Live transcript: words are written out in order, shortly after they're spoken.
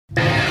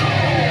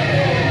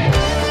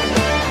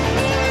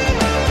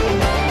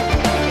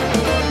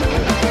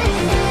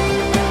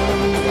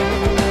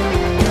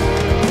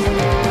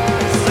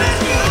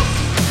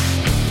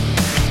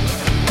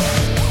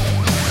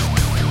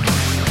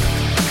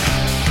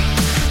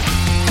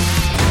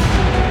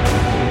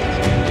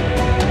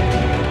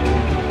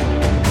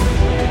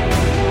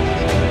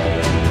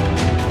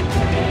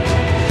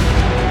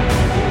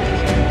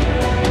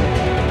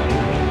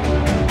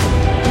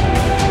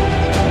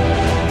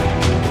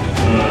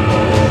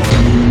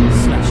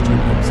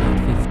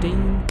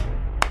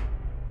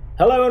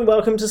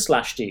welcome to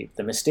Slashdube,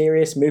 the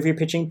mysterious movie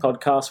pitching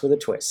podcast with a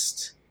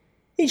twist.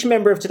 Each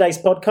member of today's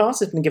podcast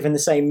has been given the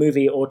same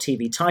movie or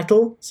TV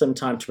title, some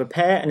time to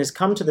prepare, and has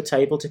come to the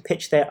table to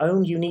pitch their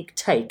own unique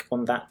take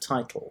on that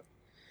title.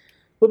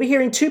 We'll be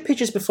hearing 2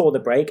 pitches before the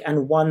break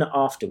and 1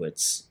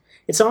 afterwards.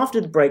 It's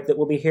after the break that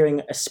we'll be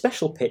hearing a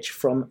special pitch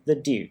from the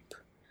dupe.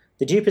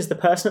 The dupe is the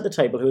person at the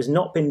table who has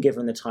not been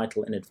given the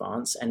title in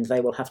advance, and they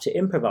will have to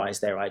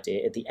improvise their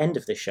idea at the end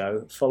of the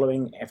show,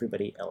 following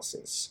everybody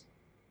else's.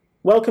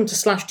 Welcome to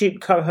Slashdube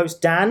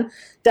co-host Dan.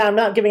 Dan,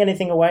 without giving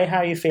anything away, how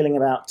are you feeling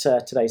about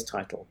today's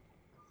title?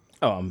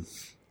 Oh,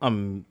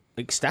 I'm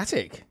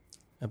ecstatic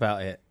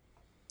about it.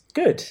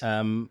 Good.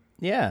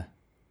 Yeah.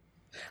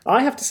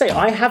 I have to say,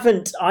 I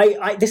haven't.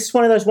 This is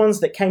one of those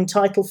ones that came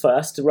title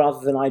first rather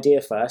than idea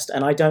first,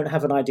 and I don't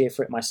have an idea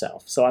for it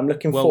myself. So I'm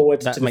looking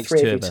forward to the 3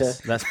 of you to.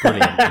 That's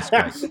brilliant. That's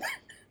great.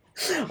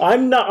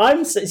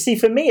 See,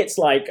 for me, it's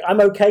like I'm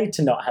okay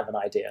to not have an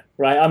idea,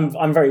 right?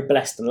 I'm very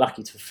blessed and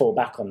lucky to fall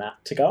back on that,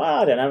 to go,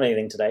 I don't have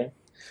anything today.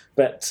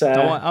 But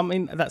no, I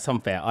mean, that's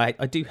unfair. I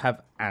do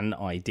have an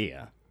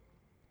idea.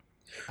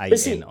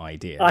 An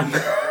idea.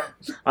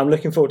 I'm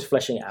looking forward to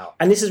fleshing it out.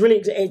 And this is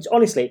really,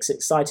 honestly, it's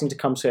exciting to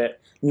come to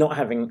it not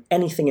having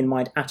anything in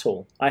mind at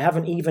all. I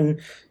haven't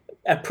even,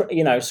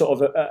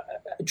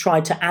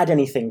 tried to add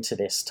anything to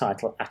this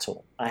title at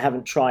all. I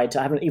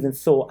haven't even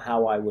thought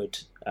how I would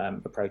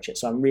approach it.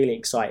 So I'm really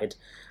excited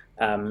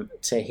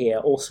to hear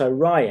also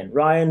Ryan.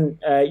 Ryan,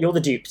 you're the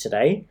dupe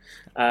today.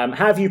 How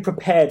have you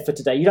prepared for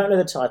today? You don't know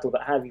the title,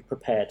 but how have you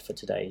prepared for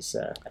today's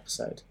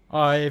episode?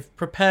 I've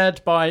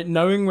prepared by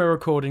knowing we're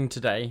recording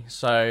today,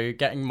 so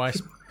getting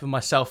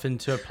myself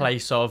into a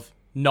place of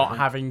not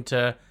having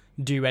to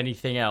do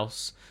anything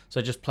else.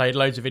 So just played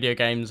loads of video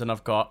games, and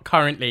I've got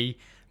currently,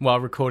 while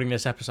recording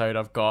this episode,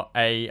 I've got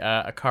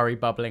a curry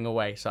bubbling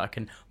away, so I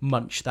can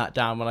munch that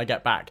down when I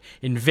get back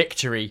in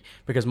victory,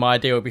 because my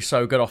idea would be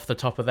so good off the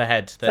top of the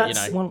head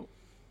that, Well,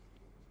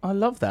 I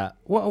love that.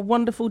 What a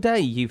wonderful day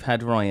you've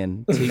had,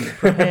 Ryan, to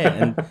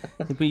prepare.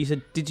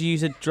 Did you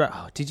use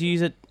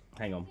a?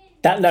 Hang on.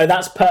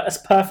 That's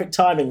perfect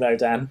timing, though,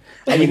 Dan.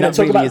 Are you going to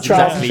talk about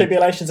trials and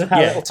tribulations of how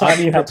little time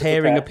you had to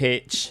prepare? Preparing a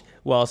pitch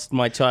whilst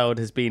my child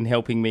has been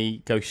helping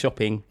me go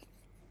shopping.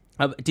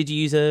 Did you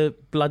use a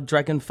blood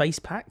dragon face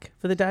pack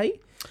for the day?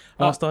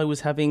 Whilst I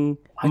was having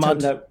mud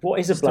don't know.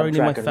 What is a blood thrown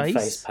in my dragon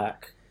face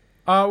pack?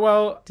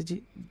 Well, did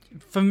you?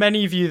 For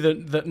many of you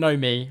that know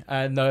me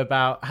and know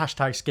about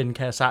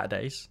 #skincare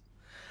Saturdays,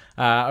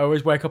 I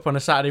always wake up on a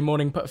Saturday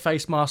morning, put a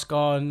face mask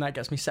on. That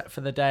gets me set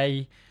for the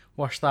day.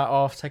 Wash that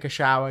off, take a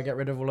shower, get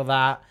rid of all of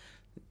that,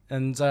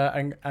 and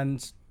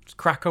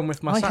crack on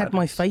with my Saturdays. I had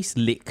my face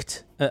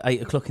licked at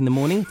 8 o'clock in the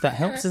morning. If that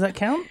helps, does that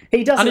count?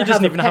 He doesn't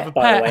even have a pet,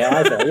 by the way,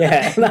 either.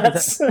 Yeah,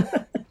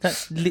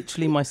 that's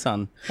literally my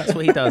son. That's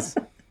what he does.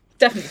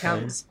 Definitely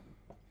counts.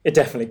 It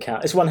definitely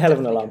counts. It's one hell of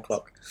an alarm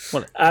clock.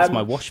 Well, that's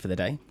my wash for the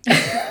day.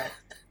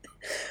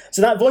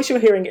 So that voice you're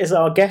hearing is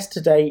our guest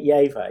today,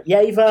 Yeva.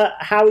 Yeva,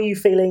 how are you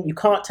feeling? You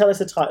can't tell us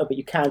the title, but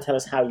you can tell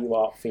us how you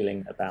are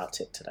feeling about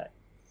it today.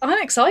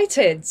 I'm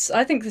excited.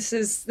 I think this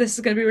is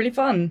going to be really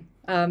fun.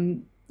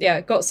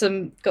 Got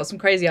some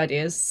crazy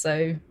ideas,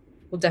 so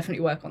we'll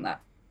definitely work on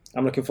that.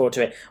 I'm looking forward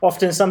to it.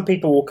 Often some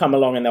people will come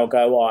along and they'll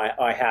go,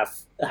 I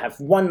have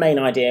one main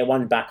idea,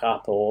 one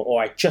backup,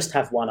 or I just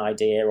have one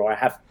idea, or I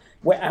have...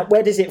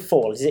 Where does it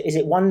fall? Is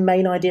it one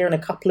main idea and a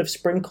couple of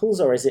sprinkles,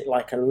 or is it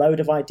like a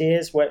load of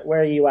ideas? Where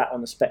are you at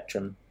on the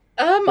spectrum?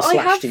 The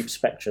Slashdube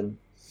spectrum.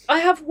 I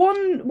have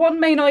one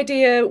main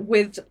idea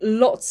with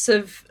lots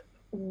of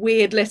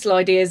weird little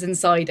ideas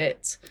inside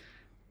it.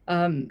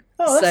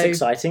 That's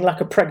exciting,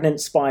 like a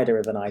pregnant spider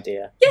of an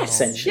idea. Yes,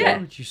 essentially.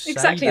 yeah,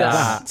 exactly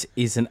that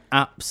is an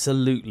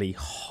absolutely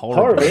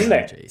horrible isn't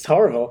it? It's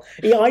horrible.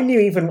 Yeah,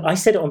 I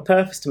said it on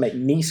purpose to make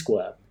me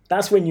squirm.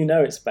 That's when you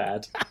know it's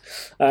bad.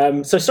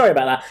 So sorry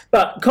about that.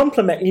 But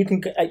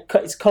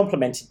it's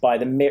complimented by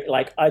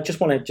I just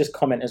want to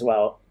comment as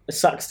well. It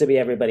sucks to be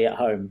everybody at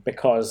home,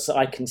 because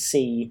I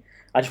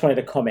just wanted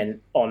to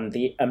comment on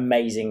the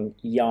amazing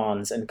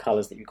yarns and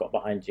colours that you've got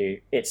behind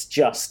you. It's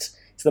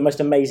the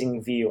most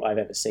amazing view I've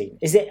ever seen.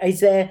 Is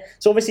there?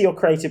 So obviously you're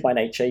creative by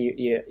nature.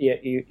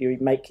 You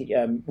make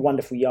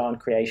wonderful yarn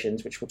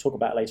creations, which we'll talk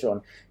about later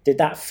on. Did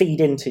that feed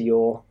into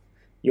your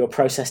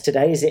process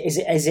today? Is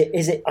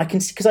it? I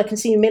can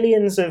see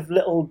millions of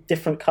little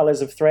different colours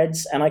of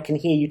threads, and I can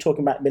hear you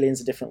talking about millions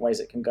of different ways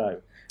it can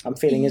go. I'm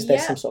feeling is there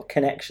some sort of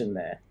connection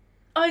there?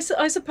 I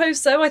suppose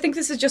so. I think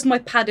this is just my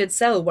padded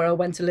cell where I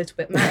went a little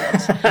bit mad.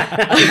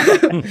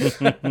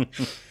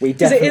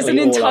 Because it is an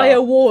entire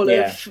wall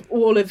of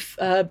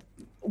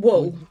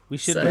wool. We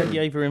should have got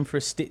Yeva in for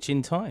a stitch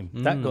in time.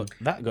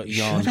 That got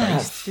yarn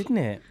based, didn't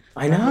it?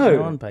 I know.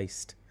 Yarn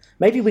based.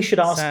 Maybe we should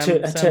ask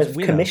to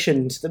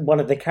commission one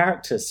of the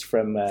characters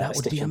from that would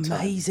Stitch be in Time.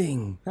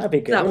 amazing. That'd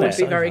be good. That would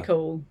be very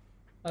cool.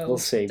 We'll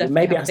see.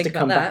 Maybe it has to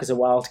come back as a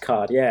wild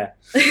card. Yeah.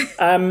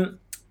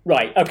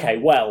 Right. Okay.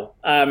 Well.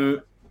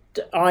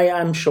 I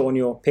am Sean,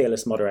 your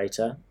peerless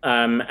moderator,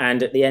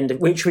 and at the end of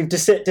which we've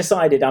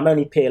decided I'm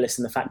only peerless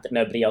in the fact that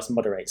nobody else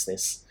moderates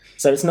this.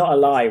 So it's not a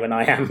lie when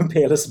I am a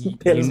peerless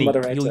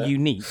moderator. You're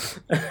unique.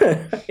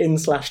 in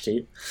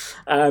 /Tube.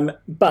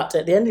 But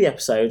at the end of the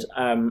episode,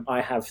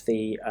 I have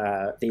the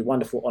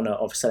wonderful honour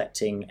of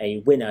selecting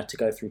a winner to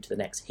go through to the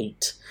next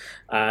heat.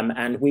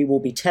 And we will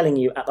be telling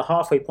you at the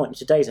halfway point of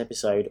today's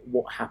episode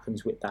what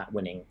happens with that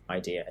winning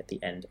idea at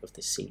the end of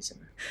this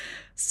season.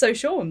 So,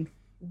 Sean,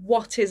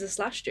 what is a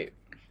 /Tube?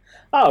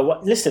 Oh,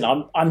 well, listen,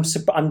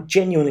 I'm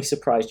genuinely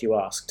surprised you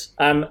asked,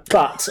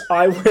 but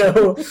I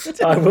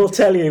will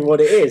tell you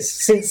what it is.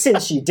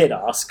 Since you did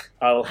ask,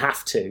 I will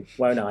have to,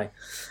 won't I?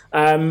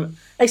 A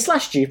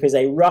 /Dupe is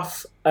a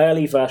rough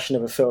early version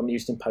of a film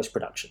used in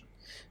post-production.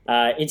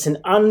 It's an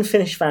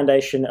unfinished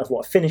foundation of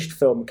what a finished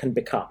film can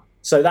become.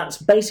 So that's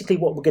basically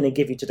what we're going to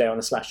give you today on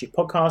the /Dupe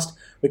podcast.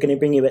 We're going to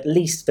bring you at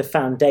least the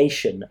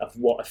foundation of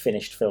what a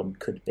finished film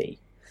could be.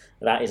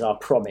 That is our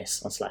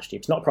promise on /Dupe.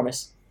 It's not a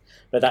promise.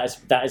 But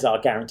that is our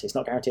guarantee. It's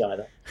not guarantee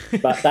either.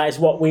 But that is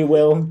what we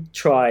will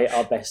try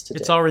our best to do.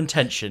 It's our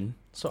intention.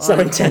 It's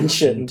our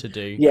intention to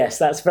do. Yes,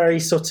 that's very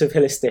sort of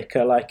holistic.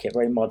 I like it.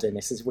 Very modern.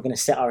 This is, we're going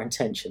to set our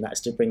intention.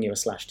 That's to bring you a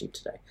 /Dupe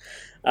today.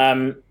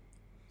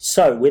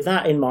 So with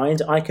that in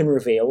mind, I can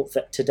reveal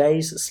that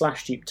today's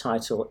 /Dupe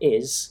title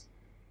is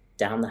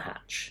Down the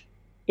Hatch.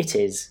 It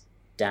is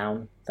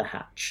Down the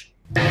Hatch.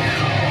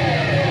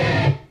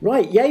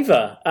 Right,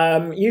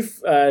 Yeva,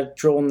 you've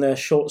drawn the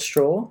short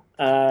straw.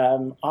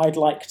 I'd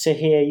like to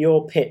hear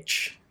your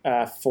pitch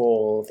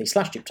for the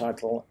 /Dupe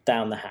title,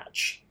 Down the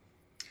Hatch.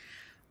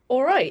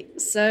 All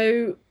right,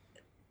 so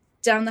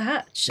Down the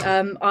Hatch.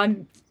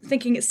 I'm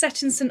thinking it's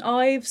set in St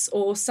Ives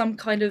or some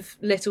kind of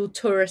little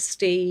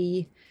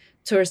touristy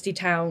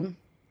town,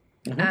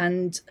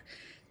 and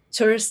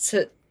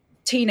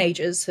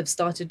teenagers have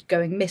started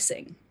going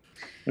missing.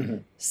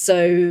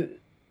 So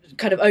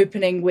kind of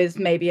opening with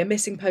maybe a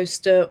missing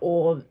poster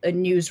or a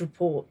news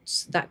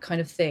report, that kind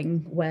of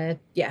thing, where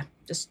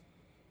just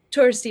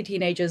touristy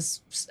teenagers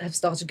have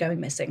started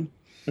going missing.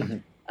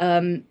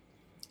 And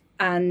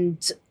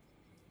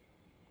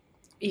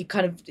you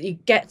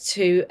get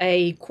to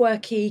a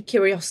quirky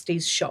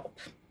curiosities shop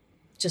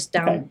just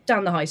down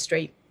the high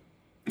street.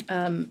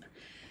 You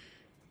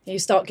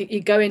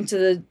go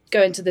into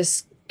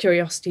this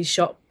curiosities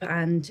shop,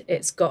 and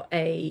it's got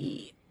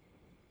a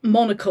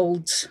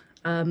monocled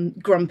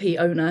grumpy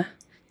owner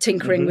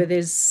tinkering with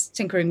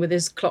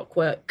his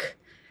clockwork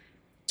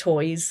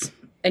toys,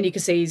 and you can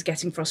see he's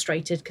getting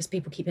frustrated because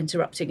people keep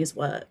interrupting his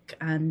work,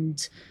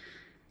 and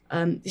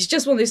he's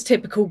just one of those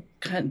typical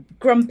kind of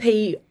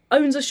grumpy,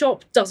 owns a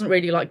shop, doesn't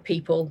really like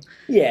people.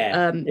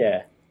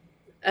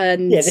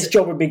 And this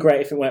job would be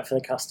great if it weren't for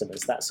the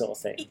customers, that sort of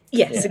thing.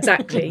 Yes,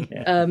 exactly.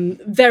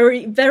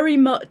 Very, very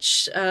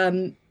much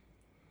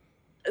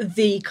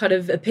the kind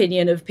of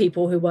opinion of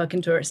people who work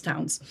in tourist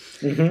towns.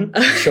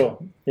 Sure.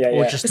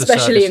 Or just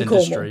especially the in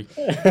industry.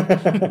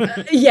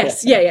 Cornwall.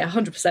 Yes,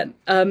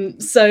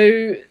 100%.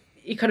 So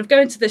you kind of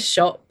go into this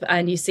shop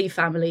and you see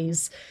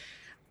families,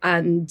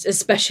 and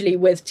especially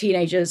with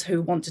teenagers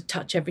who want to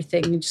touch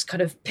everything and just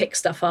kind of pick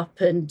stuff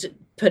up and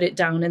put it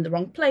down in the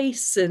wrong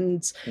place.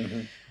 And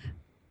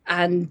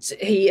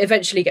he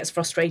eventually gets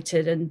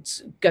frustrated and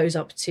goes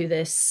up to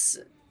this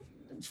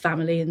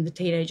family and the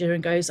teenager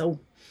and goes, "Oh,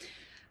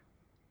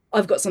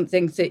 I've got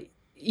something that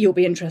you'll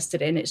be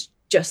interested in. It's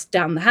just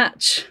down the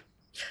hatch."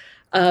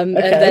 And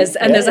there's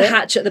a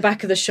hatch at the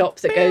back of the shop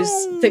that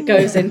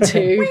goes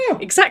into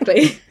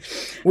exactly.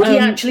 Would he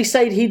actually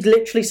say? He'd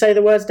literally say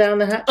the words "down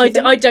the hatch"?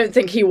 I don't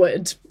think he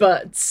would,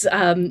 but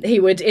he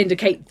would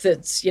indicate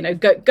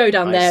that go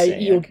down there.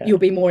 You'll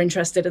be more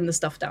interested in the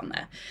stuff down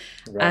there,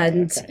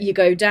 you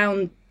go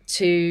down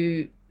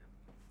into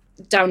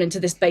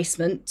this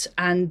basement,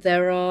 and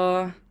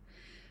there's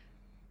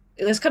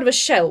kind of a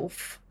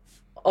shelf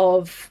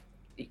of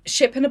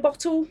ship in a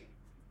bottle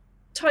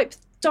type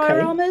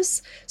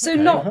dioramas.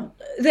 So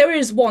there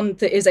is one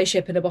that is a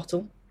ship in a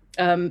bottle,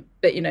 but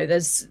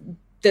there's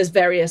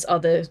various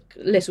other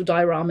little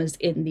dioramas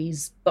in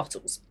these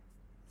bottles.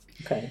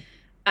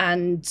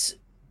 And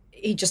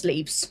he just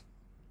leaves,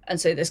 and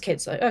so this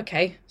kid's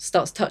like,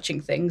 starts touching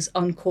things,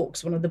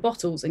 uncorks one of the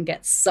bottles and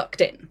gets sucked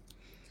in.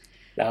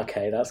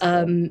 That's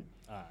cool.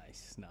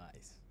 Nice.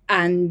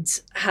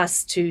 And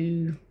has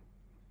to,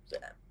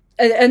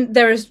 and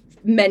there is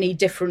many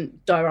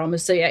different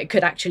dioramas, so it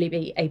could actually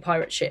be a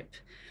pirate ship,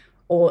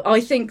 or I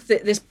think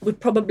that this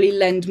would probably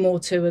lend more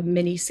to a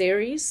mini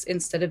series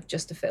instead of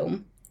just a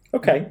film.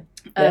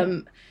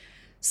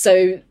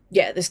 So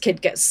this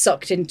kid gets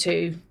sucked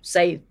into,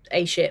 say,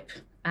 a ship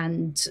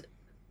and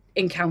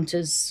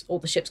encounters all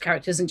the ship's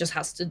characters and just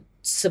has to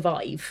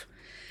survive.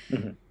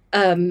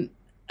 And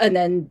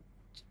then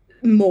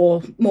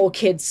more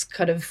kids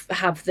kind of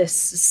have this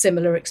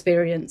similar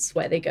experience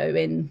where they go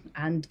in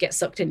and get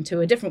sucked into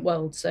a different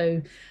world.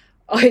 So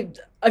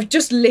I've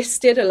just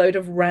listed a load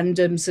of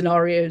random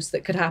scenarios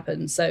that could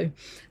happen. So,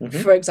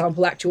 for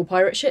example, actual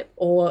pirate ship,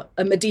 or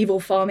a medieval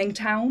farming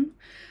town,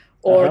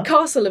 or a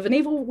castle of an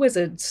evil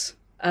wizard.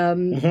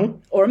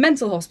 or a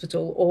mental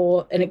hospital,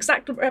 or an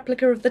exact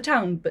replica of the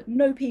town, but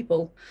no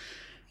people.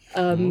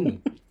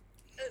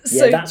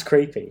 So that's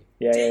creepy.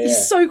 Yeah.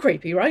 It's so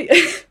creepy, right?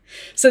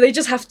 So they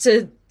just have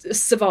to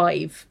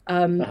survive.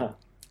 And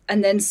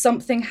then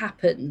something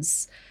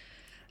happens.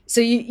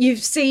 So you've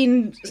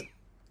seen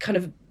kind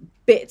of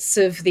bits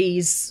of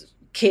these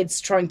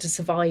kids trying to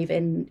survive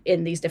in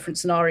these different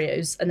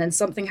scenarios, and then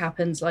something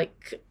happens,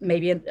 like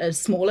maybe a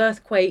small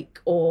earthquake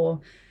or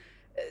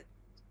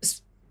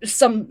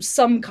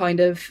some kind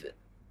of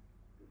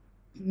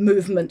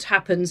movement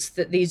happens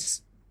that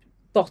these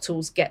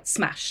bottles get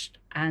smashed,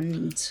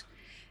 and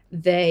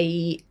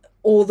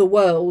all the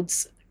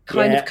worlds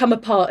kind of come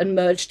apart and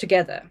merge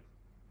together.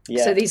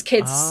 So these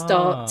kids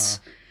start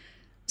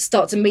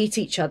to meet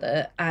each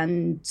other,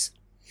 and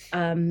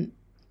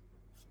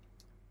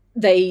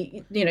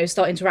they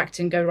start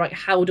interacting and go, right,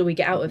 how do we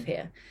get out of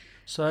here?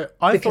 So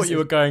I thought you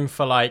were going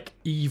for like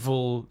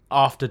evil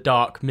After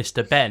Dark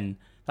Mr. Ben.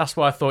 That's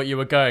where I thought you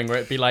were going, where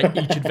it'd be like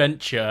each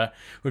adventure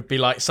would be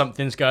like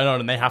something's going on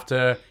and they have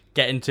to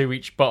get into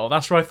each bottle.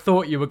 That's where I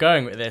thought you were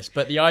going with this.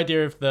 But the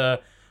idea of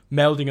the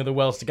melding of the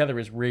worlds together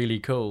is really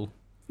cool.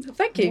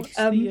 Thank you.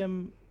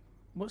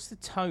 What's the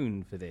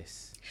tone for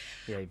this?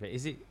 Yeah, but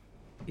is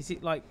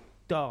it like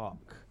dark?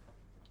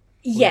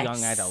 Yes.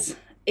 Young adult.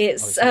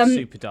 It's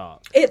super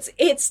dark.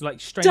 It's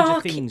like Stranger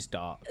dark, Things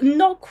dark.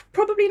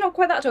 Probably not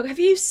quite that dark. Have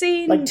you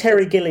seen like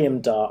Terry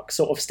Gilliam dark?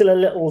 Sort of still a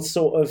little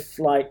sort of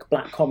like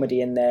black comedy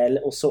in there.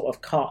 Little sort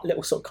of cartoon.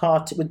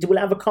 Will it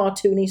have a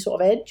cartoony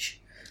sort of edge?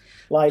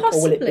 Like,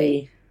 possibly. Or will it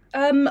be?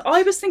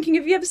 I was thinking,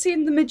 have you ever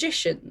seen The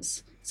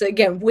Magicians? So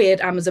again, weird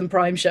Amazon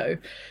Prime show.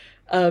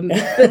 But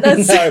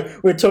that's... No,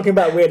 we're talking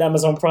about weird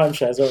Amazon Prime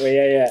shows, aren't we?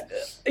 Yeah.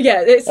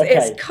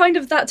 It's kind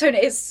of that tone.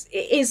 It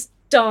is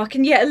dark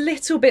and a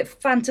little bit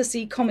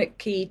fantasy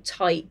comic-y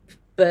type,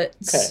 but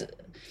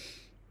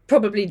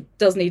probably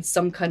does need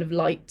some kind of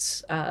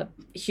light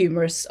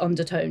humorous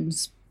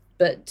undertones,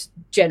 but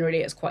generally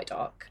it's quite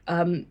dark.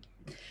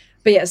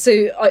 So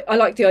I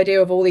like the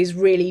idea of all these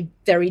really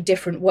very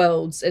different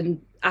worlds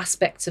and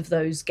aspects of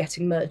those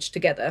getting merged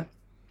together.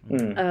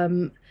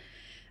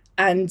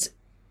 And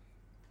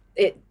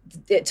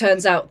it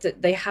turns out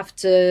that they have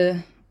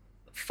to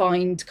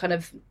find kind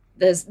of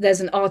there's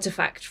an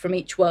artifact from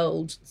each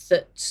world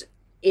that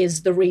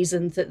is the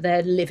reason that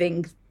they're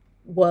living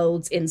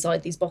worlds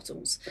inside these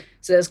bottles.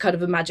 So there's kind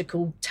of a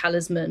magical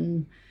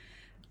talisman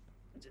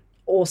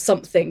or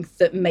something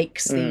that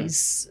makes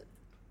these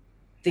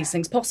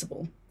things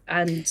possible.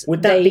 And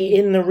would that be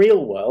in the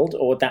real world,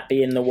 or would that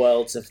be in the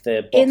worlds of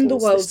the bottles? In the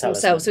worlds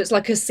themselves. So it's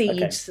like a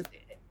seed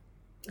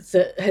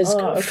that has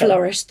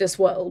flourished this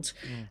world,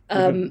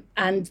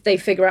 and they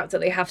figure out that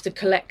they have to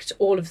collect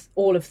all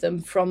of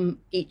them from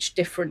each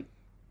different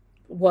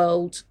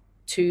world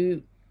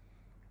to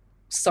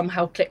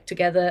somehow click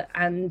together,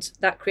 and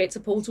that creates a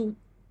portal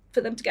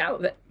for them to get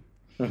out of it.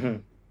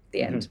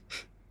 The end.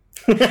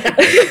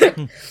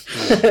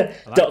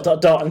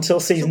 Dot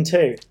until season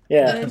 2.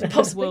 Yeah.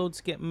 As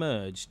worlds get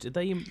merged,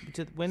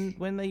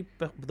 when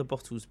the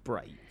bottles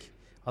break,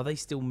 are they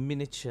still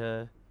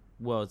miniature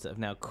worlds that have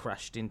now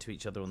crashed into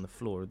each other on the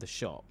floor of the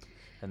shop,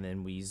 and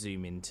then we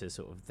zoom into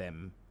sort of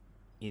them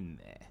in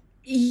there?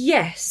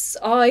 Yes,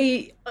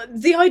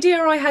 the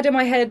idea I had in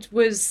my head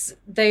was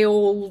they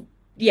all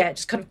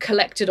just kind of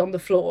collected on the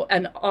floor,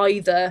 and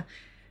either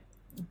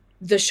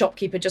the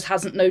shopkeeper just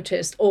hasn't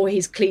noticed, or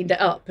he's cleaned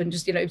it up and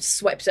just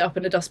swept it up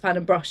in a dustpan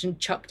and brush and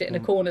chucked it in a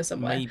corner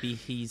somewhere. Maybe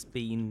he's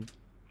been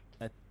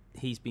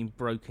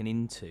broken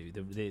into.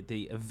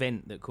 The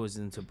event that causes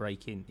them to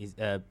break is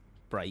that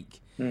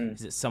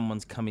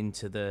someone's come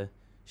into the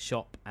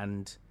shop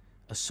and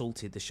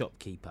assaulted the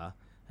shopkeeper,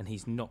 and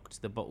he's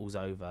knocked the bottles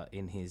over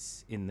in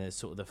the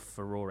sort of the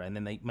furore, and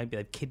then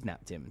they've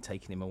kidnapped him and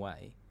taken him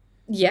away.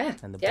 Yeah,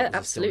 and the bottles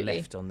absolutely. are still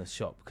left on the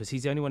shop because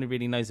he's the only one who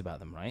really knows about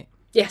them, right?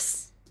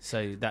 Yes.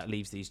 So that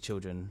leaves these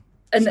children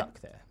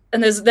stuck there.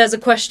 And there's a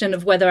question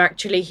of whether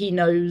actually he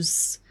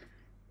knows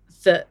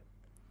that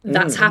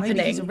that's happening.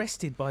 Maybe he's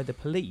arrested by the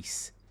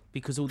police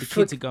because all the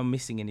kids have gone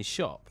missing in his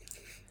shop.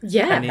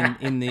 Yeah. And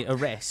in the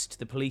arrest,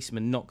 the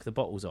policemen knock the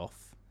bottles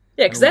off.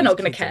 Yeah, because they're not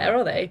going to care,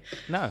 are they?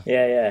 No.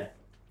 Yeah.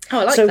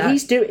 Oh, I like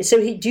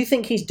that. Do you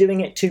think he's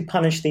doing it to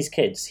punish these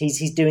kids?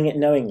 He's doing it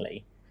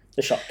knowingly,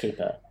 the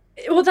shopkeeper.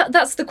 Well,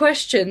 that's the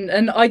question,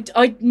 and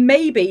I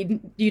maybe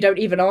you don't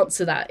even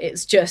answer that.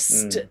 It's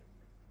just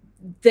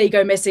they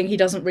go missing. He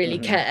doesn't really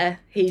care.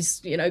 He's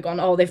gone.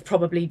 Oh, they've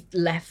probably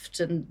left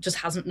and just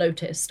hasn't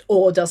noticed,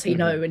 or does he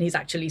know? And he's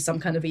actually some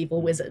kind of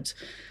evil wizard.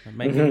 And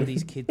maybe all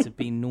these kids have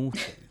been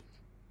naughty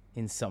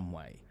in some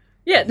way.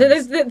 Yeah,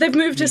 they've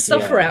moved his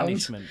stuff around.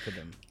 Punishment for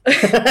them.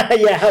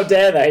 Yeah, how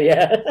dare they?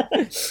 Yeah.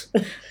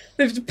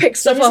 They've picked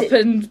stuff up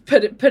and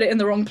put it in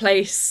the wrong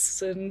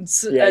place, and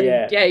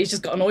he's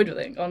just got annoyed with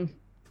it, gone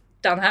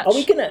down the hatch. Are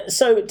we gonna?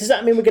 So does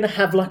that mean we're gonna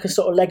have like a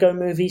sort of Lego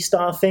Movie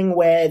style thing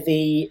where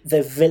the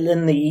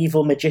villain, the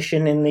evil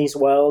magician in these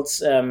worlds,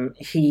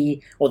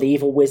 the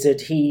evil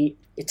wizard, he's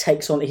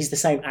the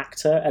same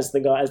actor as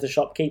the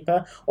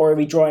shopkeeper, or are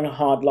we drawing a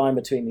hard line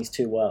between these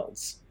two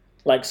worlds?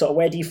 Like, sort of,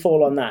 where do you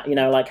fall on that? You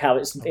know, like how it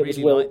was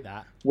Will. Like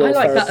that. Will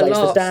like Ferrell that a plays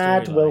the lot.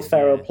 dad. Storyline, Will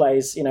Ferrell yeah.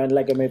 plays, in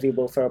Lego Movie,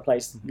 Will Ferrell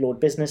plays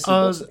Lord Business. He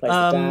also plays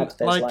the dad.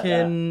 There's like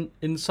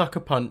in Sucker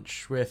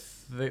Punch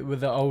with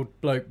the old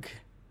bloke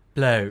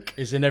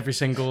is in every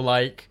single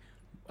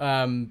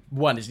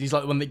one. He's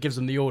like the one that gives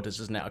them the orders,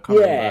 isn't it? I can't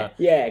remember.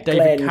 Yeah,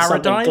 David Glenn,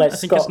 Carradine, Glenn, I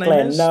think Scott his name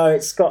Glenn. is. No,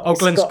 it's Scott. Oh,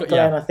 Glenn Scott Scott,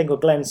 Glenn, yeah. I think, or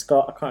Glenn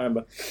Scott. I can't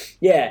remember.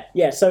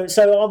 Yeah. So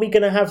are we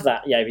going to have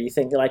that? Yeah, you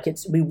think like do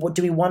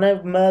we want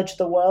to merge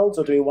the worlds,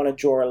 or do we want to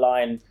draw a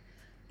line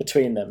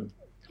between them?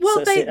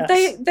 Well,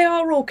 they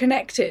are all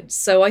connected,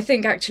 so I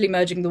think actually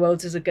merging the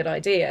worlds is a good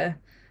idea,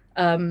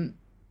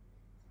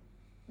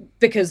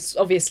 because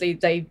obviously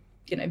they,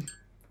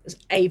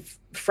 a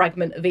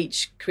fragment of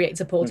each creates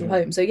a portal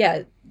home. So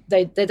yeah,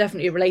 they're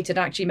definitely related.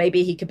 Actually,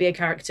 maybe he could be a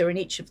character in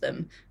each of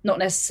them, not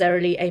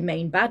necessarily a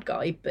main bad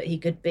guy, but he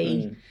could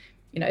be,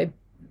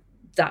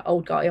 that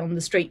old guy on the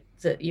street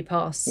that you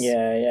pass.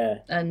 Yeah.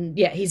 And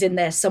yeah, he's in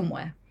there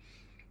somewhere.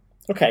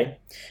 Okay,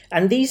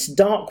 and these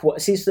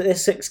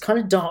this kind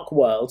of dark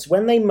worlds,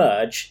 when they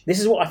merge, this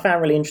is what I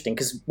found really interesting,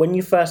 because when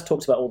you first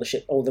talked about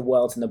all the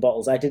worlds in the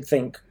bottles, I did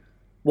think,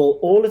 well,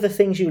 all of the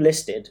things you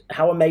listed,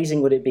 how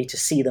amazing would it be to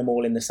see them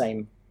all in the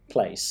same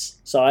place?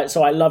 So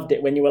I loved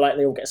it when you were like,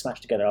 they all get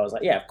smashed together. I was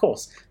like, yeah, of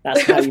course,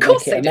 that's how you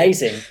make it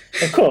amazing.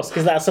 Of course,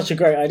 because that's such a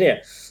great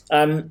idea.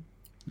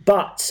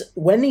 But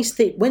when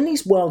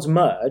these worlds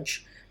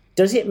merge,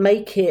 does it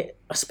make it?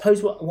 I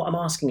suppose what I'm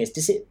asking is,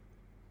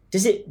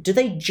 do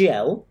they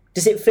gel?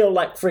 Does it feel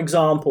like, for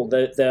example,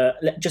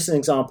 just an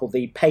example,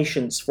 the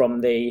patients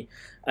from the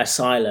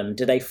asylum,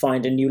 do they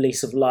find a new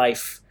lease of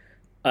life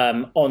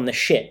on the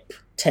ship,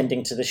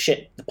 tending to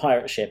the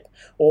pirate ship?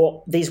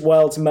 Or these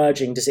worlds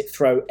merging, does it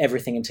throw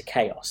everything into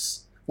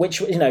chaos?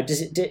 Which, are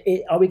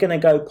we going to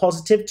go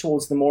positive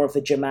towards the more of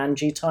the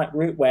Jumanji type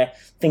route where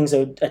things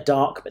are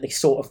dark but they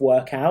sort of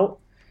work out?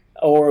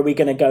 Or are we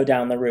going to go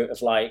down the route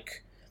of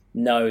like,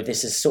 no,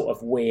 this is sort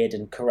of weird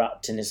and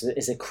corrupt and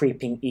is a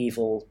creeping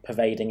evil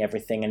pervading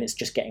everything, and it's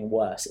just getting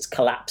worse. It's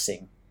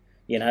collapsing,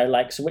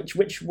 so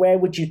where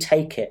would you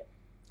take it?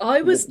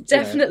 I was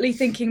definitely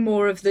thinking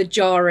more of the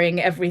jarring,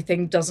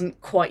 everything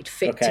doesn't quite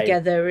fit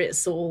together.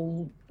 It's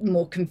all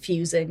more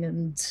confusing,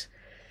 and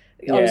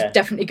I was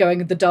definitely going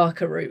with the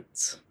darker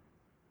routes.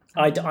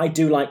 I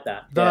do like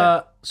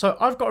that. So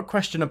I've got a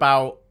question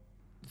about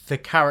the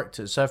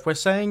characters. So if we're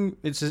saying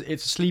it's a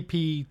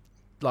sleepy,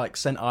 like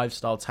St. Ives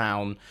style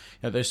town,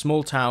 those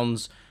small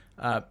towns,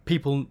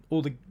 people,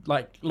 a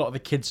lot of the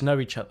kids know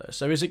each other.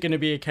 So is it going to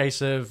be a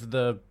case of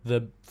the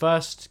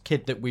first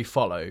kid that we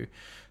follow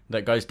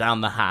that goes down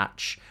the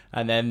hatch,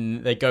 and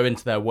then they go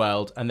into their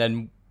world, and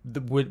then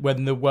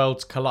when the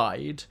worlds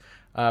collide,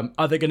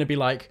 are they going to be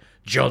like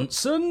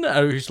Johnson,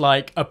 who's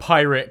like a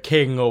pirate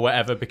king or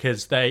whatever,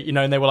 because they,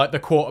 and they were like the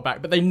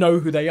quarterback, but they know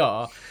who they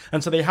are,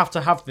 and so they have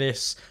to have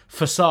this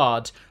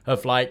facade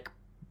of like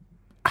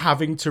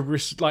having to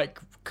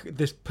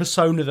this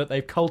persona that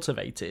they've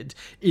cultivated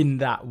in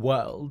that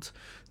world,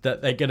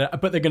 that they're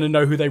gonna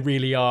know who they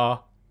really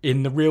are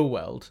in the real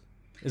world.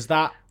 Is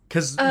that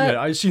because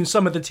I assume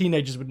some of the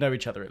teenagers would know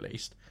each other at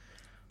least?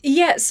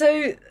 Yeah,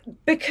 so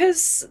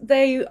because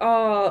they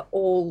were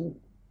all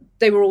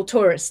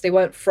tourists, they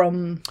weren't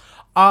from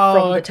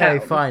the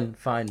town.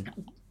 Fine.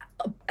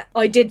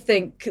 I did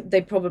think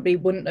they probably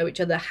wouldn't know each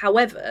other.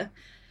 However,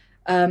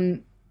 I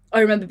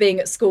remember being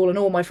at school and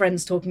all my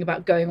friends talking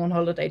about going on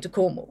holiday to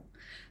Cornwall.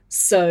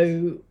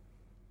 So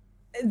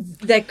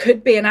there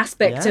could be an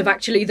aspect of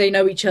actually they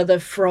know each other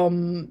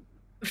from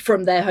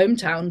their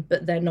hometown,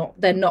 but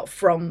they're not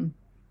from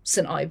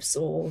St. Ives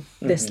or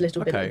this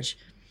little village.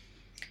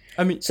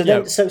 I mean,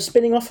 so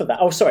spinning off of that.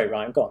 Oh, sorry,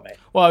 Ryan, go on, mate.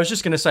 Well, I was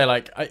just going to say,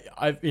 like,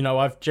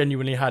 I've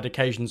genuinely had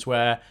occasions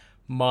where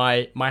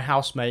my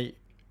housemate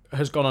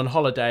has gone on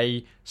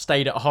holiday,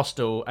 stayed at a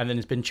hostel, and then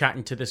has been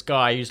chatting to this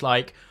guy who's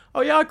like,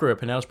 oh yeah, I grew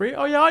up in Aylesbury.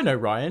 Oh yeah, I know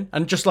Ryan.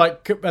 And just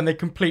like, and they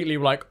completely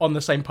like on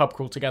the same pub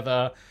crawl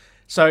together.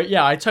 So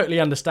yeah, I totally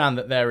understand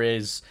that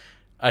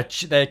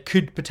there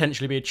could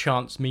potentially be a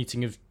chance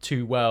meeting of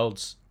two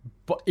worlds,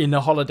 but in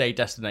a holiday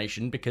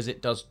destination, because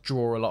it does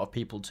draw a lot of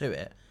people to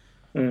it.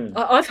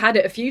 I've had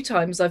it a few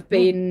times. I've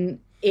been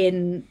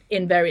in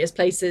various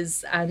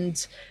places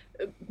and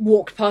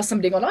walked past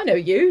somebody and gone, I know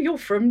you're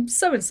from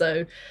so and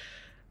so.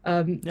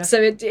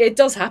 So it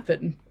does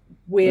happen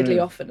weirdly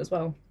often as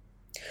well.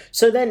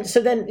 So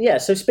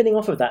spinning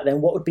off of that,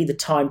 then what would be the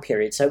time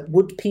period? So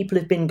would people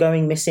have been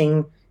going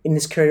missing in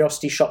this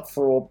curiosity shop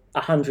for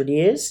 100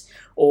 years,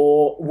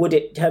 or would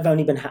it have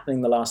only been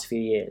happening the last few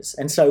years?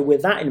 And so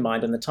with that in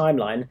mind on the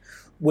timeline,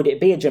 would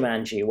it be a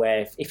Jumanji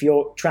where if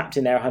you're trapped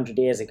in there 100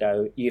 years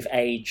ago, you've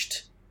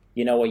aged,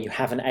 or you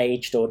haven't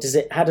aged, or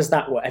how does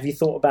that work? Have you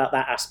thought about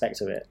that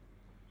aspect of it?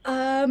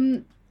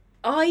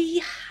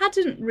 I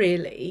hadn't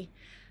really.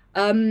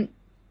 I'd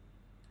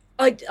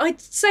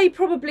say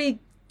probably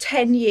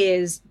 10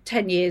 years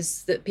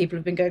that people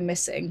have been going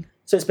missing.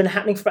 So it's been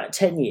happening for about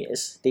 10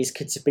 years. These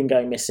kids have been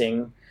going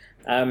missing.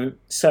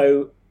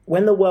 So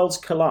when the worlds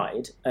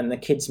collide and the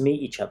kids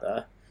meet each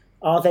other,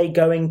 are they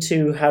going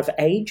to have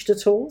aged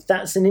at all?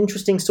 That's an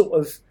interesting sort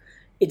of.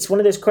 It's one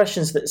of those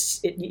questions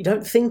you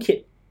don't think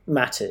it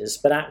matters,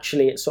 but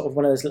actually it's sort of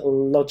one of those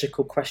little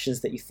logical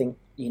questions that you think,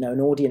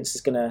 an audience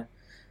is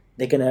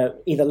they're gonna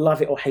either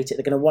love it or hate it.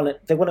 They're gonna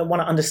want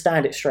to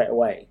understand it straight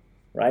away,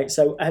 right?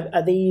 So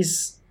are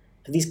these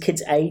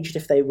kids aged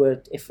if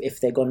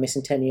they're gone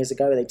missing 10 years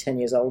ago? Are they 10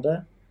 years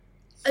older?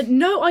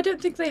 No, I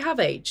don't think they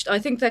have aged. I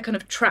think they're kind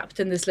of trapped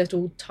in this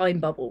little time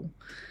bubble.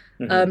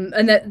 Mm-hmm.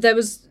 And there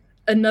was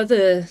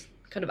another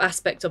kind of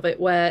aspect of it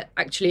where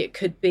actually it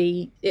could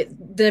be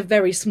they're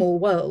very small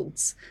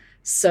worlds,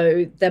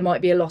 so there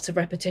might be a lot of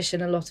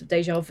repetition, a lot of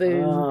deja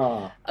vu.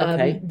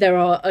 Okay. There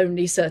are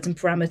only certain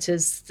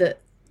parameters that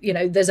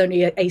there's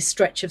only a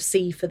stretch of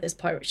sea for this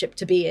pirate ship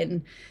to be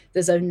in.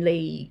 There's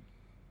only,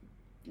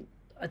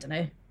 I don't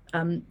know,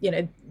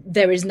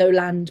 there is no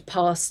land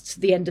past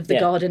the end of the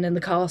garden in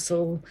the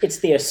castle. It's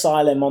the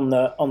asylum on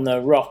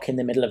the rock in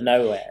the middle of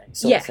nowhere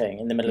sort of thing,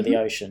 in the middle of the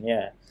ocean.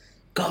 Yeah.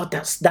 God,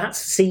 that's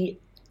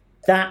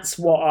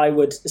what I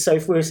would. So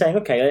if we were saying,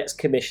 okay, let's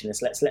commission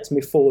this, let's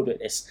move forward with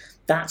this.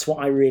 That's what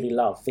I really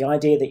love. The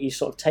idea that you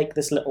sort of take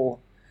this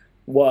little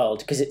world,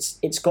 because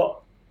it's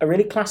got a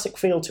really classic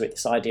feel to it.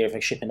 This idea of a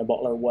ship in a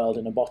bottle, or a world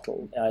in a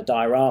bottle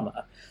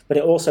diorama, but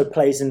it also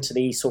plays into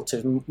the sort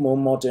of more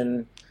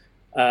modern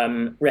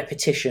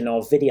repetition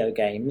of video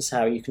games.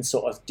 How you can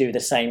sort of do the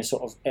same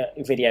sort of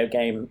video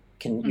game.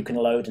 You can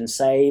load and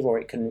save, or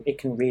it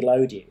can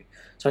reload you.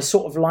 So I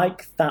sort of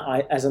like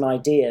that as an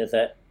idea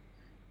that,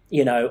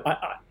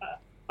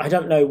 I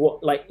don't know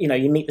what, like,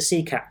 you meet the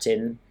sea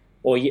captain,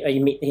 or you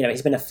meet,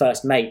 he's been a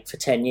first mate for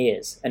 10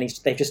 years and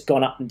they've just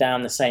gone up and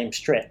down the same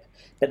strip.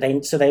 But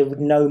they would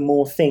know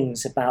more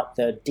things about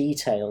the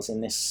details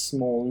in this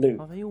small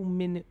loop. Are they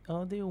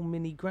all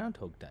mini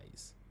Groundhog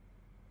Days?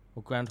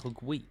 Or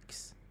Groundhog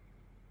Weeks?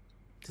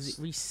 Does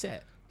it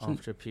reset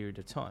after a period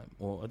of time?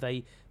 Or are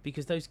they,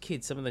 because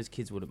some of those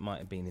kids might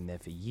have been in there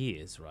for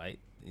years, right?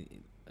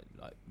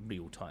 Like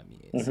real time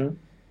years. Mm-hmm.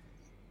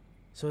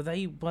 So are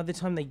they, by the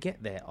time they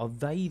get there, are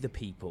they the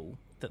people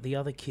that the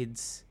other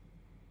kids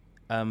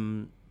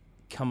come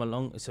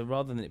along? So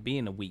rather than it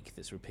being a week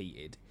that's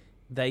repeated,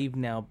 they're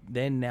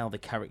now the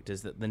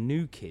characters that the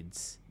new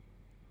kids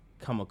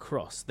come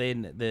across.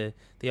 Then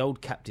the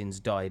old captain's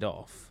died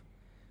off,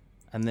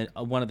 and then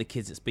one of the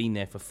kids that's been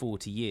there for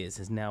 40 years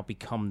has now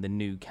become the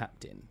new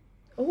captain.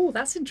 Oh,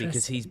 that's interesting.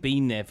 Because he's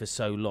been there for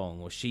so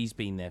long, or she's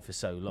been there for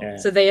so long. Yeah.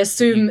 So they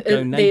assume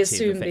these.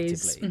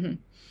 Mm-hmm.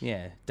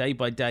 Yeah, day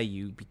by day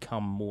you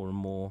become more and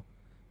more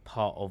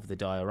part of the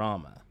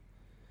diorama,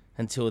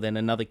 until then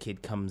another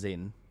kid comes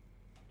in,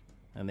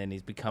 and then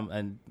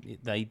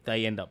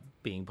they end up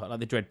being part,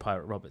 like the Dread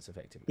Pirate Roberts,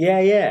 effectively.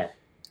 Yeah.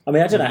 I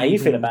mean, I don't know how you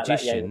feel about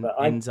that,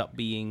 but ends up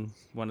being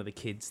one of the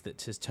kids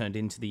that has turned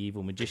into the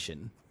evil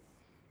magician.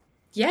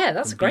 Yeah,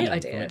 that's a great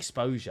idea. From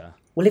exposure.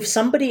 Well, if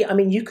somebody, I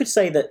mean, you could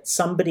say that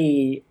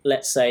somebody,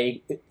 let's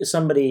say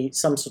some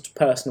sort of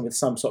person with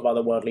some sort of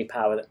otherworldly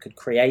power that could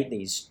create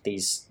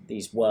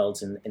these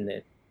worlds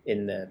in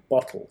the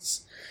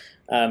bottles.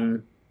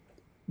 The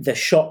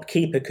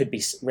shopkeeper could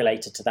be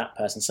related to that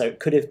person, so it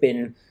could have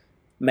been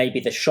maybe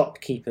the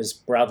shopkeeper's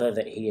brother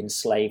that he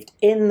enslaved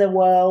in the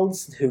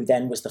worlds, who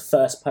then was the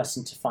first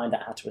person to find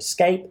out how to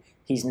escape.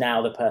 He's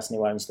now the person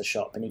who owns the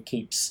shop, and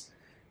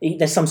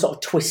there's some sort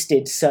of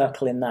twisted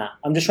circle in that.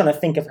 I'm just trying to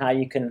think of how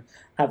you can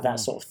have that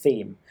sort of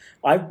theme.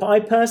 I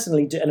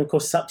personally do, and of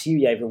course it's up to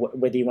you, Yeva,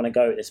 whether you want to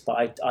go with this,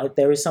 but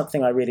there is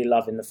something I really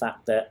love in the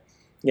fact that,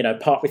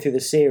 partway through the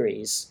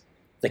series,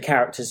 the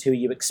characters who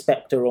you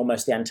expect are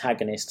almost the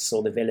antagonists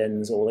or the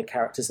villains or the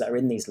characters that are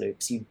in these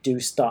loops, you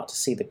do start to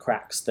see the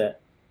cracks that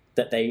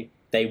they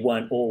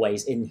weren't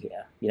always in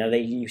here. They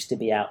used to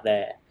be out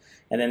there.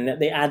 And then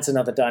it adds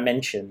another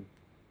dimension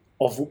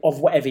of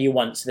whatever you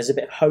want. So there's a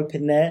bit of hope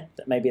in there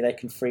that maybe they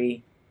can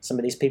free some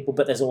of these people,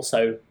 but there's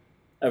also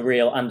a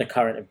real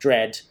undercurrent of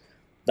dread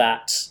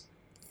that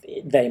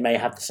they may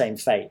have the same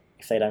fate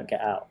if they don't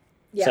get out.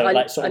 Yeah, so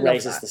it sort of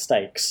raises the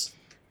stakes.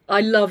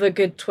 I love a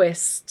good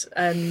twist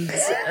and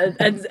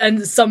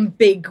and some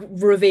big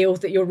reveal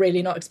that you're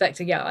really not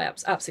expecting. Yeah, I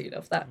absolutely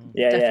love that.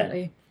 Yeah,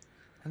 definitely. Yeah.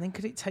 And then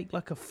could it take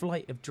like a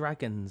Flight of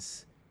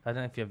Dragons? I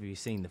don't know if you've ever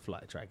seen the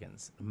Flight of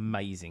Dragons.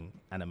 Amazing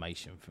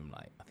animation from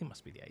I think it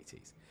must be the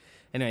 80s.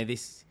 Anyway,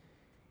 this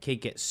kid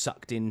gets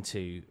sucked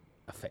into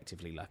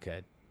effectively like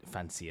a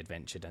fantasy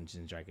adventure Dungeons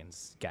and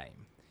Dragons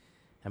game.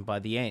 And by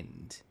the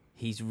end,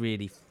 he's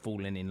really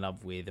fallen in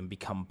love with and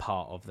become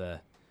part of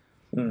the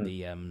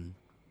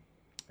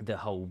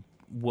whole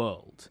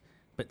world.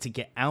 But to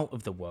get out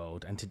of the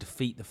world and to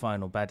defeat the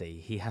final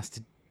baddie, he has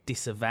to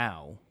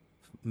disavow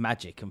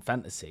magic and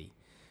fantasy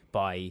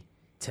by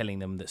telling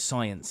them that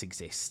science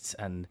exists.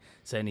 And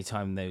so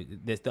anytime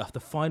the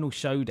final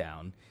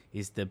showdown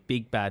is the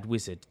big bad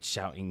wizard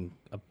shouting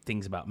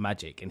things about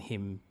magic and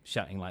him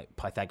shouting like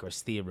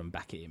Pythagoras theorem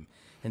back at him,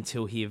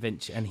 until he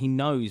eventually, and he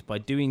knows by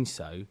doing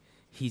so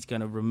he's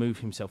going to remove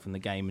himself from the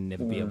game and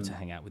never be able to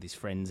hang out with his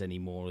friends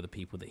anymore or the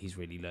people that he's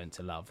really learned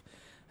to love,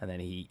 and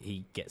then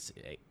he gets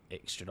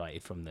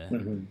extradited from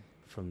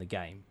the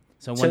game.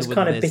 So I So wonder it's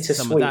whether kind of there's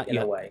some of bittersweet that, in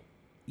a way.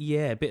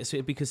 Yeah,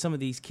 bittersweet, because some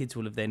of these kids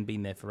will have then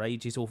been there for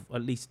ages, or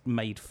at least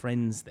made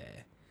friends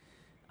there.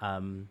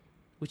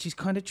 Which is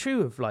kind of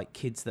true of like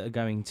kids that are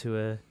going to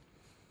a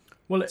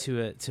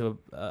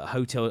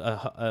hotel,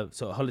 a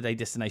sort of holiday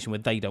destination where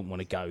they don't want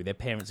to go. Their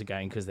parents are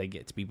going because they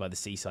get to be by the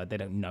seaside. They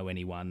don't know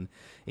anyone.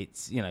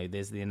 It's,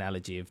 there's the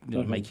analogy of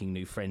making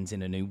new friends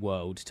in a new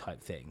world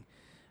type thing,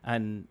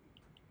 and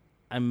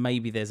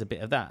maybe there's a bit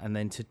of that. And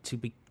then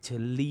to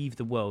leave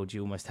the world,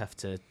 you almost have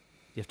to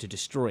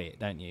destroy it,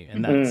 don't you?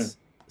 And that's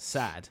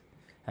sad.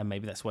 And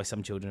maybe that's why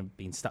some children have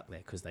been stuck there,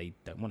 because they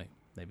don't want to.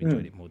 They've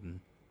enjoyed it more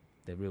than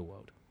their real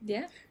world.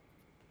 Yeah.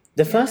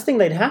 The first thing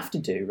they'd have to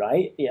do,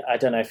 right? Yeah, I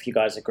don't know if you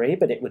guys agree,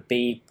 but it would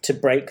be to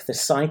break the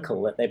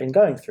cycle that they've been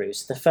going through.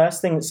 So the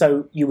first thing,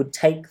 so you would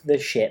take the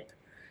ship,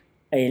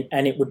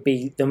 and it would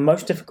be the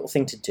most difficult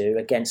thing to do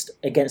against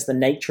the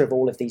nature of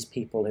all of these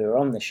people who are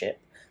on the ship,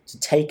 to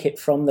take it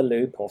from the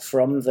loop or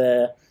from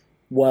the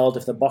world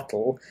of the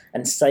bottle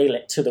and sail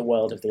it to the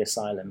world of the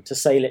asylum. To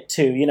sail it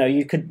to,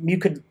 you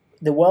could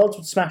the worlds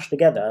would smash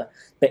together,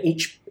 but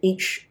each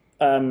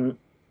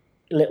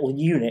little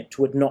unit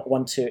would not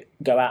want to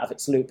go out of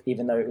its loop,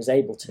 even though it was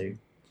able to.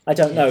 I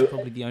don't know. It's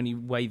probably the only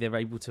way they're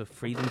able to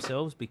free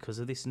themselves because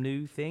of this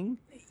new thing.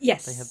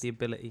 Yes. They have the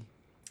ability.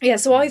 Yeah,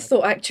 so I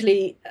thought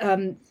actually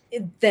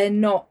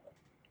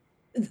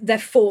they're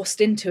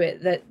forced into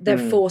it, that they're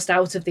forced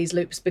out of these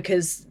loops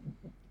because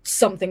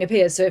something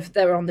appears. So if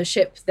they're on the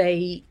ship,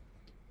 they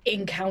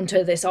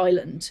encounter this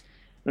island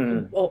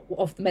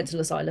of the mental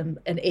asylum,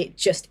 and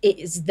it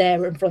is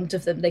there in front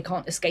of them. They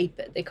can't escape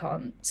it. They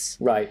can't.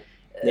 Right.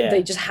 Yeah.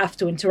 They just have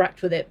to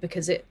interact with it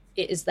because it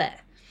is there.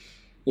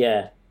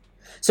 Yeah.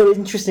 So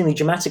interestingly,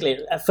 dramatically,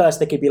 at first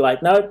they could be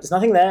like, "No, there's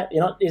nothing there.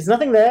 There's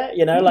nothing there.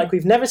 Like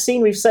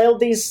we've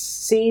sailed these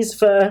seas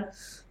for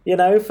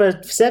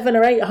 700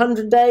 or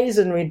 800 days,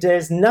 and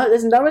there's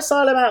no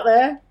asylum out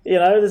there.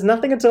 There's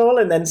nothing at all."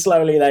 And then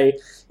slowly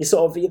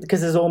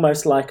because there's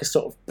almost like a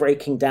sort of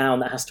breaking down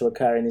that has to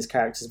occur in these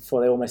characters before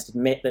they almost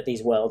admit that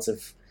these worlds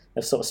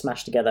have sort of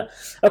smashed together.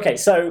 Okay,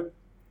 so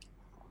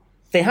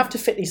they have to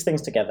fit these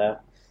things together.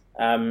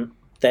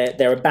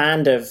 They're a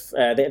band of.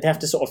 They have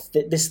to sort of.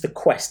 This is the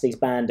quest. These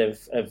band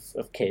of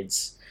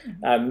kids.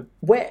 Can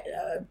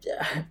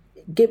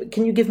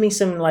you give me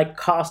some like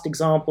cast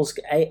examples?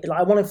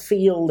 I want to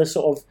feel the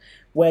sort of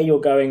where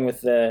you're going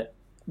with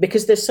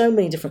because there's so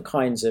many different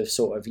kinds of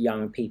sort of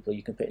young people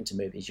you can put into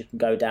movies. You can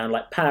go down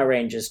like Power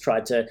Rangers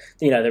tried to,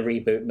 the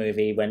reboot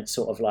movie went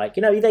sort of like,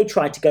 they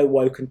tried to go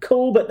woke and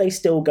cool, but they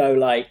still go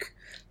like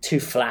too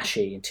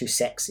flashy and too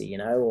sexy,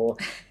 or,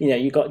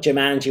 you got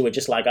Jumanji, we're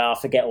just like,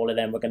 forget all of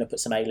them. We're going to put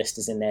some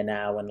A-listers in there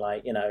now. And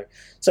like,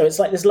 so it's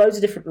like, there's loads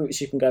of different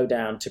routes you can go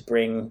down to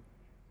bring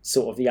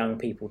sort of young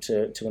people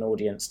to an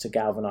audience to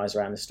galvanize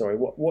around the story.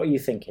 What are you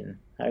thinking?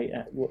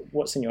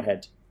 What's in your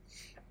head?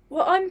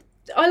 Well,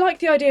 I like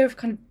the idea of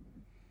kind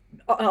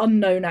of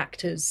unknown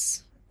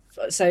actors.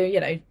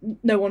 So,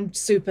 no one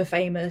super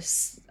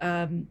famous,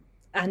 and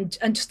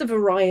just a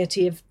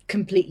variety of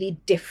completely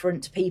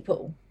different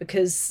people,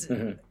 because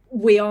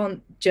we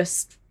aren't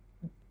just,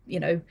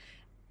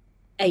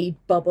 a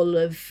bubble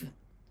of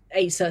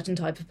a certain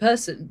type of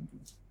person.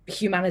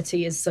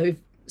 Humanity is so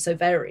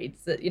varied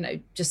that,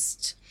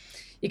 just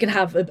you can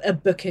have a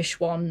bookish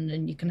one,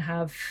 and you can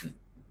have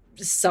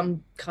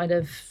some kind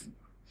of,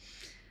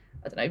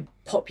 I don't know,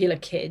 popular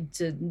kid,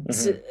 and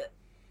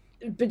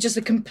but just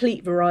a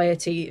complete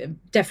variety.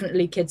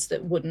 Definitely kids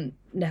that wouldn't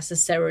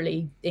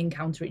necessarily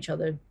encounter each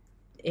other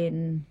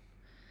in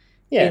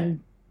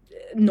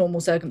normal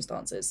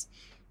circumstances.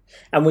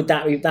 And would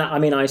that be that? I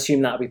mean, I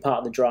assume that would be part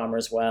of the drama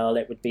as well.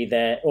 It would be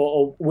there,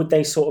 or would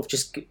they sort of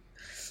just?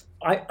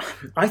 I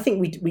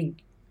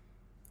think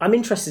I'm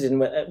interested in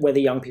whether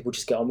young people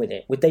just get on with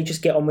it. Would they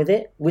just get on with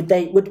it? Would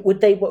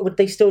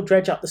they still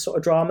dredge up the sort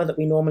of drama that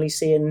we normally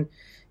see in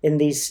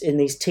these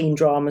teen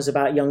dramas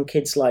about young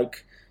kids,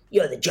 like,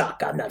 you're the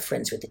jock, I'm not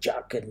friends with the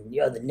jock, and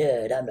you're the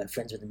nerd, I'm not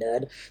friends with the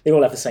nerd. They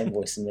all have the same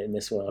voice in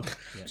this world.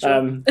 Yeah,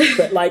 sure.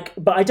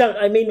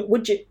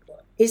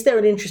 Is there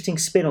an interesting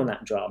spin on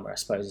that drama, I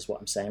suppose, is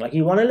what I'm saying. Like,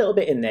 you want a little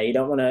bit in there,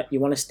 you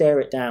want to stare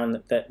it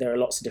down that there are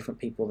lots of different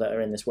people that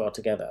are in this world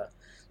together.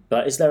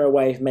 But is there a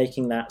way of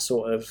making that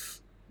sort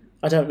of,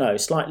 I don't know,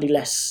 slightly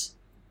less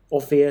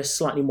obvious,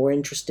 slightly more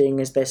interesting?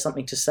 Is there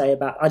something to say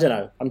about? I don't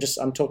know.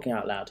 I'm talking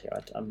out loud here.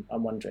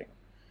 I'm wondering.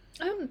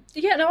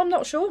 I'm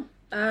not sure.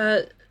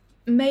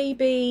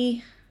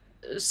 Maybe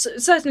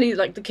certainly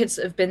like the kids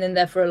that have been in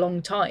there for a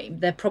long time,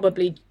 they've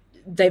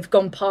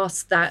gone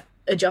past that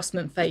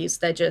adjustment phase.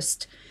 They're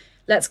just,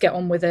 let's get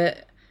on with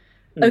it.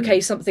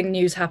 Okay, something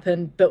new's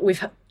happened, but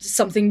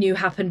something new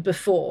happened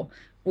before.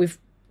 We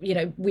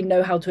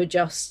know how to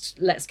adjust.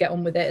 Let's get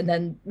on with it. And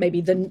then maybe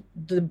the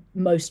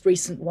most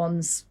recent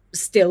ones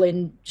still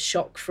in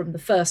shock from the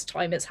first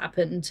time it's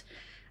happened.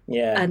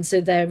 Yeah. And so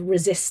they're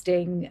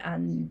resisting,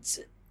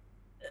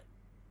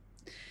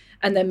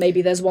 and then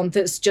maybe there's one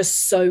that's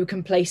just so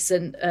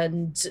complacent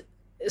and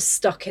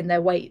stuck in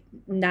their ways.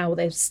 Now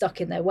they're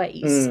stuck in their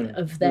ways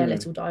of their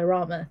little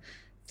diorama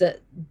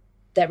that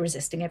they're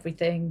resisting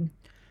everything.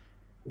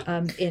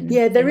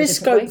 There is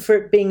scope for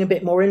it being a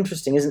bit more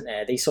interesting, isn't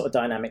there? These sort of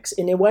dynamics,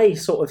 in a way,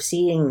 sort of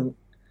seeing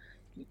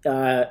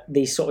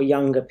these sort of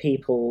younger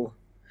people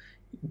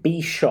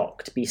be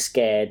shocked, be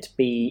scared,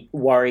 be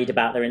worried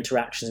about their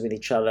interactions with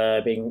each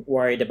other, being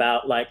worried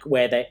about like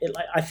where they.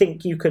 Like, I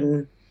think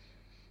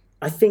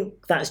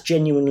that's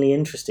genuinely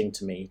interesting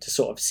to me to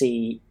sort of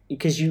see,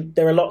 because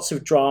there are lots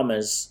of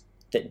dramas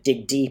that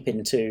dig deep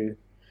into,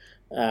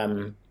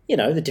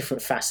 the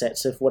different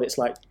facets of what it's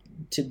like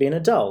to be an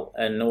adult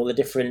and all the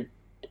different,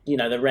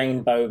 the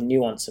rainbow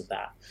nuance of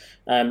that.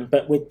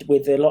 But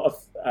with a lot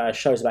of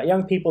shows about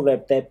young people,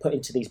 they're put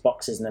into these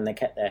boxes and then they're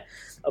kept there.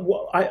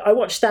 I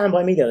watched Stand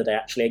By Me the other day,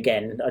 actually,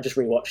 again. I just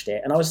rewatched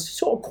it and I was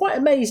sort of quite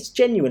amazed,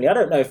 genuinely. I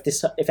don't know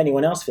if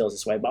anyone else feels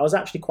this way, but I was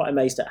actually quite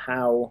amazed at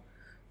how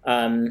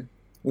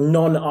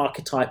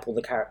non-archetypal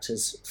the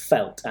characters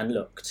felt and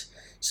looked.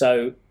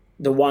 So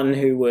the one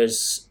who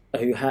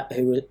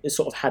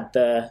sort of had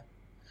the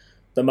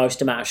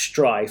most amount of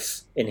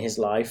strife in his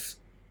life,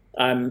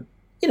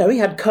 he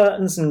had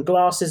curtains and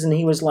glasses, and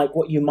he was like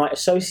what you might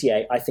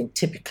associate, I think,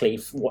 typically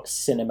what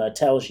cinema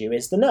tells you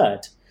is the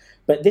nerd.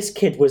 But this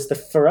kid was the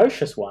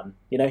ferocious one.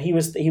 He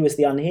was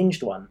the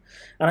unhinged one,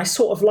 and I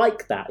sort of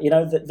like that.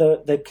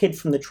 The kid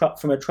from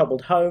a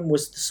troubled home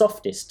was the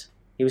softest.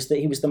 He was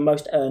the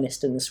most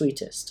earnest and the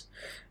sweetest,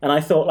 and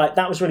I thought like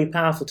that was really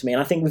powerful to me.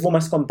 And I think we've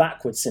almost gone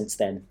backwards since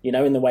then.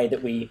 In the way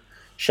that we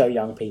show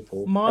young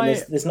people.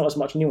 There's not as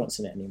much nuance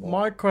in it anymore.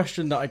 My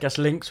question that I guess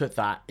links with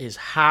that is,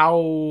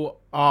 how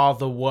are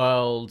the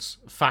worlds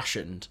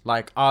fashioned?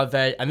 Like, are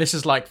they, and this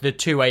is like the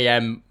 2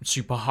 a.m.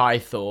 super high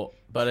thought,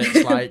 but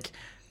it's like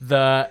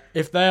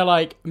if they're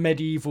like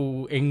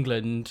medieval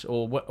England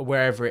or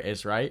wherever it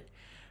is, right?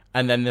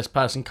 And then this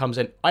person comes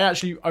in. I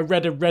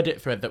read a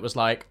Reddit thread that was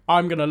like,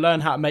 I'm going to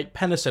learn how to make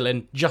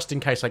penicillin just in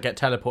case I get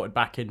teleported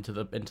back into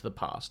the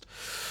past.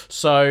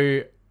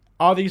 So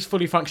are these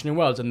fully functioning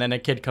worlds? And then a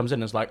kid comes in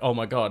and is like, oh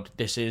my God,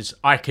 this is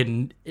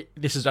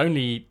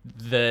only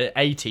the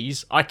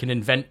 80s. I can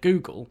invent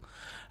Google.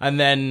 And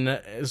then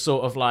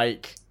sort of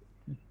like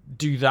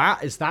do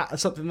that. Is that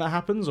something that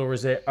happens? Or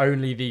is it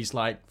only these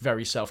like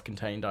very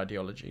self-contained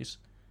ideologies?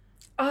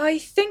 I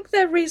think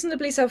they're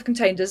reasonably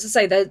self-contained. As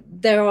I say,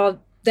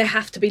 there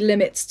have to be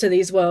limits to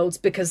these worlds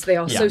because they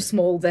are so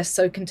small, they're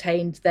so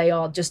contained, they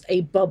are just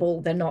a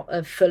bubble, they're not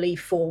a fully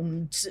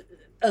formed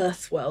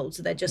Earth world,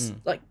 they're just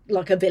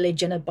like a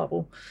village in a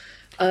bubble.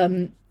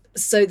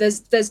 So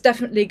there's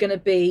definitely going to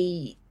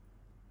be,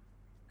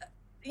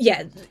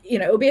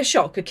 it'll be a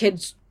shock.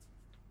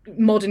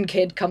 Modern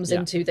kid comes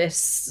into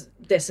this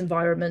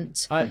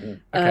environment.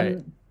 But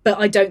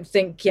I don't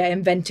think,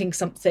 inventing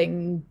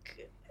something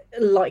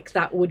like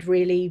that would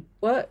really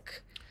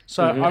work.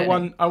 So I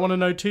want to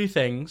know two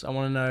things. I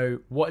want to know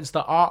what is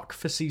the arc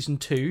for season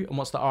 2 and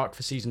what's the arc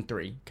for season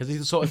 3, because these are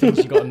the sort of things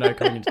you've got to know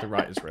coming into the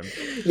writers' room.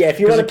 Yeah, if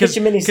you want to pitch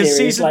a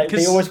miniseries,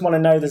 they always want to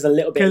know there's a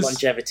little bit of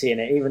longevity in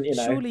it. Even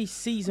surely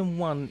season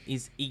 1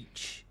 is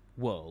each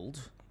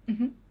world,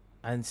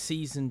 and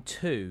season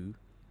 2,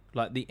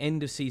 like the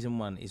end of season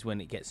 1 is when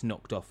it gets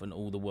knocked off and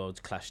all the worlds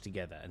clash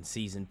together, and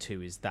season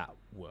 2 is that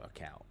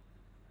workout.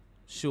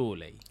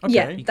 Surely,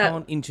 you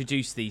can't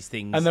introduce these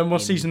things. And then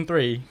what's season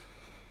 3?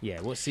 Yeah,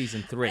 what's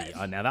season 3?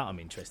 Now that I'm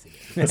interested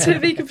in. To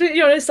be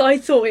completely honest, I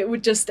thought it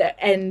would just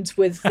end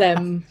with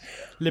them.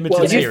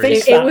 Limited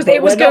series.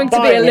 It was going to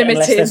be a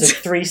limited. There's a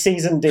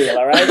 3-season deal,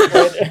 all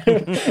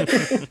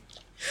right?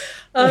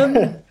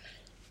 I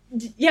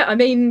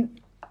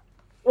mean,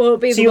 it'll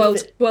be the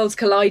worlds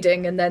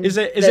colliding, and then is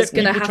it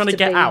people trying to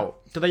get out?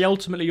 Do they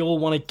ultimately all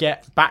want to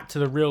get back to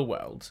the real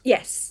world?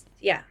 Yes.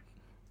 Yeah.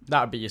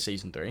 That would be your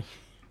season 3.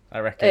 I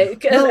reckon.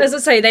 As I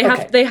say, they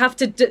have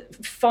to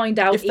find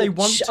out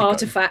each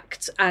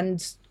artifact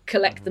and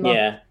collect them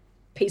up,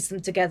 piece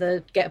them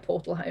together, get a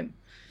portal home.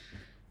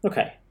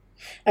 Okay.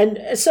 And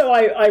so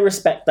I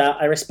respect that.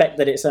 I respect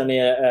that it's only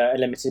a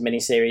limited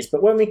miniseries.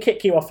 But when we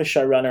kick you off as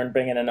showrunner and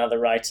bring in another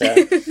writer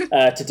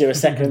to do a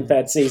second and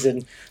third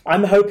season,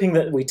 I'm hoping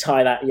that we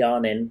tie that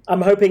yarn in.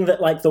 I'm hoping that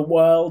like the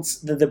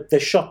worlds, the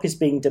shop is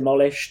being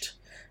demolished,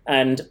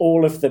 and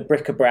all of the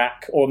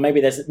bric-a-brac, or maybe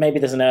there's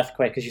an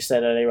earthquake, as you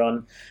said earlier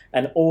on,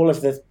 and all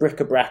of the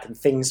bric-a-brac and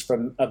things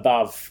from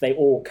above, they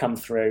all come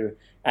through,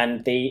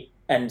 and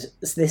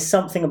there's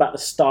something about the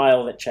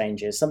style that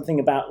changes, something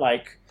about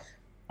like,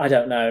 I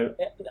don't know.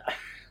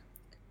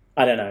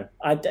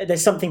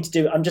 There's something to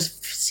do. I'm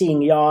just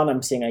seeing yarn.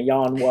 I'm seeing a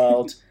yarn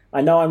world.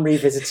 I know I'm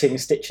revisiting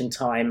Stitch in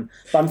Time,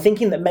 but I'm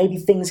thinking that maybe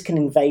things can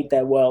invade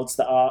their worlds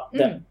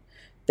that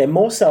they're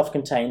more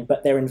self-contained,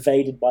 but they're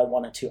invaded by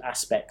one or two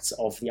aspects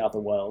of the other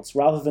worlds,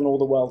 rather than all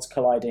the worlds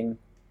colliding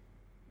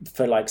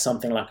for like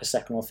something like a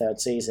second or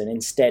third season.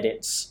 Instead,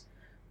 it's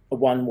a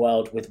one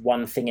world with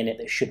one thing in it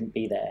that shouldn't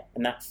be there,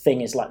 and that thing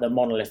is like the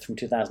monolith from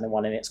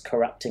 2001, and it's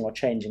corrupting or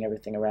changing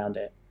everything around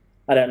it.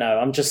 I don't know.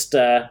 I'm just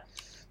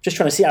Just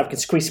trying to see how we can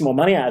squeeze some more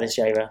money out of this,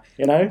 Yava.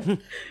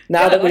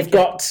 Now that we've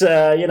got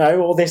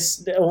all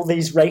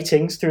these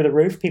ratings through the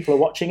roof, people are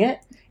watching it.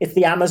 It's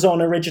the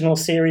Amazon original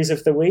series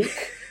of the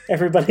week.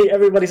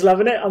 Everybody's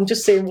loving it. I'm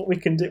just seeing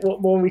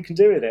what more we can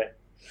do with it.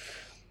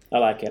 I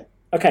like it.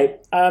 Okay.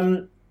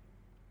 I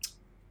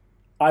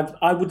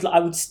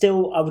would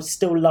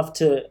still love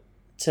to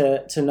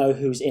know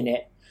who's in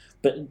it.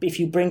 But if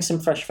you bring some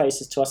fresh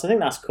faces to us, I think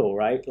that's cool,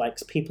 right? Like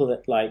people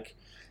that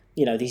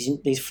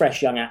these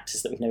fresh young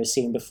actors that we've never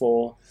seen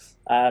before.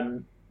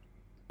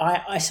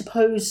 I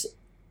suppose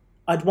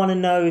I'd want to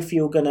know if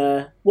you're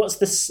gonna.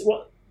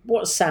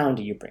 What sound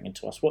are you bringing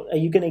to us? What are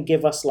you going to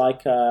give us?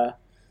 Like, are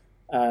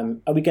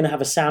we going to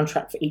have a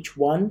soundtrack for each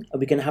one? Are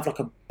we going to have like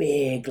a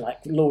big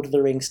Lord of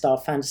the Rings style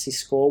fantasy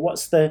score? What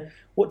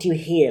do you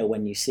hear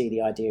when you see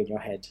the idea in your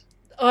head?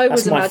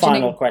 That's my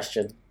final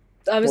question.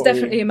 I was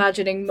definitely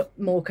imagining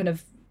more kind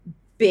of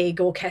big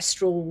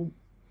orchestral,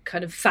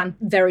 kind of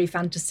very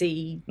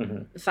fantasy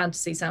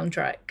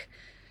soundtrack.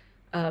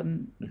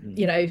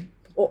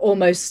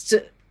 Almost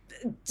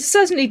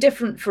certainly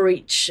different for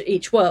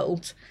each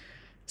world.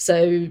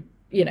 So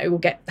we'll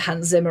get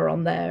Hans Zimmer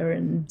on there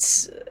and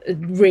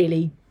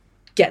really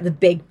get the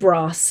big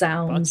brass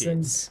sounds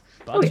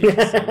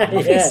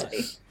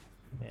obviously.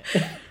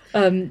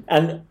 And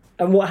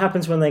what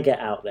happens when they get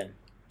out then?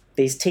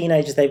 These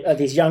teenagers,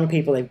 these young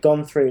people, they've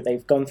gone through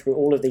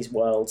all of these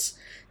worlds.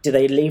 Do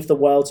they leave the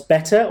worlds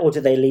better, or do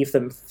they leave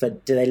them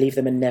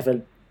and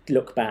never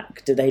look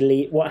back?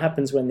 What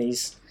happens when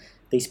these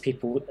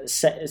people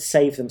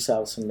save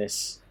themselves from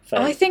this fate?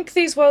 I think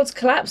these worlds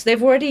collapse.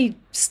 They've already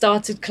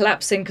started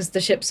collapsing because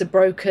the ships are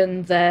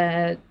broken.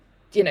 They're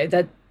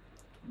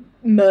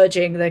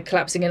merging. They're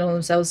collapsing in on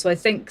themselves. So I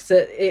think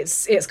that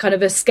it's kind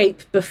of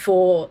escape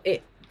before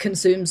it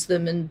consumes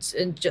them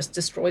and just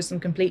destroys them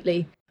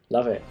completely.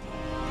 Love it.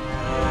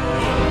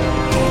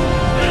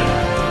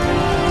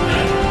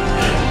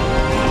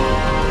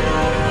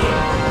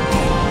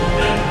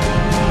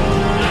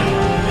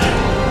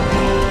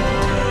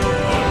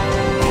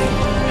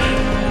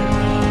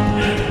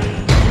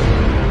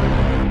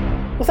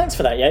 Well, thanks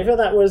for that, Yava.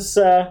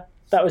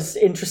 That was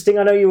interesting.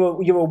 I know you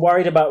were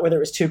worried about whether it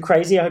was too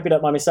crazy. I hope you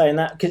don't mind me saying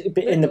that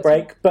in the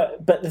break.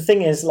 But the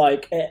thing is,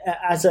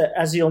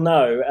 as you'll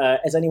know,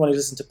 as anyone who's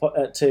listened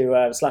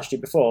to Slash Do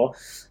before,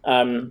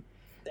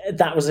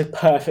 that was a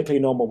perfectly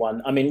normal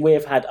one. I mean,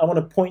 I want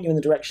to point you in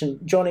the direction.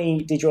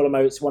 Johnny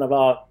DiGirolamo is one of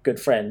our good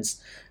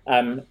friends.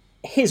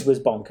 His was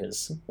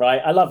bonkers,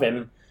 right? I love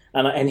him,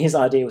 and his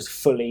idea was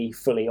fully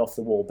off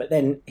the wall. But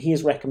then he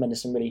has recommended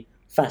some really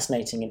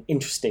fascinating and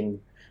interesting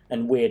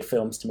and weird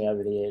films to me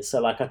over the years.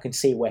 So I can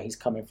see where he's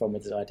coming from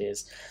with his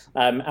ideas.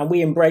 And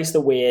we embrace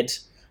the weird,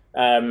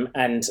 and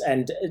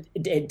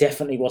it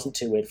definitely wasn't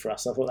too weird for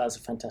us. I thought that was a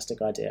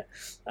fantastic idea.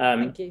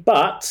 Thank you.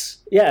 But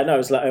yeah, no,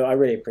 I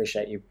really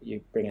appreciate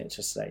you bringing it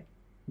to us today.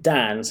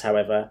 Dan's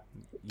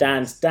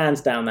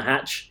down the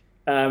hatch.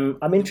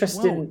 I'm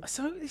interested.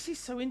 So this is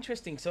so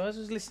interesting. So as I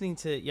was listening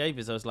to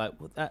Yava's, I was like,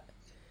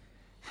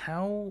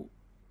 how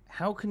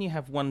can you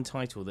have one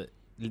title that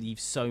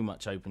leaves so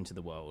much open to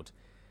the world,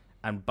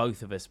 and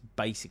both of us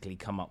basically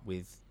come up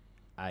with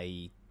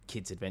a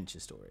kids' adventure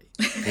story?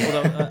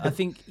 Although I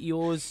think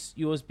yours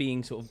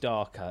being sort of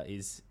darker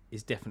is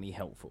definitely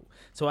helpful.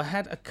 So I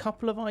had a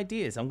couple of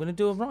ideas. I'm going to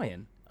do a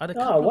Ryan. I had a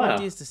couple of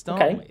ideas to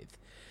start with.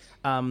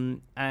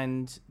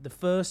 And the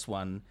first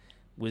one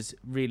was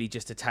really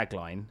just a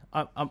tagline.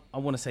 I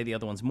want to say the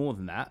other one's more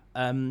than that.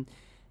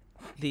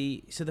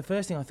 So the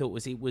first thing I thought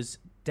was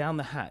Down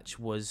the Hatch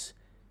was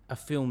a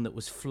film that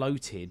was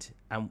floated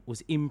and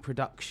was in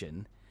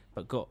production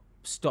but got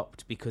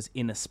stopped because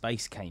Inner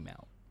Space came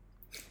out.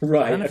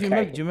 Right. I don't know if you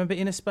remember. Do you remember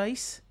Inner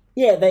Space?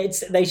 Yeah, they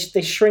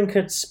shrink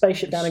a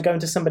spaceship down and go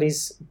into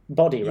somebody's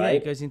body, right? Yeah,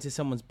 it goes into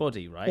someone's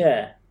body, right?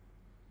 Yeah.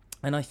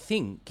 And I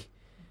think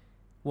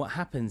what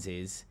happens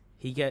is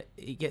he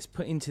gets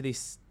put into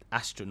this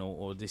astronaut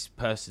or this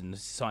person,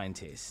 this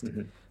scientist,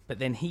 but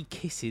then he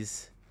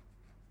kisses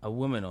a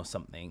woman or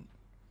something,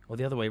 or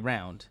the other way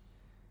round,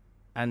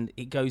 and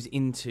it goes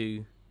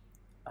into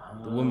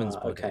the woman's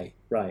body. Okay,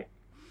 right.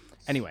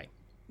 Anyway,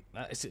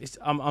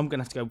 I'm going to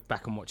have to go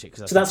back and watch it.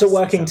 So that's a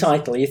working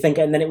title, you think,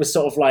 and then it was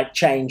sort of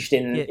changed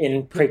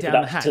in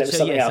pre-production until it was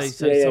something else.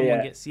 So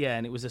someone gets,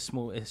 and it was a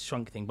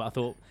shrunk thing, but I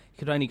thought it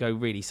could only go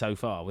really so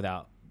far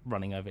without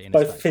running over Inner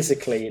Space. Both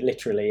physically,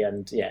 literally,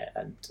 and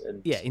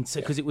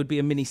because it would be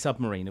a mini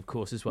submarine, of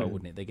course, as well,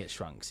 wouldn't it? They get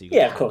shrunk, so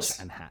you of course,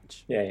 and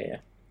hatch. Yeah.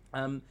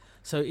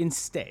 So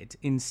instead,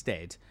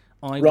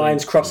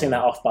 Ryan's crossing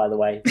that off, by the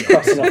way. He's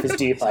crossing off his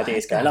dupe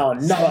ideas, going, "Oh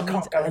no, I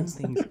can't go in."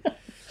 Things.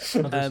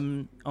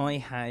 I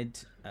had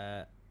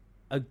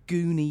a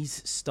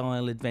Goonies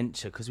style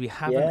adventure because we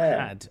haven't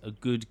had a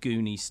good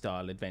Goonies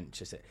style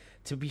adventure. So,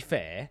 to be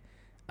fair,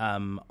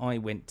 I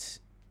went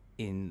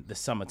in the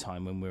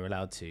summertime when we were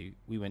allowed to.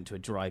 We went to a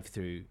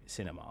drive-through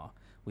cinema.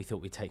 We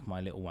thought we'd take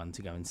my little one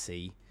to go and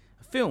see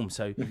a film,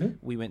 so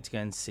we went to go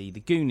and see the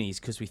Goonies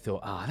because we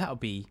thought,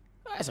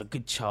 that's a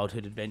good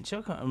childhood adventure.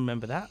 I can't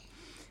remember that.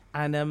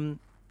 And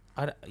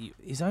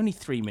it's only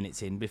 3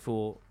 minutes in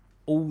before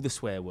all the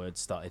swear words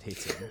started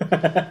hitting,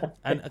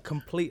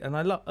 and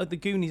I love the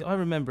Goonies. I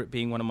remember it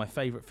being one of my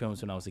favourite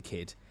films when I was a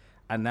kid,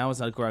 and now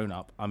as I've grown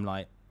up, I'm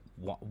like,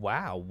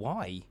 wow,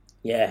 why?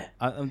 Yeah,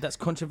 that's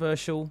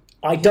controversial.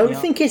 I don't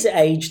think it's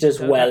aged as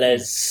well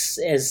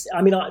as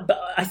I mean, but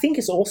I think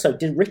it's also,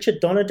 did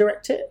Richard Donner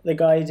direct it? The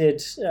guy who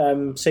did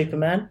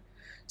Superman.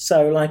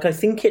 So like, I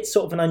think it's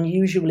sort of an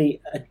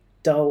unusually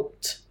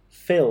adult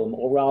film,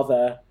 or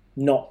rather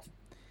not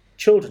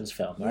children's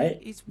film, right?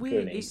 It's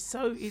weird. Goonies.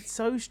 It's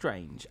so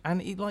strange,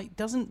 and it like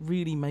doesn't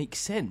really make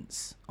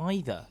sense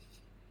either.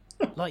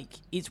 Like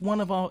it's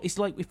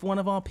like if one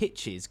of our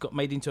pitches got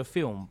made into a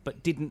film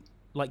but didn't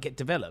like get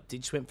developed. It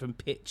just went from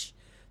pitch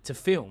to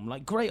film.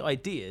 Like great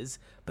ideas,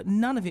 but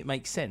none of it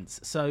makes sense.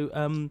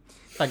 So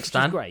thanks,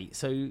 Dan. Great.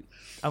 So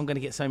I'm going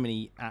to get so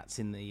many @s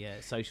in the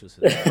socials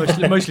for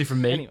that. mostly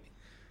from me. Anyway,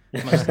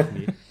 mostly from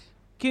you.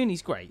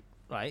 Goonies great.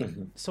 Right,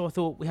 so I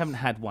thought we haven't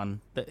had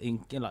one that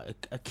in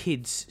like a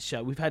kids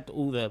show. We've had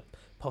all the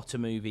Potter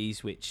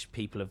movies, which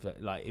people have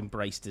like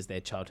embraced as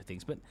their childhood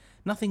things, but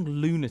nothing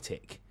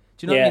lunatic.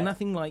 Do you know what I mean?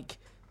 Nothing like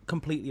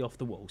completely off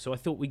the wall. So I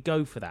thought we'd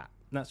go for that.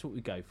 And that's what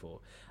we go for.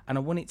 And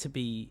I want it to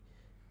be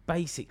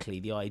basically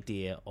the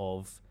idea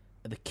of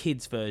the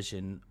kids'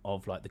 version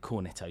of like the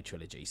Cornetto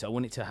trilogy. So I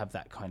want it to have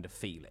that kind of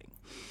feeling.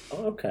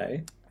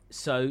 Okay.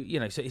 So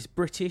so it's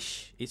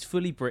British. It's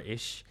fully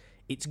British.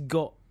 It's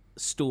got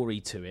story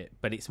to it,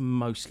 but it's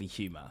mostly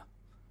humor,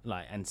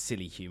 like, and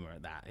silly humor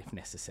at that if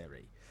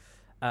necessary.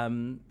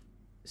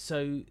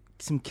 So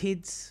some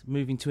kids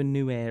moving to a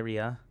new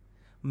area,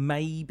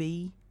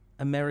 maybe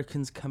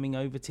Americans coming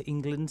over to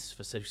England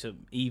for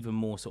some even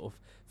more sort of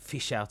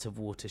fish out of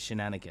water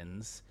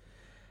shenanigans,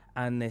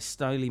 and they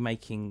start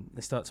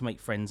to make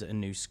friends at a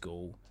new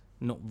school.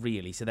 Not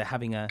really, so they're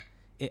having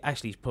it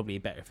actually is probably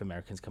better if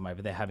Americans come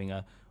over. They're having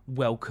a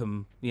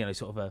welcome,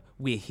 sort of a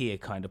we're here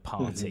kind of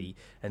party,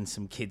 and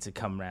some kids have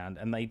come round,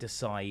 and they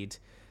decide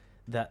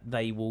that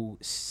they will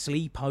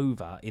sleep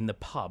over in the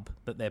pub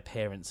that their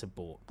parents have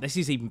bought. This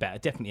is even better,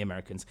 definitely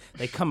Americans.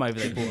 They come over,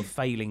 they bought a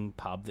failing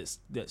pub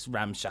that's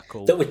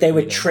ramshackle. That they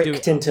were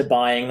tricked into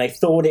buying. They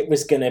thought it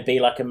was going to be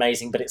like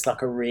amazing, but it's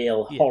like a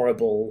real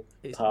horrible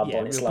pub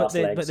on its last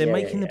legs. But they're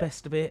making the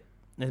best of it.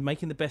 They're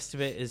making the best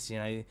of it, as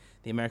the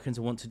Americans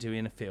want to do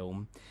in a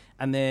film,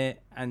 and they're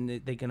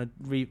going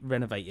to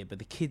renovate it. But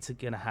the kids are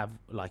going to have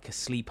like a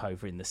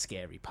sleepover in the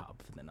scary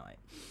pub for the night.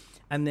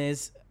 And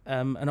there's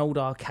an old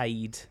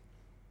arcade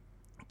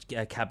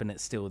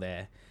cabinet still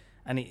there,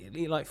 and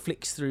it like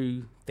flicks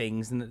through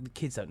things, and the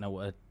kids don't know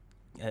what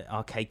an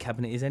arcade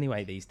cabinet is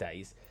anyway these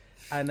days.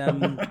 And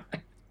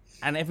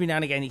and every now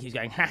and again he keeps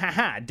going ha ha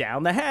ha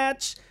down the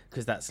hatch,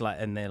 because that's like,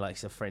 and they're like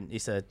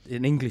it's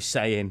an English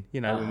saying,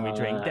 when we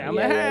drink down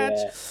the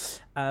hatch.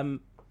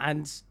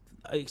 And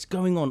it's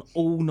going on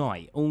all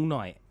night,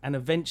 and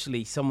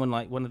eventually someone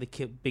like one of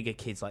the bigger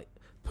kids like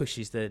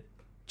pushes the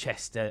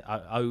chest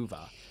over,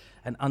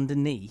 and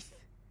underneath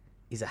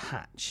is a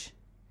hatch.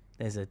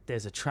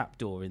 There's a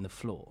trapdoor in the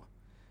floor.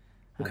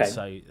 Okay. And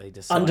so they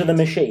decide under the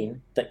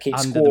machine that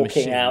keeps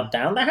squawking out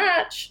down the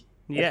hatch.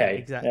 Yeah, okay.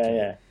 Exactly.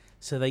 Yeah.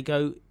 So they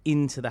go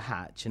into the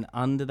hatch, and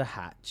under the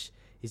hatch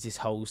is this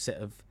whole set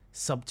of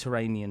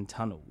subterranean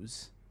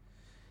tunnels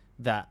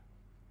that,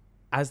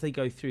 as they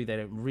go through, they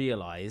don't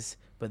realise,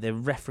 but they're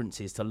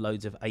references to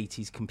loads of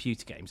 80s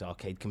computer games,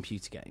 arcade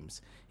computer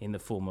games, in the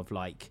form of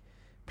like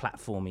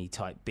platformy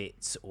type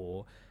bits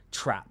or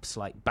traps,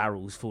 like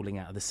barrels falling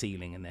out of the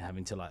ceiling, and they're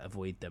having to like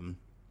avoid them,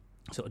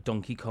 sort of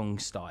Donkey Kong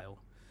style.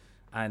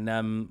 And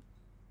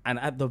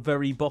at the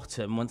very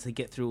bottom, once they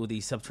get through all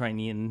these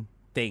subterranean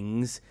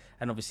things,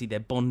 and obviously they're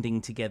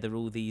bonding together,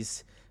 all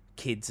these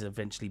kids are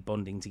eventually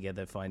bonding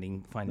together,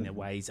 finding their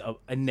ways.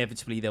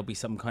 Inevitably there'll be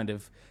some kind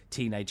of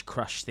teenage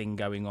crush thing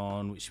going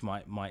on, which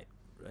might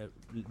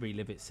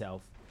relive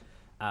itself,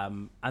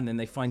 and then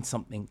they find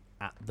something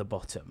at the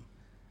bottom,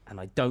 and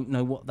I don't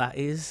know what that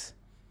is,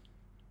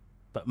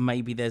 but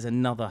maybe there's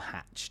another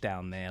hatch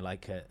down there,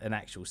 like an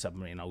actual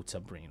submarine, old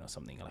submarine or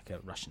something, like a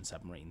Russian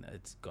submarine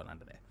that's gone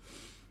under there.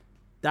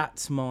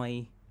 That's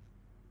my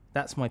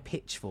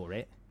pitch for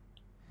it.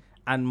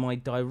 And my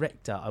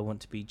director, I want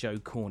to be Joe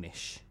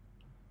Cornish.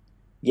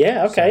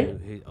 Yeah,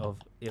 okay.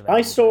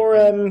 I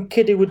saw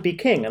Kid Who Would Be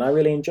King, and I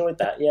really enjoyed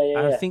that.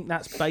 Yeah. I think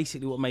that's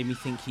basically what made me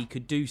think he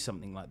could do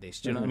something like this.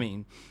 Do you know what I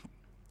mean?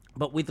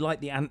 But with like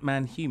the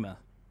Ant-Man humour.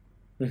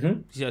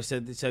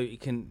 So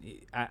it can,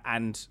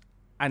 and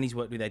he's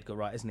worked with Edgar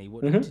Wright, hasn't he?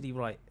 What did he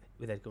write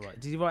with Edgar Wright?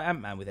 Did he write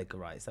Ant-Man with Edgar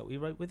Wright? Is that what he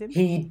wrote with him?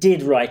 He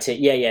did write it,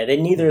 yeah.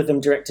 Neither of them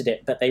directed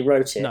it, but they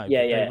wrote it. No,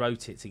 they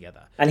wrote it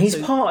together. And he's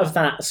part of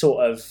that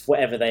sort of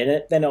whatever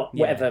they're not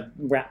whatever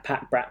Rat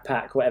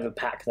Pack, whatever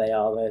pack they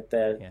are,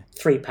 the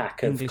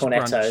 3-pack of English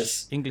Cornettos.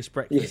 Brunch, English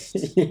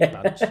breakfast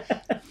bunch.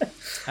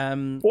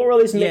 What are all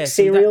these mixed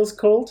cereals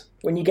called?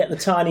 When you get the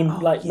tiny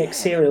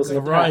mixed cereals in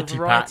a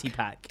variety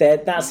pack.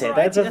 That's it.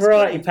 That's a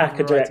variety pack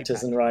of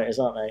directors and writers,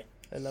 aren't they?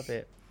 I love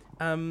it.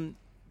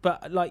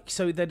 But like,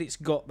 so that it's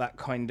got that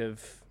kind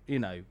of,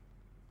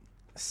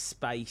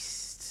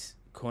 spaced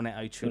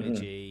Cornetto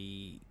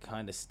trilogy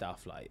kind of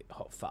stuff, like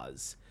Hot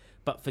Fuzz,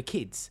 but for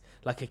kids,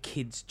 like a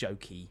kids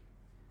jokey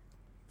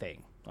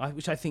thing,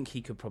 which I think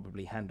he could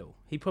probably handle.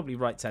 He probably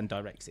writes and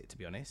directs it, to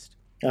be honest.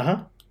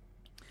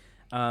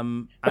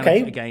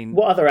 Okay. Again,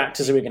 what other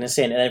actors are we going to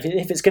see in it?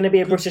 If it's going to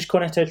be a British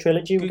Cornetto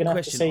trilogy, we're going to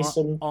have to see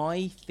some.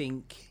 I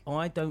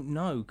don't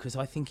know, because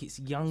I think it's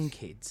young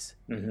kids.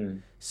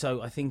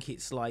 So I think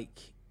it's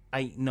like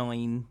 8,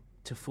 9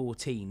 to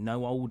 14,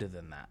 no older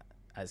than that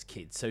as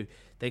kids. So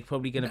they're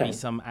probably going to be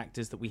some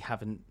actors that we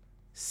haven't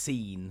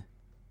seen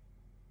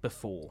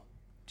before.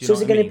 So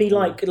is it going to be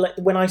like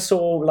when I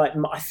saw, like,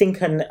 I think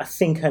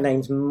her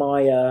name's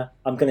Maya.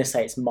 I'm going to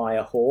say it's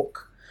Maya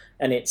Hawke.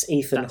 And it's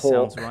Ethan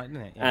Hawke right,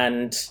 yeah.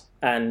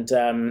 and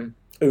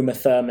Uma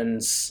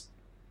Thurman's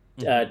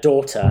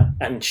daughter,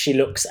 and she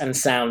looks and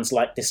sounds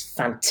like this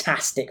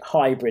fantastic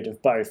hybrid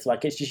of both.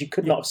 Like, it's just, you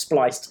could not have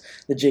spliced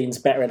the genes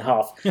better in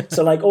half.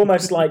 So, like,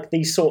 almost like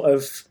these sort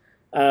of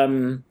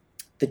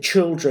the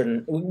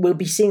children. We'll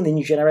be seeing the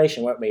new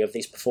generation, won't we, of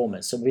these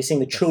performers? So we'll be seeing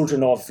the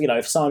children of,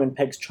 if Simon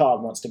Pegg's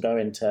child wants to go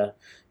into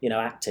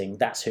acting,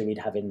 that's who we'd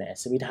have in there.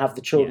 So we'd have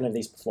the children of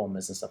these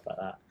performers and stuff like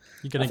that.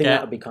 You're going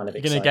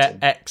to get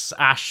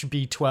ex-Ash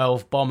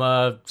B-12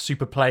 bomber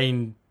super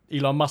plane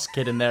Elon Musk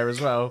kid in there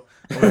as well.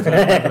 Is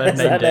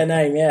that their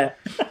name? Yeah.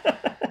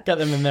 Get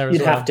them in there as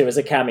well. You'd have to, as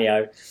a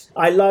cameo.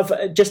 I love,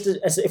 just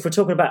as if we're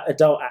talking about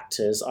adult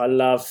actors, I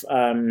love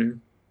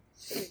the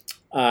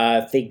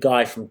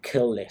guy from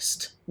Kill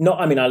List. I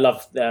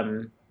love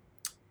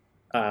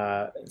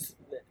I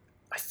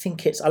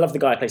love the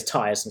guy who plays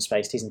Tyres from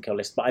Spaced. He's in Kill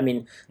List, but I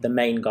mean the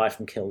main guy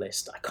from Kill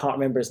List. I can't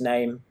remember his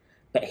name,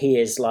 but he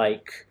is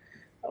like,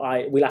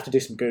 we'll have to do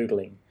some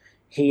Googling.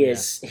 He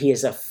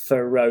is a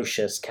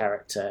ferocious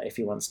character if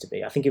he wants to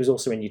be. I think he was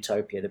also in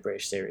Utopia, the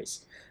British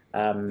series.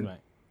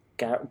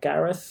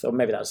 Gareth, or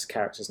maybe that was his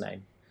character's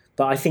name.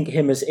 But I think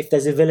him if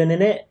there's a villain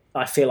in it,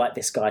 I feel like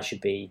this guy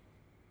should be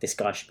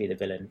the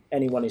villain.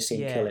 Anyone who's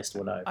seen Kill List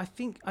will know. I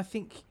think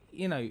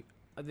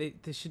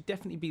there should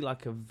definitely be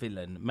like a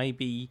villain.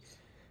 Maybe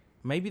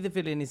the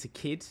villain is a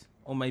kid,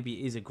 or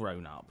maybe it is a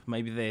grown-up.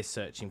 Maybe they're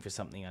searching for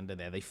something under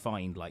there. They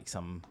find like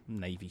some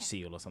Navy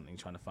SEAL or something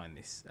trying to find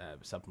this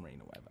submarine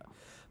or whatever.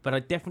 But I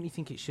definitely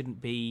think it shouldn't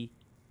be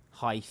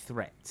high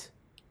threat.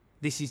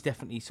 This is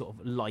definitely sort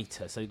of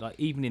lighter. So like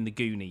even in the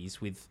Goonies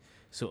with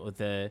sort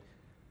of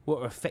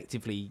what are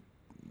effectively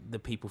the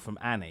people from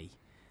Annie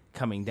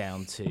coming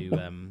down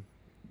to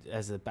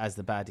as the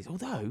baddies.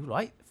 Although,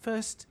 right,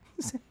 first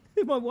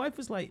my wife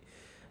was like,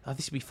 "Oh,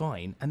 this will be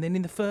fine," and then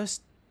in the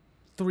first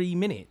 3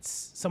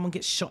 minutes, someone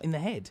gets shot in the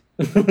head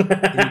in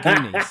the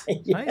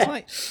Goonies. Yeah. Right? It's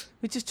like,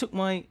 it just took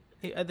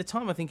at the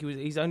time, I think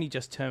he's only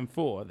just turned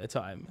 4 at the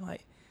time.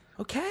 Like,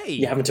 okay.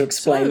 You're having to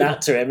explain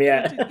that to him,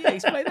 yeah. Yeah,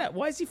 explain that.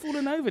 Why is he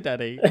falling over,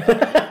 Daddy?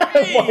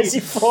 Why is he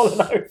falling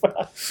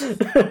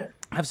over?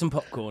 Have some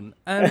popcorn.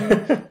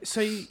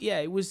 So, yeah,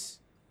 it was...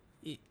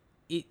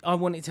 I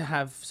wanted to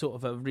have sort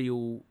of a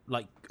real,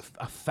 like,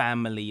 a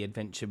family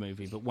adventure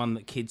movie, but one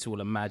that kids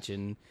will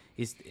imagine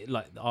is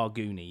like our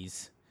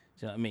Goonies.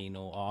 Do you know what I mean?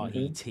 Or our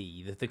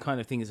E.T. The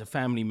kind of thing is a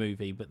family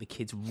movie, but the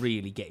kids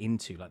really get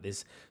into. Like,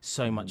 there's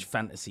so much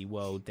fantasy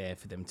world there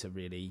for them to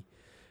really,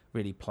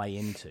 really play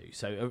into.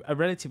 So a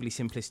relatively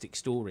simplistic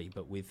story,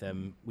 but with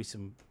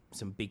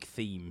some big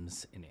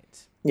themes in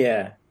it.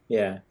 Yeah,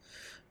 yeah.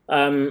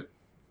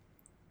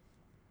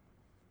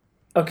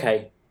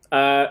 Okay.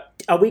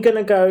 Are we going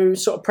to go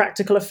sort of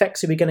practical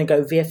effects? Are we going to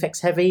go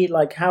VFX heavy?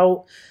 Like,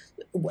 how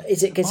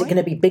is it? Is it going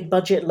to be big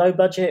budget, low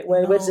budget?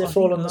 Where does it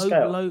fall on the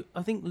scale?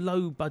 I think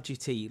low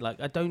budgety. Like,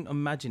 I don't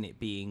imagine it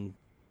being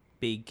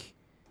big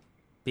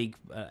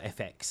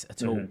FX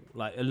at all.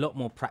 Like, a lot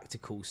more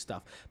practical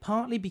stuff.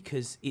 Partly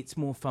because it's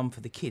more fun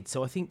for the kids.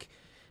 So I think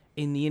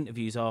in the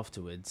interviews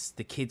afterwards,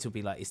 the kids will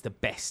be like, it's the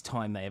best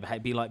time they ever had.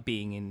 It'd be like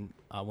being in,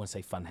 I want to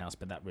say Funhouse,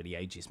 but that really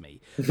ages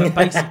me. But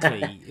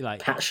basically,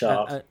 like Pat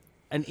Sharp.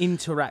 An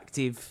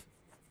interactive,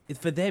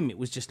 for them it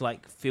was just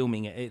like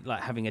filming it,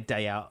 like having a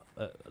day out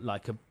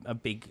like a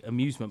big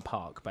amusement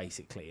park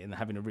basically, and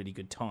having a really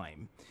good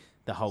time.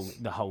 The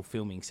whole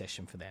filming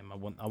session for them. I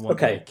want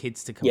the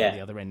kids to come out the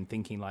other end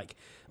thinking like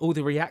all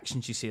the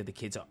reactions you see of the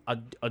kids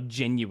are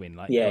genuine.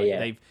 Like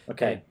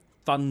they're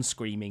fun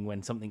screaming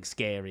when something's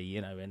scary,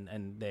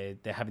 and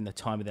they're having the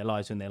time of their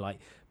lives when they're like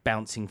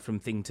bouncing from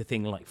thing to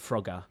thing like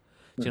Frogger.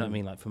 Do you know what I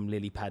mean? Like from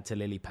lily pad to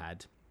lily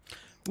pad.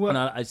 Well, and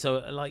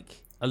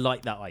I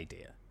like that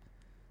idea.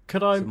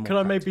 Could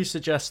I maybe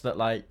suggest that,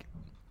 like,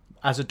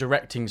 as a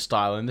directing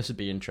style, and this would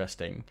be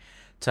interesting,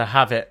 to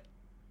have it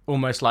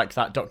almost like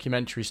that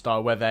documentary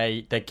style where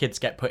their kids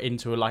get put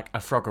into like a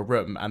Frogger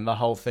room and the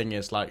whole thing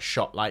is like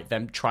shot like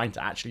them trying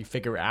to actually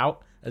figure it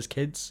out as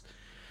kids.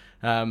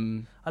 I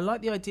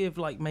like the idea of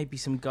like maybe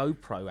some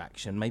GoPro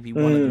action. Maybe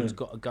one of them's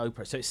got a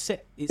GoPro, so it's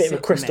set. Bit of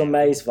a Crystal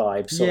Maze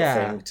vibe sort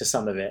of thing to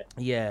some of it.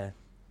 Yeah.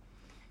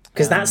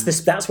 Because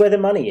that's where the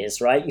money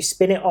is, right? You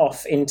spin it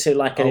off into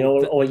like an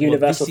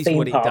Universal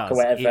theme park or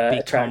whatever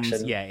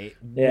attraction. Yeah, it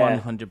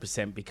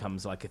 100%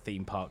 becomes like a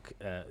theme park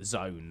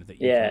zone that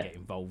you can get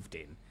involved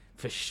in,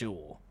 for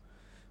sure.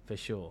 for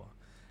sure.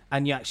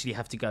 And you actually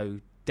have to go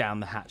down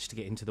the hatch to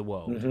get into the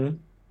world.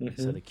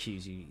 So the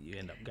queues you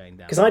end up going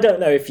down. Because I don't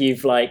know if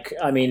you've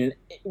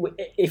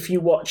if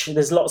you watch,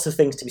 there's lots of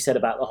things to be said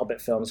about the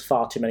Hobbit films,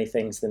 far too many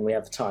things than we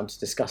have the time to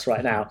discuss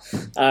right now.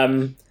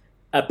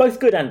 Both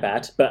good and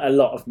bad, but a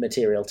lot of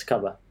material to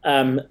cover.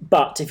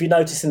 But if you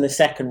notice in the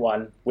second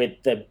one with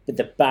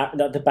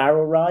the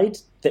barrel ride,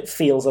 that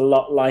feels a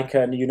lot like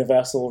a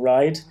Universal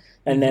ride.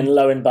 And then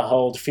lo and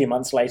behold, a few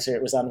months later,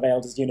 it was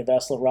unveiled as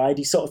Universal ride.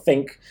 You sort of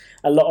think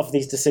a lot of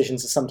these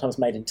decisions are sometimes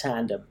made in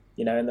tandem,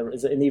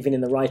 and even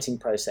in the writing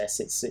process,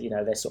 it's,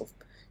 they're sort of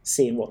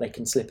seeing what they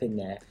can slip in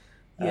there.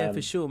 Yeah,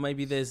 for sure.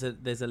 Maybe there's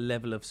a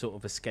level of sort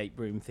of escape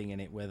room thing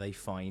in it where they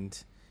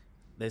find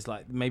there's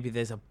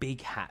a big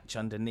hatch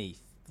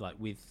underneath, like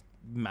with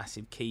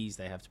massive keys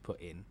they have to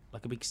put in,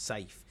 like a big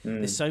safe.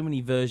 There's so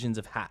many versions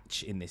of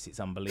hatch in this, it's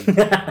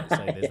unbelievable. Right?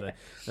 So there's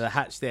the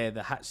hatch there,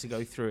 the hatch to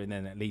go through, and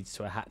then it leads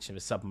to a hatch of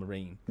a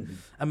submarine.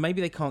 And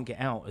maybe they can't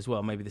get out as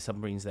well. Maybe the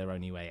submarine's their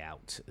only way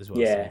out as well.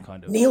 Yeah. Some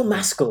kind of Neil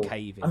Maskell.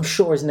 I'm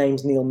sure his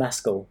name's Neil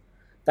Maskell.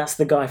 That's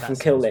the guy from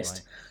Kill List.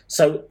 Right.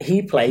 So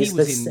he plays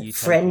the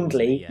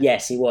friendly.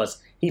 Yes, he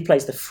was. He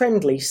plays the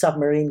friendly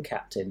submarine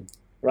captain.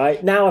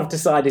 Right, now I've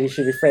decided he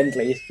should be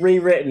friendly. He's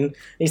rewritten.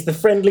 He's the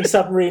friendly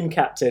submarine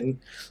captain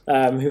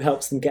who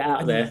helps them get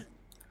out there.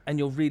 And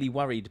you're really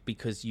worried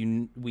because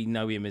we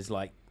know him as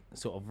like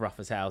sort of rough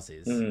as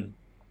houses.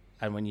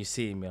 And when you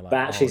see him, you're like, but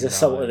actually he's a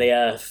salt of the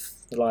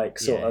earth, like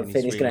sort of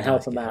thing. He's going to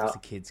help them out. The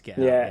kids get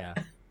out. Yeah.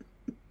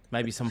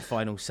 Maybe some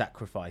final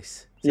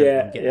sacrifice. So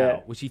they can get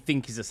out, which you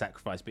think is a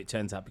sacrifice, but it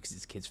turns out because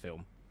it's a kids'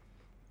 film,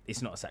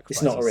 it's not a sacrifice.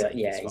 It's not a real.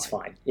 It's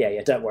fine.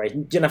 Yeah. Don't worry.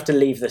 You don't have to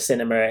leave the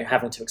cinema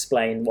having to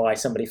explain why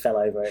somebody fell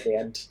over at the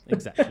end.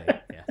 Exactly.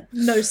 Yeah.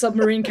 No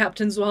submarine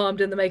captains were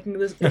harmed in the making of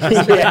this.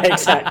 Yeah,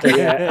 exactly.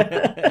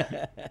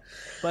 Yeah.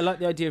 But I like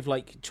the idea of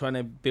like trying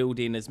to build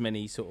in as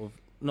many sort of,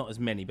 not as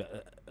many,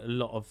 but a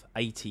lot of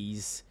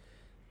 80s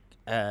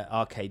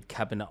arcade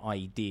cabinet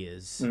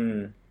ideas.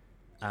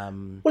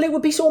 Well, it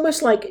would be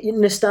almost like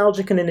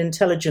nostalgic in an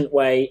intelligent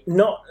way,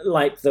 not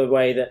like the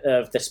way that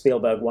the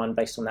Spielberg one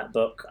based on that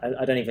book.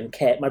 I don't even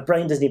care. My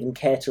brain doesn't even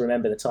care to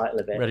remember the title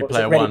of it. Ready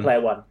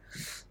Player One.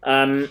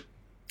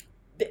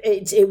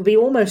 It would be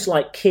almost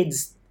like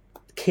kids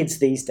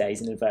these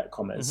days, in inverted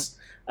commas,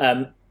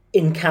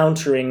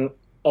 encountering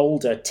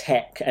older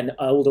tech and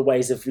older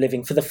ways of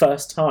living for the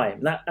first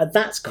time.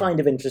 That's kind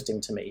of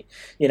interesting to me.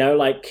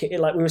 Like we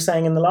were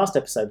saying in the last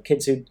episode,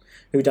 kids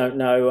who don't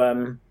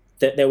know.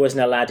 That there was an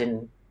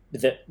Aladdin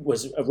that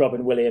was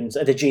Robin Williams.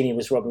 The genie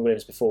was Robin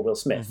Williams before Will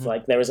Smith.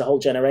 Like there is a whole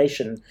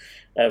generation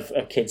of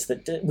kids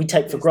that we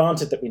take for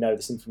granted that we know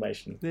this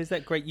information. There's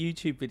that great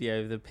YouTube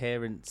video of the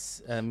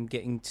parents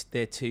getting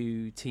their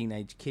two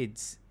teenage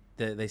kids.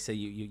 They say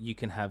you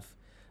can have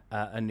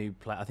a new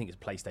I think it's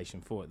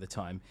PlayStation 4 at the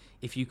time,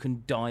 if you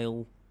can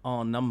dial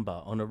our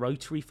number on a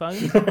rotary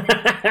phone.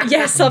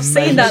 Yes, I've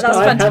seen that. That's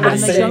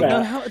fantastic. They don't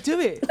know how to do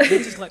it. They're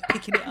just like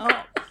picking it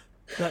up,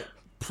 like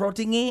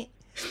prodding it.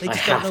 They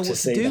just don't know what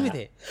to do with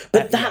it.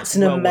 But that's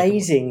an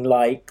amazing,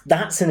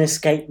 that's an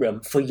escape room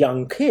for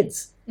young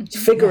kids.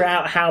 Figure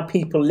out how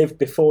people lived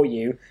before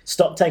you.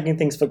 Stop taking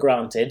things for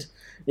granted.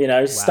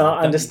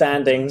 Start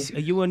understanding. Are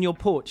you on your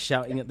porch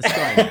shouting at the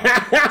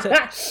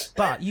sky?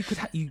 But you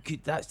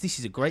could. This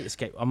is a great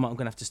escape. I'm going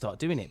to have to start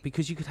doing it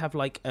because you could have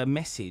like a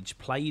message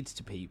played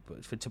to people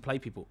to play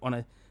people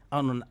on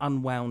an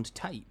unwound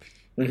tape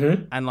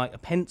and like a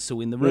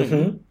pencil in the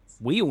room.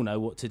 We all know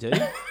what to do,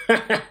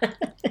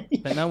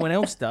 but no one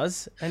else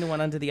does.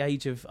 Anyone under the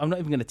age of... I'm not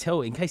even going to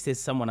tell, in case there's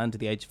someone under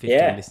the age of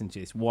 15 listening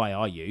to this, why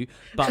are you?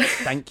 But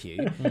thank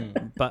you.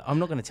 But I'm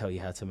not going to tell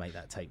you how to make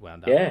that tape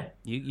wound up. Yeah.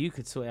 You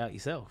could sort it out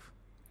yourself.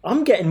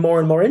 I'm getting more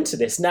and more into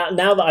this. Now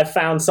that I've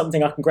found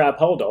something I can grab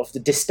hold of,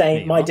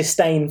 my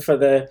disdain for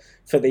the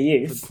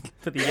youth.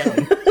 For the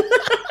young.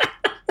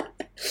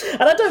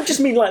 And I don't just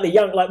mean like the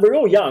young, like we're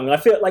all young. I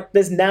feel like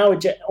there's now,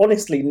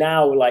 honestly,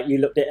 now like you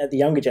look at the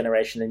younger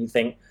generation and you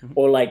think,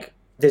 or like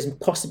there's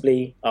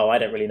possibly, I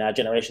don't really know how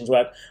generations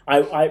work.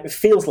 It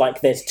feels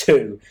like there's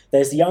two.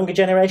 There's the younger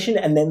generation,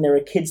 and then there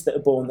are kids that are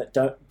born that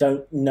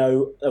don't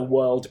know a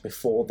world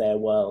before their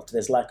world.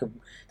 There's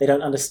they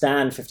don't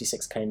understand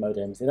 56K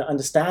modems. They don't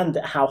understand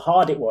how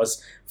hard it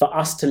was for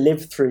us to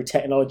live through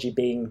technology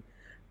being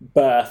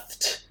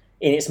birthed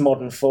in its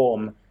modern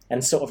form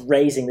and sort of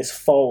raising this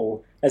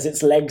foal as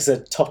its legs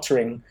are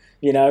tottering.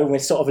 We're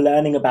sort of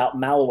learning about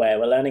malware.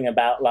 We're learning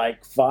about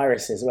like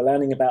viruses. We're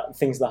learning about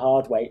things the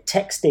hard way.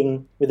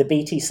 Texting with a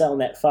BT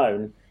Cellnet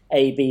phone,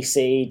 A, B,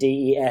 C,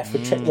 D, E, F.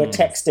 We're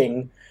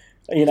texting,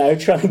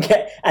 trying to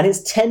get, and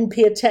it's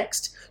 10p a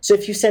text. So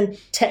if you send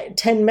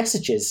 10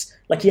 messages,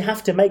 like you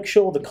have to make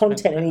sure the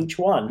content in each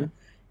one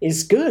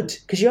is good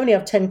because you only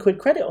have 10 quid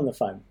credit on the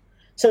phone.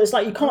 So it's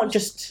like you can't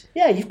just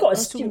you've got to. I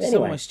was talking to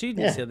some of my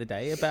students the other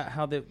day about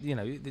how this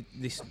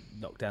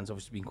lockdown's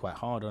obviously been quite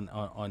hard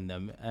on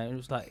them, and it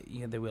was like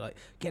they were like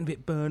getting a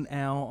bit burnt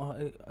out.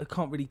 I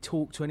can't really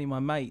talk to any of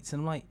my mates,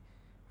 and I'm like,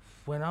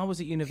 when I was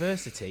at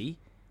university,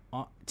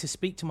 to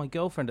speak to my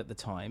girlfriend at the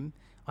time,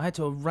 I had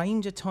to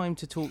arrange a time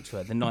to talk to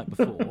her the night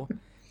before,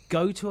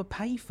 go to a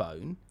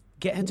payphone,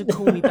 get her to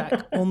call me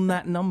back on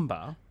that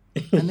number,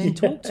 and then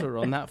talk to her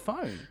on that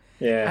phone.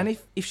 Yeah. And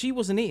if she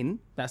wasn't in,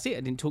 that's it.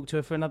 I didn't talk to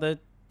her for another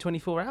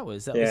 24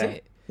 hours. That was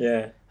it.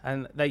 Yeah.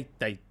 And they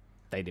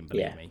didn't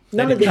believe me.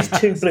 None of these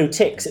 2 blue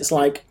ticks. It's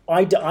like,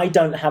 I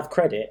don't have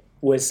credit.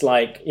 Was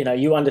like,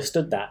 you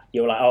understood that.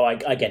 You were like, oh,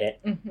 I get it.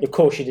 Mm-hmm. Of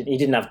course you didn't. You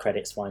didn't have credit.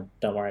 It's fine.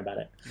 Don't worry about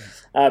it.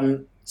 Yeah.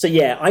 So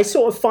yeah, I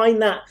sort of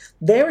find that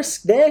they're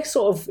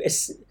sort of,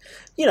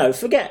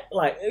 forget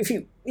like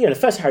if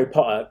first Harry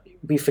Potter,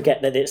 we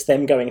forget that it's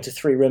them going into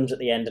 3 rooms at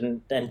the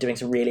end and doing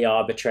some really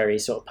arbitrary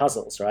sort of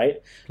puzzles,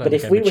 right? But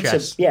if we were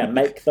to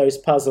make those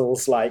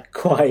puzzles like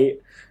quite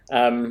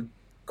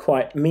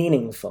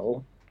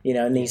meaningful.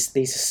 And these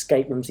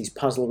escape rooms, these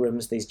puzzle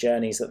rooms, these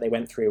journeys that they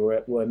went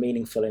through were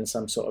meaningful in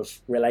some sort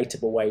of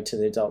relatable way to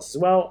the adults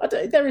as well.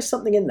 There is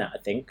something in that, I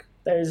think.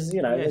 There's,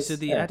 so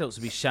the adults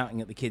will be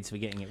shouting at the kids for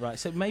getting it right.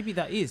 So maybe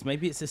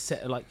it's a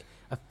set of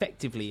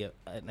effectively a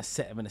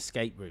set of an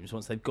escape rooms.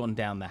 Once they've gone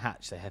down the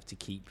hatch, they have to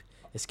keep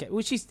escape,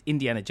 which is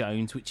Indiana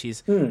Jones, which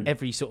is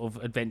every sort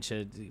of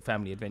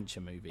family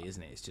adventure movie,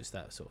 isn't it? It's just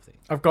that sort of thing.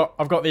 I've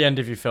got the end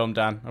of your film,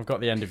 Dan. I've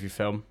got the end of your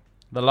film.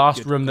 The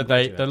last room that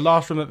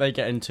they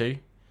get into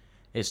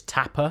is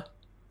Tapper,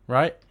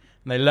 right?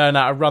 And they learn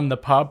how to run the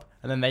pub,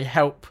 and then they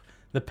help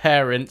the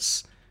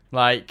parents.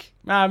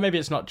 Maybe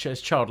it's not it's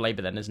child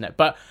labour then, isn't it?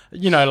 But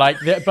you get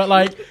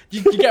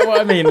what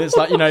I mean. It's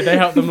they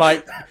help them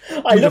I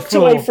looked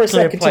away for a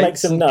second to make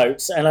some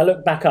notes, and I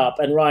looked back up,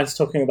 and Ryan's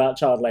talking about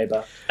child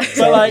labour.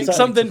 But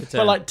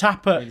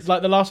Tapper,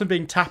 the last one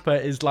being Tapper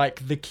is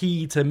the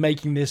key to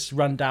making this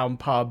rundown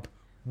pub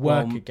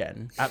work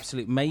again.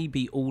 Absolutely.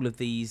 Maybe all of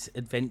these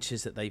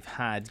adventures that they've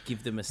had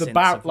give them a sense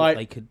of what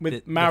they could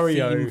with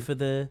Mario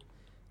the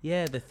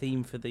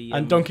theme for the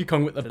and Donkey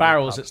Kong with the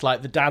barrels. It's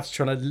like the dad's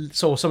trying to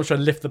someone's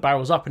trying to lift the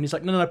barrels up, and he's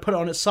like, no, put it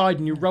on its side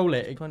and you roll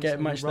it. It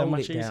get much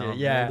easier. Down.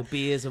 Yeah, the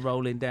beers are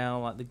rolling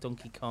down like the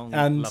Donkey Kong.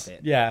 And love it.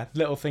 Yeah,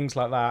 little things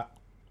like that.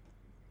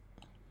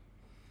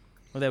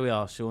 Well, there we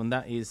are, Sean.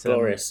 That is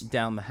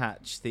Down the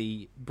Hatch,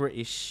 the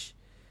British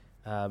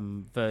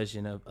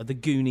version of the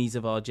Goonies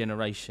of our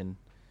generation.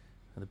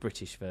 The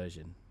British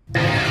version.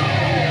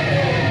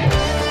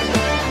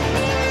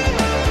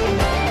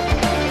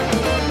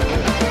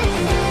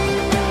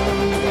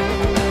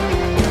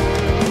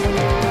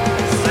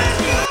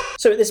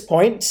 So at this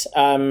point,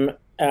 in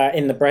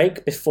the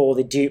break, before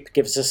the dupe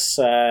gives us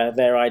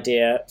their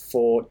idea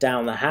for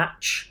Down the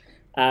Hatch,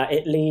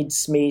 it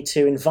leads me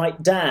to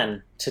invite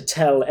Dan to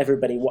tell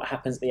everybody what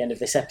happens at the end of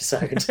this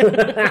episode.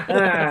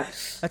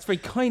 That's very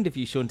kind of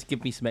you, Sean, to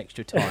give me some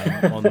extra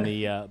time on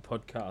the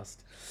podcast.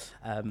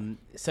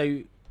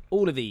 So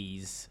all of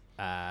these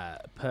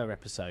per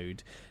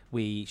episode,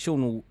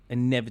 Sean will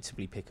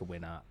inevitably pick a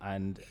winner,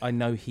 and I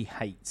know he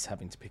hates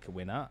having to pick a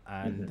winner,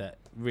 and that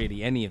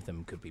really any of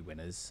them could be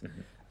winners.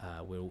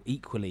 We're all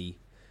equally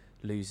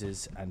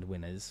losers and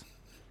winners.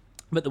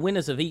 But the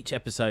winners of each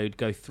episode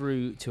go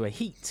through to a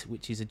heat,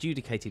 which is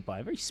adjudicated by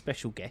a very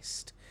special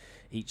guest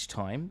each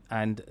time.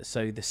 And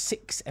so the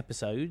 6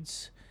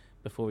 episodes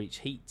before each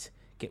heat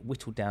get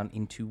whittled down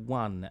into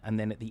one. And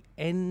then at the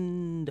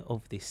end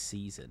of this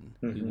season,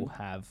 we will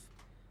have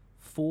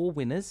 4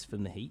 winners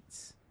from the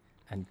heats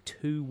and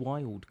 2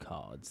 wild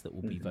cards that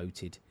will be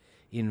voted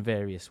in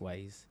various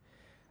ways.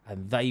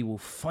 And they will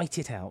fight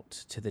it out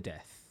to the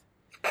death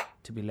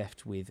to be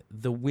left with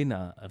the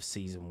winner of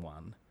season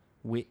 1.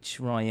 Which,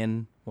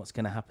 Ryan, what's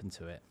going to happen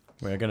to it?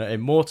 We're going to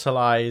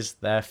immortalise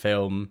their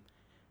film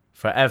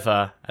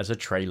forever as a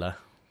trailer.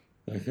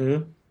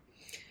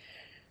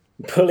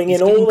 Pulling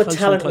in all the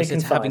talent we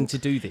can find. Having to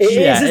do this.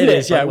 It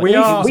is. Yeah, we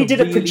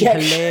did a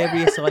projection.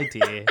 Hilarious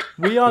idea.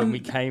 when we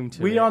came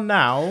to We are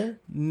now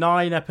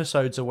 9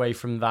 episodes away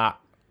from that.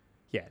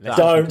 Yeah.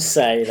 Don't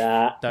say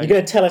that. You're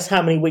going to tell us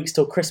how many weeks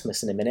till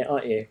Christmas in a minute,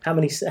 aren't you? How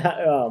many?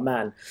 Oh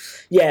man,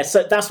 yeah. So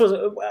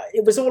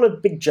it was all a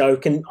big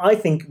joke, and I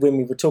think when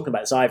we were talking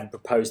about this, I even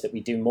proposed that we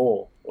do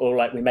more, or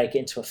we make it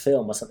into a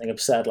film or something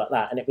absurd like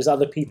that. And it was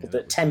other people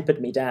that tempered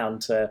me down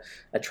to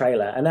a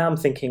trailer, and now I'm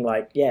thinking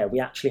we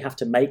actually have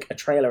to make a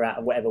trailer out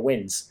of whatever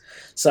wins.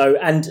 So,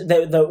 and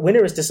the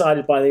winner is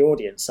decided by the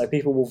audience, so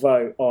people will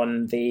vote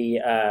on the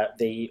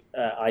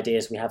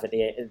ideas we have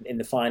in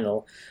the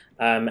final.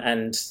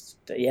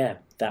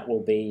 That will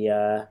be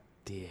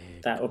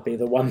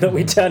the one that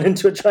we turn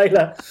into a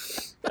trailer.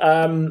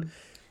 That'll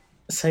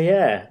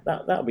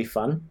be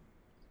fun.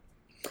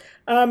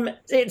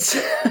 It's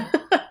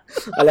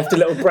I left a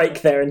little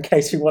break there in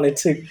case we wanted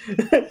to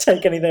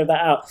take anything of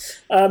that out.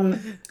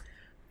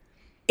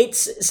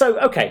 It's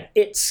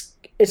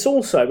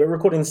also, we're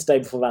recording this day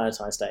before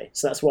Valentine's Day,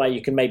 so that's why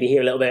you can maybe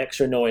hear a little bit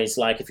extra noise.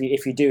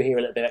 If you do hear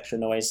a little bit extra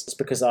noise, it's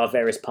because our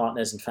various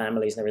partners and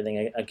families and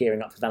everything are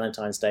gearing up for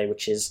Valentine's Day,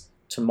 which is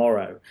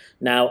tomorrow.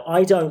 Now,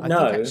 I think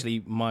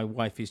actually my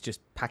wife is just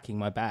packing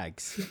my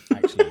bags,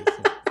 actually.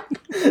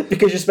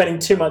 Because you're spending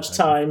too much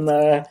time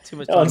on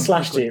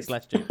SlashTube.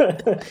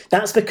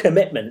 That's the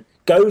commitment.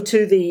 go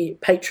to the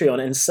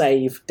Patreon and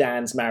save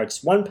Dan's marriage.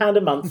 It's £1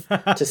 a month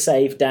to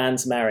save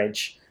Dan's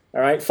marriage. All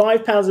right,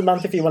 £5 a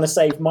month if you want to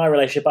save my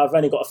relationship. I've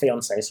only got a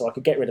fiance, so I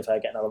could get rid of her,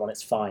 get another one.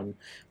 It's fine.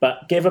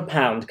 But give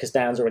 £1 because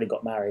Dan's already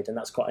got married, and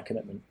that's quite a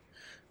commitment.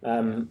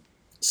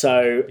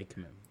 So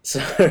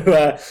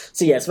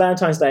yes,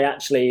 Valentine's Day.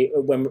 Actually,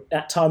 when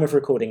at time of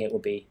recording, it will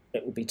be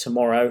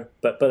tomorrow.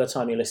 But by the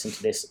time you listen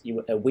to this,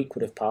 a week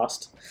would have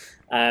passed.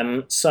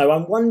 So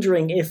I'm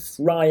wondering if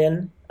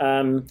Ryan,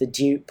 the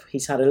dupe,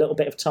 he's had a little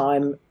bit of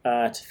time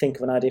to think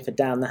of an idea for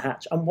Down the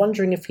Hatch. I'm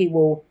wondering if he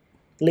will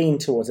lean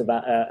towards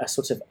a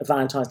sort of a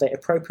Valentine's Day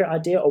appropriate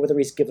idea, or whether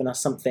he's given us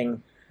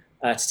something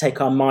to take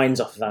our minds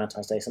off of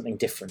Valentine's Day, something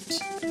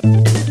different.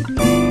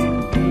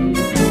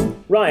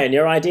 Ryan,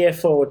 your idea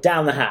for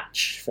Down the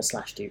Hatch for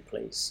Slash Dupe,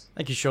 please.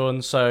 Thank you,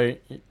 Sean. So,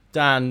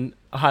 Dan,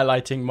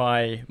 highlighting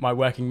my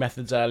working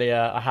methods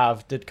earlier, I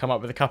did come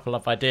up with a couple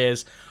of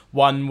ideas.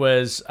 One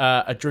was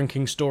a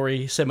drinking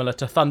story similar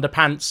to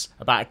Thunderpants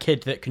about a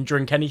kid that can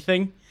drink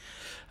anything.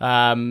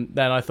 Then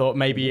I thought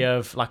maybe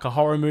of like a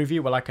horror movie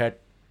where like a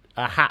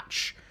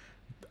hatch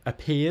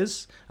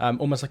appears,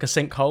 almost like a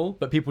sinkhole,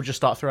 but people just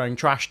start throwing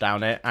trash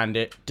down it and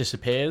it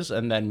disappears,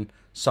 and then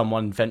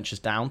someone ventures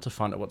down to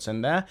find out what's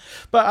in there.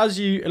 But as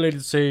you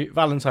alluded to,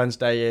 Valentine's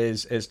Day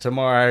is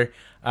tomorrow.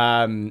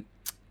 Ryan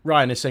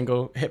is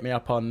single. Hit me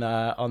up on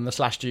the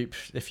Slash Dupe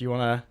if you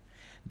want to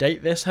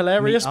date this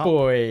hilarious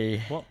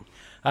boy. What?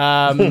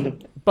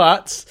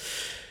 But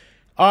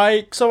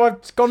I've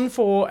gone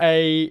for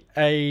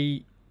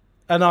an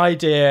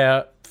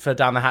idea for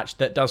Down the Hatch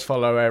that does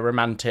follow a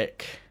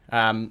romantic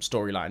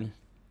storyline.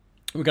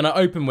 We're going to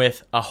open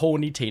with a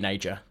horny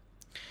teenager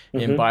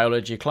in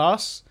biology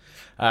class.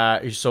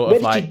 Who's sort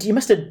of like... You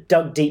must have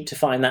dug deep to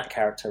find that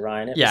character,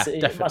 Ryan.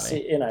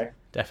 Definitely.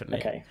 Definitely.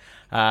 Okay.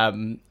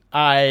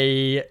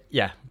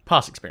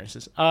 Past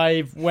experiences.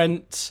 I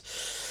went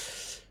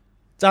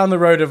down the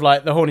road of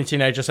like the horny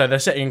teenager. So they're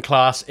sitting in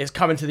class. It's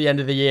coming to the end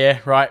of the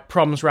year, right?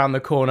 Prom's round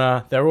the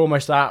corner. They're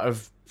almost out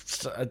of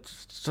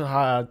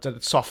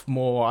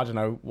sophomore. I don't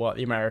know what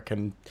the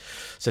American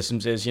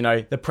systems is.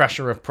 The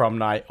pressure of prom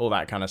night, all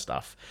that kind of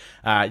stuff.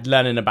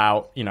 Learning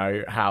about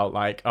how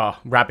like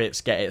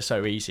rabbits get it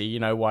so easy.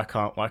 Why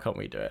can't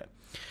we do it?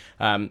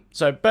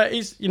 But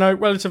he's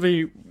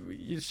relatively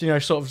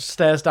sort of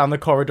stares down the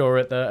corridor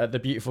at the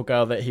beautiful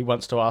girl that he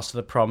wants to ask to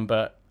the prom,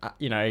 but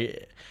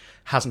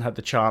hasn't had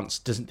the chance,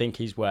 doesn't think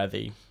he's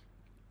worthy.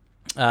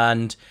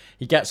 And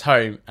he gets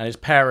home and his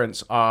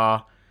parents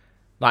are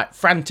like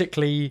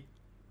frantically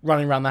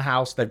running around the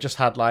house. They've just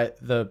had like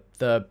the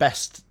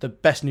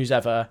best news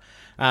ever,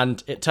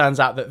 and it turns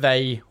out that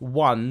they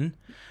won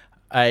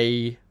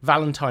a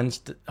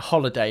Valentine's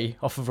holiday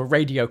off of a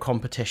radio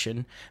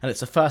competition, and it's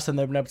the first time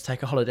they've been able to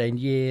take a holiday in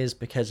years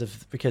because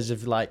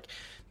of like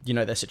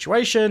their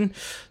situation.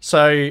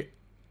 So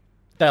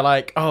they're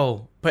like,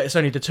 oh, but it's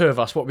only the two of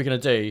us, what are we gonna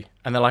do?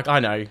 And they're like, I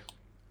know,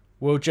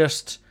 we'll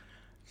just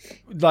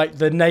like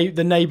the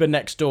neighbor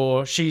next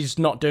door, she's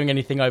not doing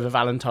anything over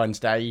Valentine's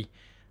Day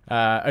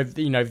over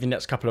the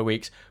next couple of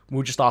weeks.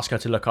 We'll just ask her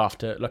to look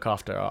after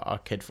our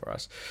kid for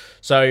us.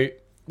 So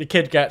the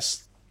kid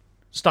gets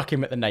stuck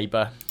in with the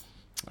neighbor,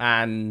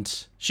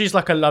 and she's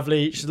a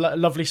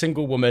lovely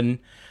single woman,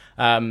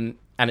 and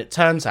it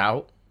turns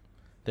out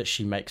that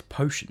she makes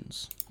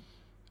potions.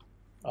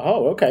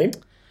 Oh, okay.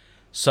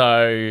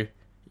 So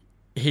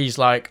he's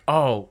like,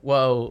 oh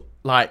well,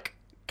 like,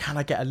 can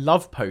I get a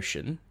love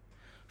potion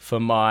for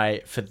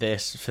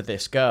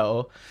this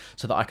girl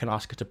so that I can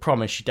ask her to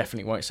prom? She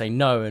definitely won't say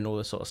no, and all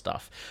this sort of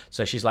stuff.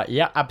 So she's like,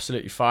 yeah,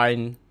 absolutely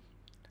fine.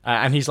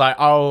 And he's like,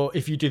 oh,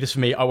 if you do this for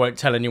me, I won't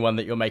tell anyone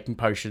that you're making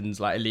potions,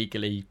 like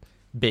illegally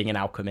being an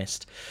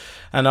alchemist.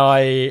 And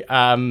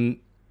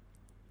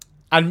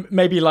and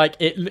maybe like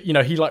it,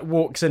 he like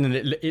walks in and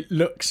it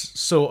looks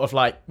sort of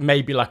like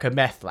maybe like a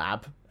meth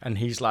lab. And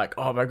he's like,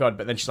 oh my God.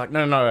 But then she's like,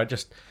 no, I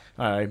just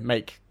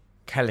make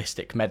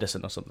holistic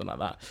medicine or something like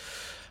that.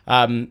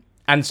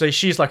 And so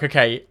she's like,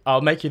 okay,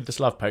 I'll make you this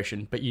love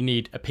potion, but you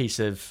need a piece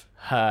of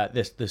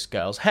this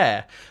girl's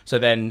hair. So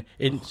then,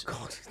 oh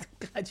God,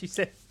 glad you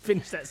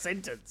finish that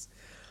sentence.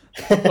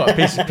 What, a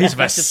piece of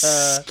her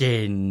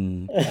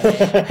skin,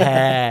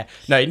 hair.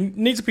 No, it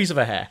needs a piece of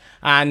her hair.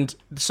 And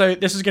so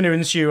this is going to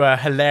ensue a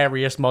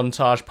hilarious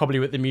montage, probably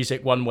with the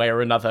music one way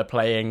or another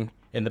playing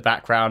in the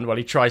background while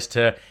he tries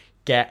to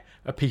get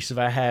a piece of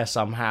her hair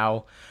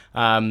somehow.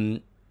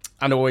 And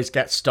always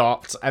gets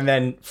stopped, and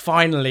then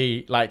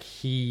finally, like,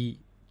 he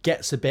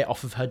gets a bit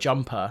off of her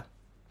jumper,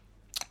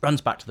 runs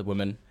back to the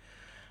woman.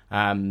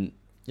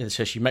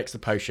 So she makes the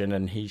potion,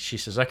 and she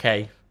says,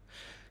 "Okay,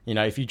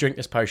 if you drink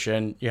this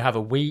potion, you have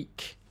a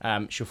week.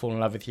 She'll fall in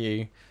love with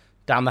you.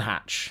 Down the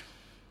hatch."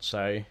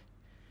 So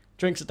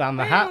drinks it down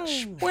the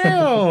hatch.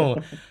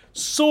 Well,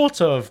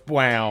 sort of.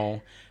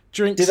 Wow.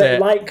 Drinks it.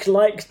 Like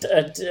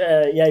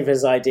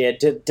Yeva's idea.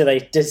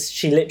 Does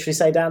she literally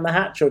say down the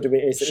hatch, or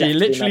she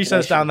literally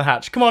says down the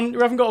hatch? Come on, we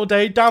haven't got all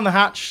day. Down the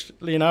hatch.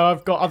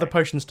 I've got other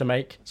potions to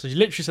make. So she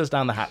literally says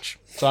down the hatch.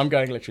 So I'm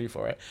going literally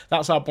for it.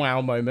 That's our wow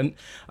moment.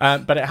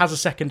 But it has a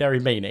secondary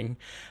meaning.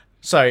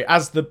 So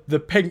as the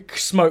pink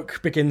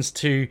smoke begins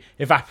to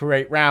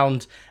evaporate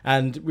round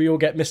and we all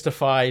get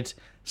mystified,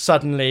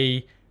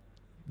 suddenly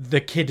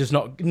the kid is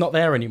not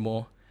there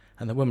anymore.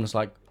 And the woman's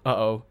like,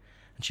 uh-oh.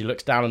 And she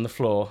looks down on the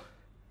floor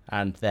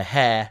and the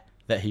hair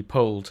that he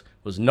pulled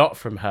was not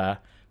from her,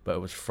 but it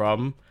was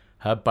from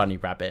her bunny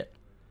rabbit.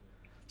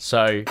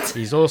 So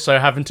he's also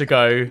having to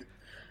go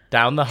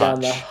down the hutch.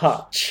 Down the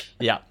hutch.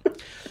 Yeah.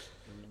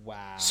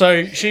 Wow.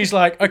 So she's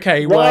like,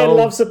 okay, Ryan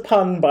loves a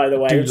pun, by the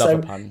way. Do love so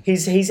a pun.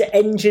 He's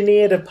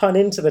engineered a pun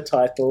into the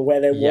title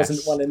where there Yes.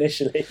 wasn't one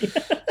initially.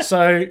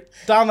 So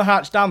down the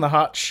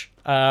hutch.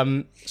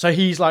 So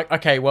he's like,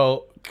 okay,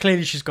 well,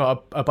 clearly she's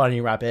got a bunny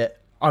rabbit.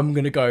 I'm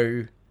going to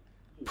go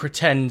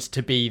pretend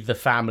to be the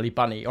family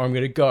bunny, or I'm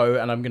going to go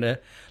and I'm going to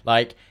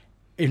like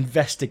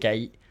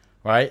investigate,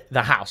 right,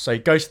 the house. So he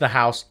goes to the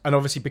house, and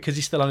obviously because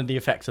he's still under the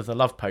effects of the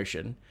love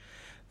potion,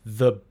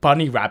 the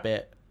bunny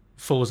rabbit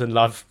falls in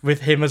love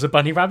with him as a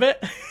bunny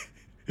rabbit.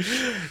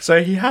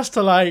 So he has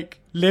to like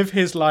live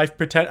his life,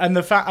 pretend,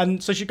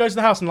 and so she goes to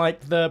the house, and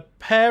like the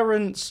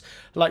parents,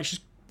 like she's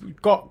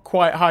got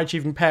quite high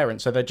achieving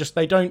parents, so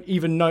they don't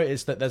even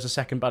notice that there's a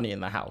second bunny in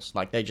the house.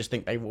 Like they just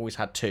think they've always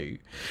had two,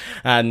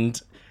 and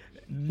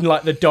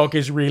like the dog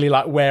is really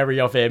like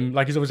wary of him,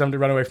 like he's always having to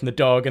run away from the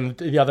dog, and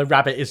the other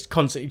rabbit is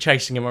constantly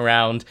chasing him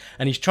around,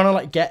 and he's trying to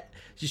like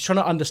he's trying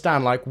to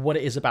understand like what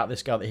it is about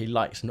this girl that he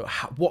likes, and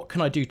what can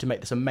I do to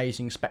make this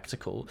amazing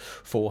spectacle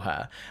for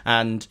her.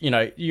 And you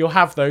know, you'll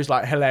have those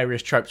like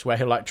hilarious tropes where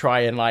he'll like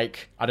try and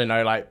like, I don't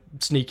know, like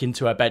sneak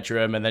into her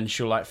bedroom and then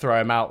she'll like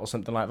throw him out or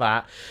something like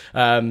that.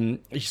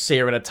 You see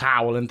her in a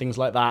towel and things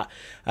like that,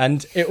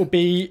 and it will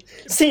be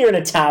See her in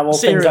a towel.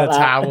 see her things in a like that.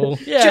 towel.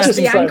 Yeah, Just the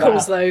things like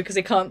ankles, that. though, because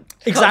he can't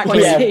exactly,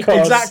 quite Yeah, see. of course.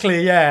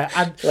 exactly, yeah.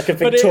 And Like a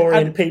but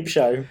Victorian peep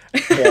show.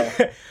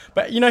 Yeah.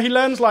 But, you know, he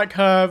learns, like,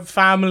 her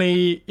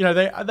family, you know,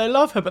 they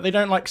love her, but they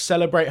don't, like,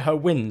 celebrate her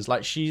wins.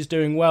 Like, she's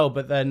doing well,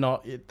 but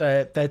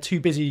they're too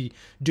busy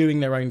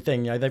doing their own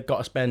thing. You know, they've got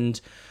to spend,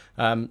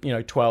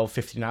 12,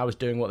 15 hours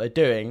doing what they're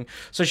doing.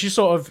 So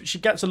she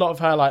gets a lot of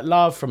her, like,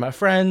 love from her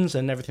friends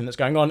and everything that's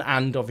going on,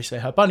 and obviously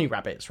her bunny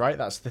rabbits, right?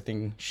 That's the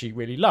thing she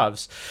really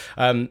loves.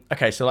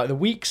 Okay, so, like, the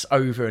week's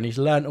over, and he's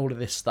learned all of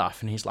this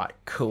stuff, and he's like,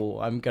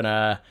 cool,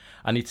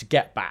 I need to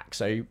get back.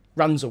 So he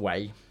runs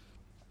away,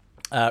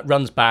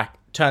 runs back,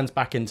 turns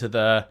back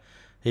into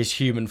his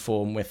human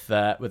form with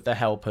the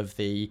help of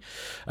the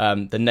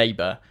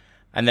neighbor,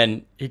 and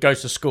then he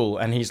goes to school,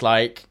 and he's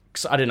like,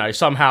 I don't know,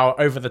 somehow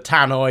over the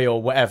tannoy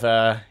or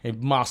whatever, he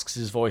masks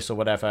his voice or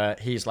whatever.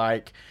 He's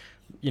like,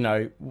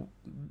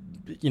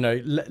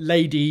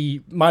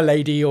 lady, my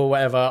lady or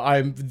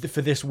whatever,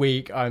 for this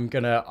week, I'm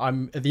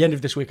at the end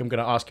of this week, I'm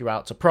gonna ask you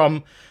out to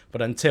prom,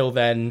 but until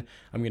then,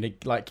 I'm gonna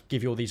like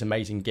give you all these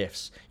amazing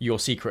gifts, your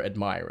secret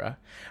admirer.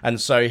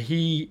 And so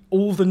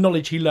all the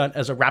knowledge he learnt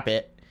as a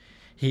rabbit,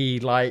 he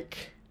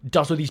like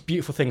does all these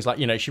beautiful things, like,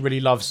 you know, she really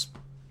loves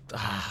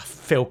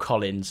Phil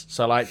Collins,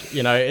 so like,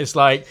 you know, it's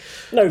like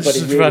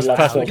Nobody really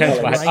loves Phil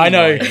Collins. I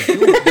know.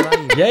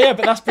 Yeah,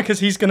 but that's because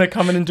he's gonna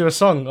come in and do a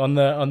song on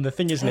the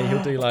thing, isn't he?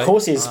 He'll do like, Of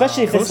course he is,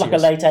 especially if it's like a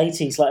late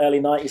 80s, like early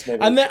 90s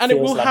movie. and it feels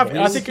will like have. it.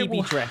 I think He it be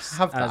will dressed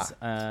have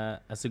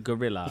that. as a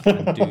gorilla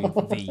and do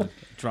the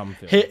drum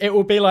fill. It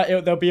will be like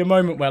there'll be a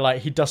moment where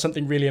like he does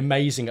something really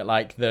amazing at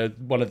like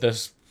one of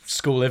the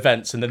school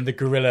events, and then the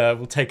gorilla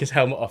will take his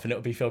helmet off and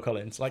it'll be Phil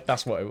Collins. Like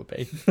that's what it would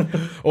be.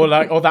 or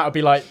that would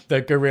be like the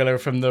gorilla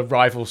from the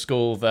rival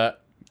school that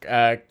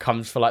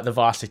comes for like the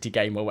varsity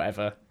game or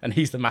whatever, and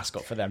he's the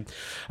mascot for them.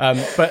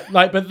 But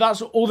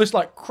that's all this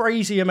like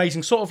crazy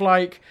amazing sort of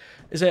like,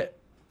 is it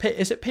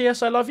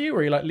P.S. I Love You,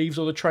 where he like leaves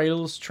all the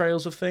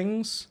trails of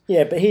things?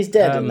 Yeah, but he's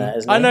dead in that,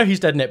 isn't he? I know he's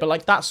dead in it, but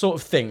like that sort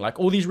of thing, like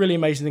all these really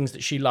amazing things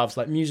that she loves,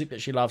 like music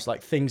that she loves,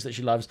 like things that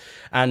she loves,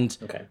 and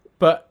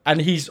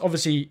he's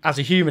obviously, as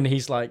a human,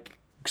 he's like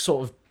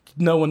sort of,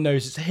 no one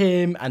knows it's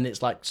him, and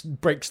it's like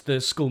breaks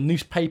the school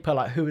newspaper,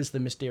 like who is the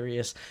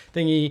mysterious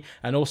thingy,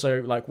 and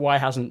also like why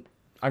hasn't,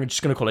 I'm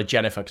just going to call her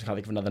Jennifer because I can't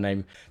think of another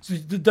name. So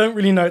they don't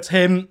really know it's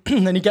him.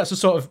 And then he gets to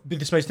sort of be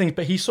this amazing thing,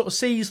 but he sort of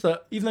sees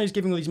that even though he's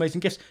giving all these amazing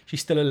gifts,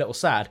 she's still a little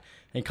sad.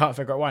 And he can't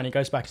figure out why. And he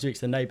goes back and speaks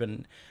to the neighbor.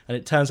 And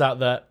it turns out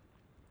that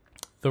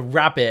the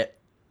rabbit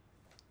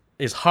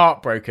is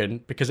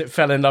heartbroken because it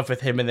fell in love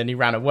with him and then he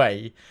ran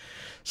away.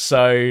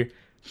 So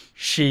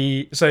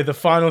the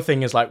final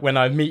thing is like, when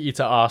I meet you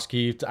to ask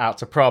you out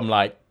to prom,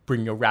 like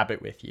bring your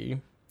rabbit with you.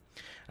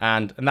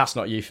 And that's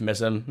not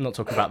euphemism. I'm not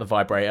talking about the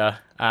vibrator.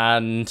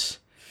 And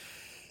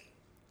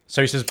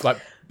so he says, like,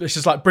 it's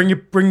just like, bring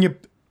your.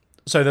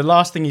 So the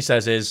last thing he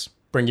says is,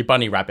 bring your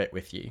bunny rabbit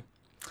with you.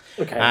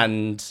 Okay.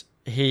 And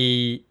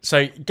he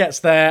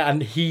gets there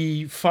and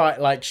he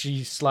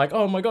she's like,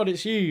 oh my God,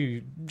 it's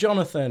you,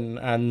 Jonathan.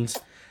 And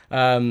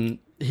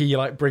he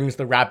like brings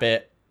the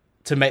rabbit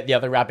to make the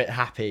other rabbit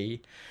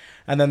happy.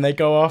 And then they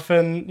go off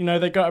and, you know,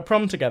 they go to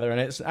prom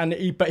together,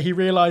 but he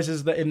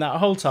realizes that in that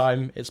whole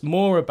time, it's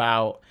more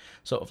about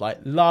sort of like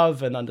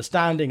love and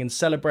understanding and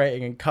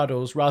celebrating and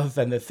cuddles rather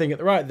than the thing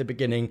right at the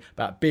beginning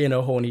about being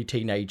a horny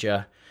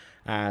teenager.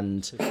 And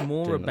It's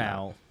more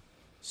about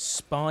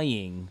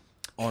spying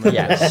on her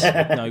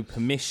with no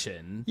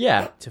permission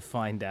Yeah. to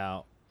find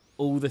out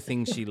all the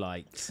things she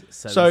likes.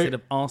 So instead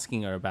of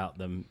asking her about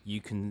them,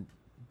 you can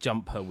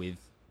jump her with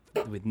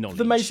knowledge.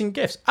 The amazing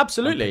gifts.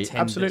 Absolutely.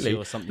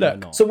 Or something Look, or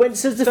not. So when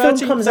the film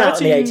comes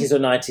out in the 80s or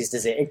 90s,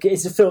 does it?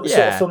 It's a film,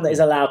 sort of film that is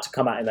allowed to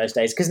come out in those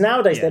days. Because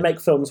nowadays they make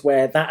films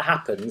where that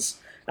happens,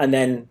 and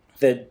then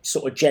the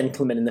sort of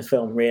gentleman in the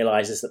film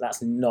realizes that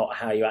that's not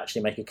how you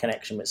actually make a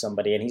connection with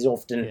somebody, and he's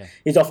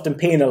often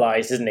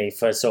penalized, isn't he,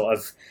 for sort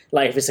of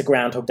like if it's a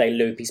Groundhog Day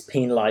loop, he's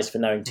penalized for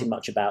knowing too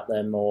much about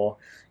them, or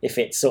if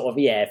it's sort of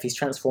if he's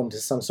transformed to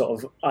some sort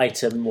of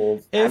item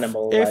or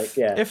animal.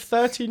 If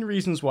 13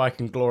 Reasons Why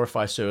can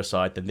glorify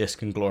suicide, then this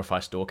can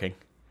glorify stalking,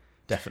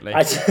 definitely,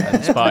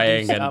 and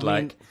spying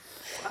and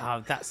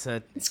that's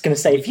a. It's going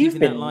to say if you've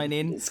been that line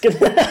in. It's gonna...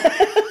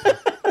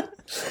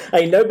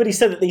 Hey, nobody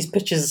said that these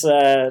pictures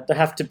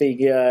have to be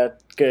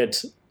good.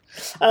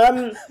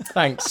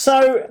 Thanks.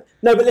 So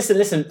no, but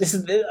listen. This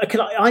is.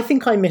 I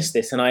think I missed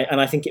this, and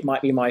I think it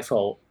might be my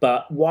fault.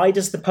 But why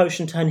does the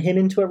potion turn him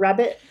into a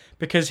rabbit?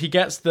 Because he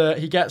gets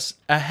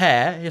a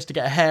hair. He has to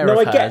get a hair. No,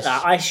 of I get hers.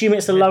 that. I assume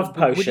it's a love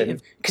potion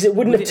because it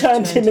wouldn't have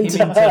turned him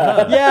into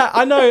her. Yeah,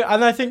 I know,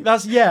 and I think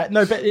that's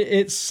no, but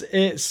it's.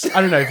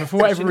 I don't know for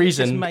whatever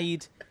reason.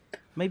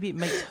 Maybe it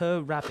makes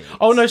her rabbit.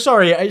 Oh no,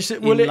 sorry.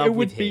 It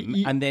would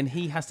be, and then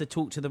he has to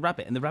talk to the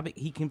rabbit, and the rabbit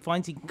he can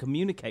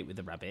communicate with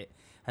the rabbit,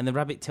 and the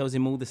rabbit tells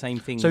him all the same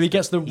things. So he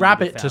gets the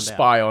rabbit to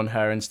spy on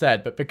her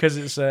instead, but because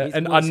it's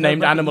an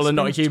unnamed animal and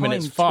not a human,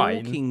 it's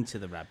fine. Talking to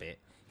the rabbit.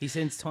 He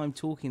spends time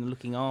talking and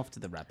looking after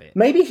the rabbit.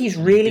 Maybe he's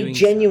really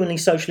genuinely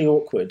socially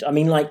awkward. I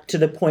mean, like, to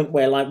the point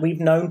where, like, we've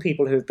known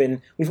people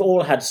we've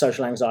all had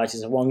social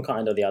anxieties of one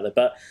kind or the other,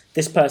 but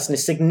this person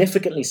is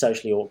significantly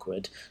socially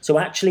awkward. So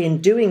actually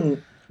in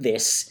doing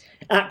this,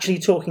 actually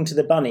talking to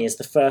the bunny is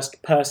the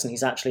first person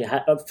he's actually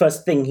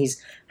first thing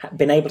he's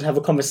been able to have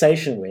a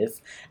conversation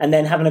with, and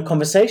then having a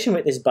conversation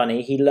with this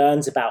bunny, he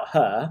learns about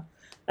her,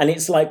 and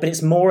it's like, but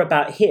it's more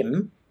about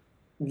him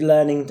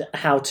learning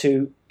how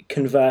to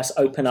converse,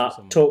 open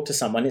up, talk to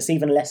someone. It's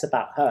even less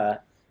about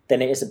her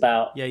than it is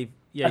about. I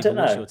don't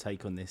know. What's your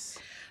take on this?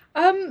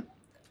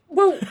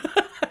 Well,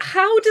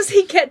 how does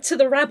he get to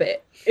the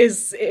rabbit?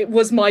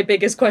 Was my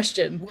biggest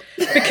question,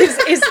 because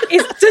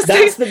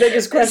that's the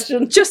biggest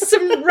question. Just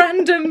some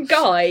random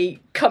guy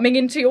coming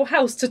into your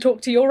house to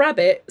talk to your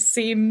rabbit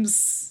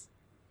seems.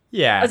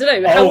 Yeah, I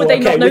don't know. How would they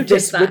not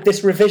notice that? With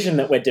this revision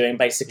that we're doing,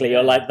 basically,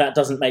 you're like, that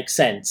doesn't make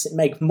sense. It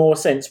makes more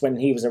sense when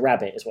he was a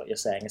rabbit, is what you're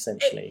saying,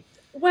 essentially.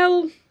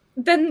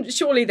 Then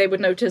surely they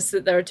would notice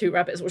that there are two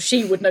rabbits, or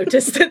she would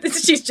notice that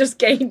she's just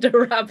gained a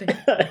rabbit.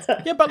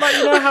 Yeah, but like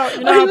how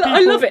people,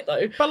 I love it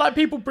though. But like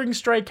people bring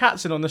stray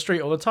cats in on the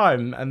street all the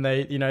time, and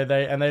they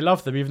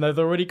love them even though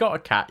they've already got a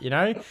cat.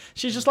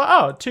 She's just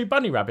like, two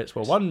bunny rabbits.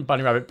 Well, one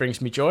bunny rabbit brings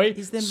me joy.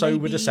 So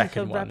would a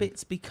second one.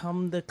 Rabbits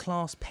become the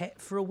class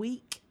pet for a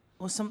week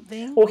or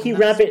something? Or he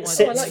rabbit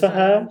sits for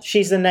her.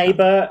 She's the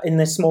neighbour in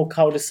the small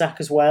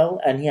cul-de-sac as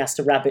well, and he has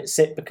to rabbit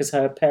sit because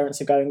her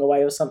parents are going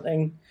away or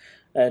something.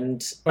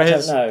 And I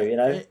don't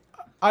know,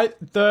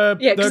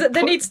 because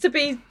there needs to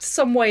be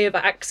some way of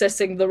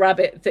accessing the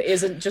rabbit that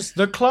isn't just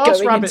the class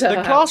going rabbit. Into the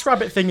her class house.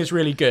 Rabbit thing is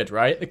really good,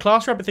 right? The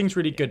class rabbit thing's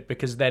really good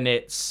because then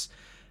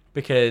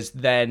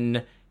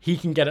he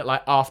can get it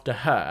like after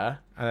her,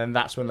 and then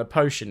that's when the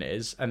potion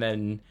is, and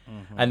then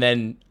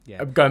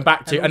going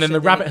back to, and then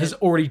the rabbit has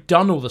already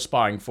done all the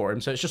spying for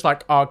him, so it's just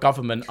like our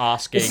government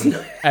asking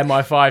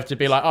MI5 to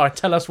be like,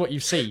 tell us what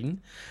you've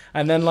seen,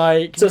 and then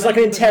like, so it's like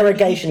an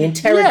interrogation. He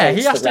interrogates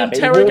he has the to rabbit.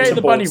 interrogate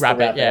the bunny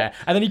rabbit,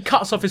 and then he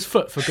cuts off his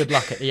foot for good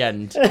luck at the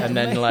end, and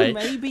then like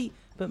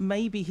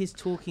maybe he's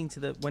talking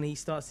to when he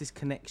starts this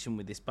connection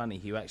with this bunny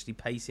who actually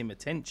pays him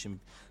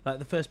attention, like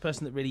the first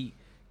person that really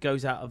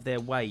goes out of their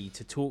way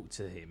to talk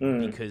to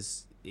him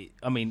because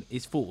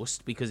it's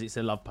forced because it's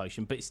a love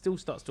potion, but it still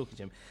starts talking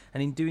to him,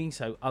 and in doing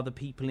so other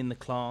people in the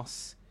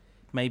class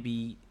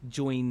maybe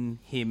join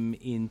him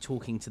in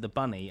talking to the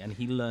bunny, and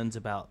he learns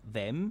about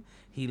them.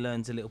 He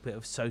learns a little bit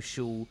of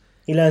social.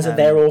 He learns that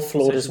they're all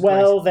flawed as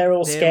well. They're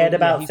all scared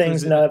about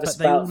things, nervous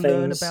about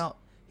things.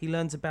 He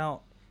learns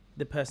about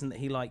the person that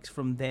he likes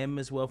from them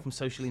as well, from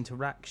social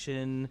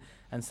interaction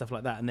and stuff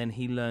like that, and then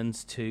he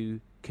learns to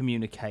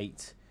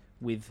communicate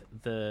with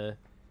the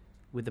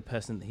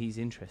person that he's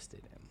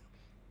interested in.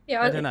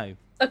 Yeah, I don't know.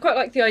 I quite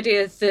like the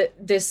idea that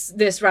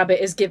this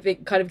rabbit is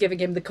giving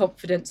him the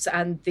confidence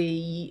and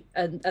the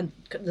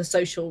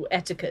social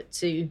etiquette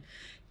to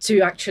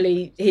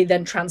actually, he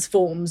then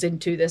transforms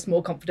into this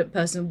more confident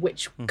person,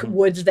 which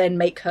would then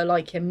make her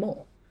like him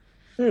more.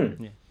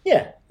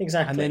 Yeah,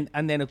 exactly.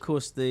 And then of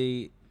course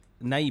the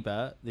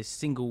neighbour, this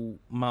single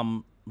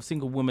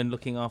woman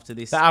looking after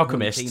this the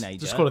alchemist teenager.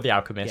 Just call her the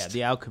alchemist. Yeah,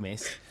 the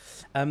alchemist.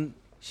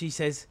 She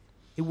says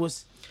it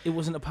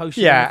wasn't a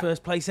potion in the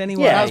first place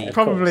anyway. Yeah,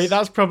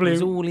 that's probably it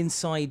was all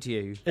inside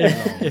you.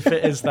 If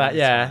it is that,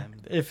 yeah.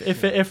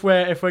 If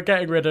we're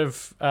getting rid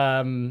of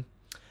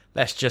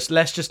let's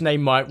just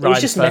name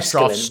Ryan's first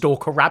draft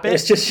Stalker Rabbit.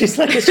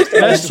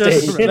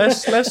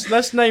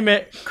 Let's name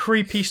it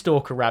Creepy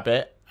Stalker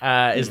Rabbit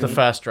is the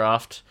first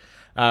draft.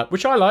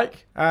 which I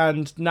like,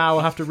 and now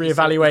I'll have to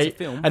reevaluate.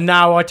 And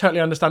now I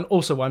totally understand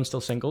also why I'm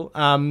still single.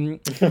 I mean,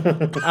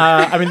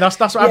 that's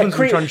what happens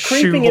when you try and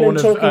shoehorn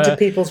to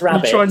people's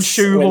rabbits. You try and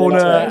shoehorn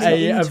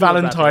a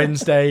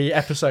Valentine's Day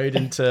episode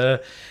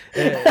into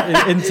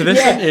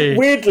this.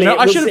 Weirdly,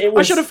 I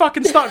should have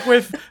fucking stuck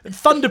with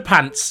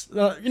Thunderpants.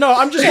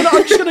 I'm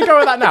just gonna go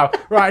with that now.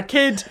 Right,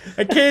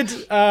 a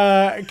kid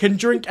can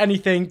drink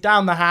anything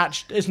down the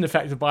hatch, isn't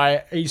affected by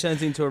it. He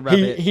turns into a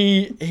rabbit.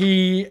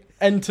 He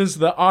enters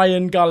the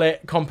Iron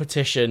Gullet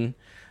competition,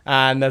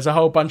 and there's a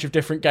whole bunch of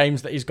different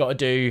games that he's got to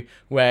do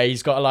where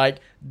he's got to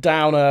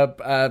down a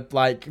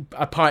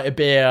pint of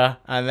beer,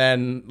 and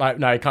then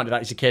no, he can't do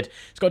that, he's a kid.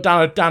 He's got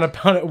to down a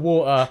pint of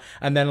water,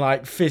 and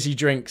then fizzy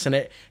drinks, and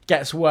it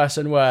gets worse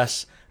and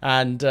worse,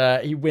 and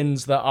he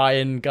wins the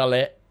Iron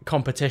Gullet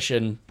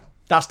competition.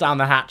 That's down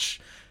the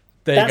hatch.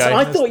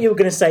 I thought you were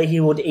going to say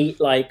he would eat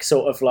there's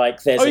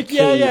a key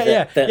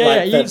that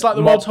he eats the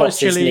mob world's bosses hottest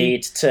chili.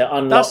 need to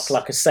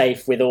unlock a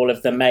safe with all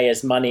of the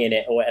mayor's money in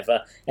it or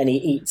whatever, and he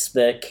eats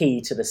the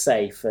key to the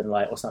safe and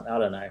or something. I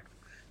don't know.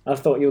 I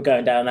thought you were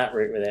going down that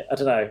route with it. I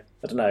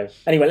don't know.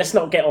 Anyway, let's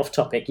not get off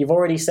topic. You've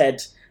already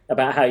said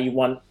about how you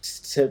want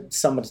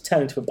someone to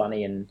turn into a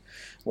bunny and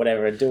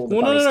whatever and do all the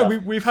bunny stuff. No.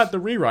 We've had the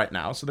rewrite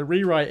now. So the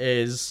rewrite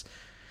is,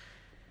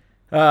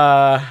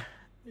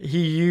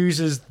 he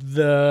uses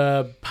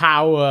the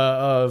power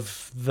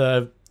of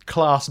the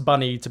class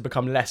bunny to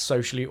become less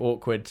socially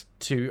awkward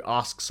to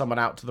ask someone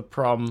out to the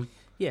prom.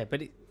 Yeah,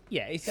 but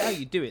it's how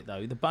you do it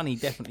though. The bunny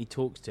definitely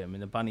talks to him,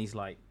 and the bunny's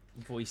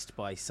voiced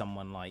by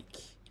someone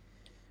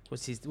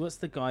what's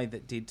the guy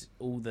that did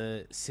all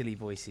the silly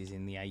voices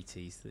in the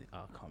 80s? I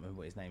can't remember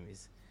what his name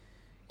is.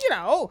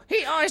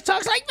 He always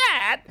talks like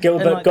that.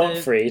 Gilbert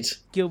Gottfried.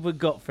 Gilbert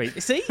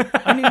Gottfried. See,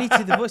 I only need to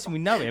do the voice, and we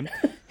know him.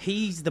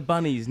 He's the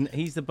bunny's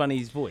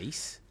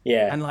voice.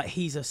 Yeah. And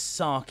he's a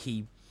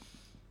sarky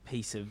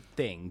piece of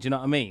thing. Do you know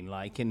what I mean?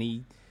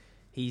 And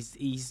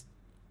he's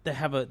they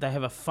have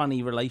a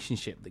funny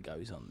relationship that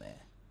goes on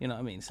there. You know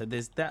what I mean? So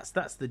that's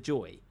the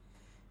joy.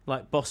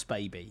 Boss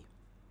Baby.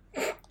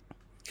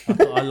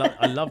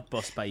 I love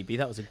Boss Baby.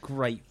 That was a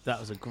great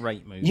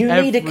movie. You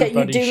do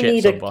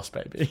need a Boss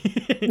Baby.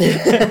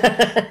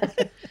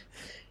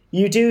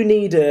 You do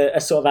need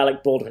a sort of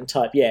Alec Baldwin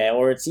type,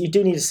 or you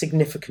do need a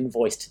significant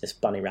voice to this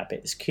bunny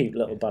rabbit, this cute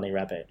little bunny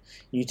rabbit.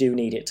 You do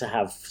need it to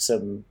have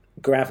some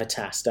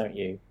gravitas, don't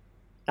you?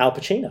 Al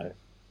Pacino,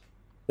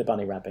 the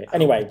bunny rabbit.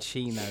 Anyway, Al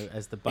Pacino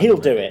as the bunny He'll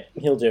rabbit.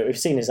 do it. We've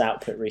seen his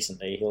output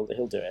recently. He'll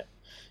do it.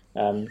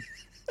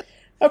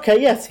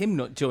 Okay, yes. It's him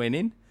not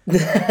joining.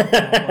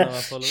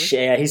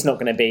 Yeah, he's not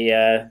going to be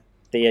the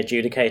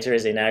adjudicator,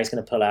 is he? Now he's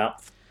going to pull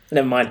out.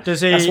 Never mind.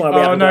 Does he?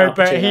 Oh no,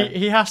 but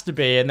he has to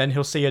be, and then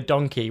he'll see a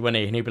donkey, won't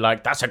he? And he'll be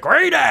like, "That's a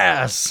great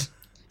ass."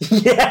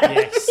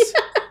 Yes.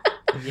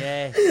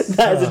 Yes.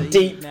 That is a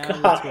deep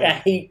cut. A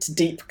heat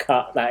deep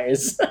cut. That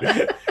is.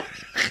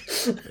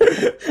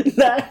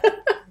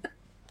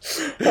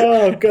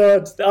 Oh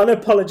god!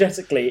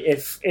 Unapologetically,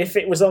 if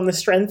it was on the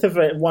strength of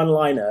a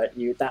one-liner,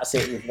 that's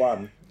it. You've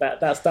won.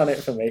 That's done it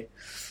for me.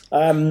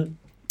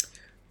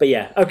 But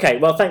yeah, okay.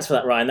 Well, thanks for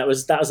that, Ryan. That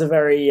was a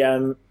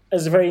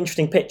very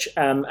interesting pitch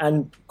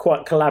and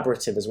quite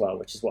collaborative as well,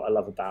 which is what I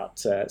love about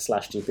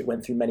Slashdube. It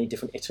went through many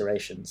different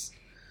iterations.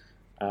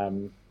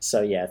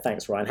 So yeah,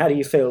 thanks, Ryan. How do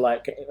you feel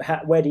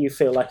where do you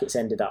feel like it's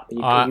ended up?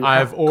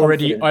 I've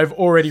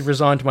already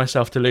resigned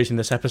myself to losing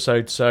this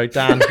episode. So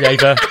Dan,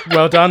 Yaver,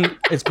 well done.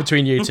 It's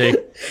between you two.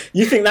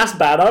 You think that's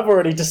bad? I've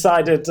already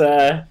decided.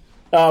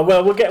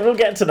 Well, we'll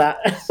get to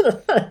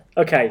that.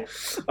 Okay,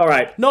 all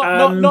right.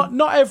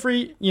 Not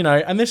every,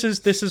 and this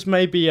is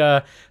maybe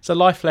it's a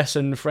life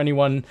lesson for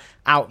anyone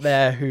out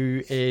there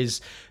who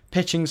is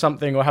pitching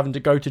something or having to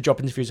go to job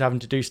interviews, having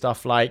to do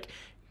stuff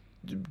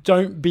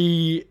don't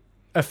be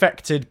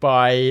affected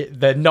by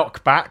the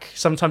knockback.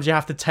 Sometimes you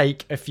have to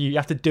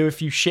do a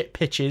few shit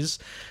pitches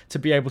to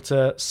be able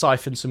to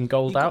siphon some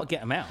gold out. Got to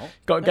get them out.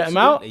 Got to get them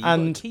out,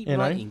 and keep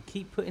writing,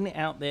 keep putting it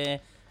out there,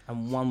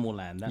 and one will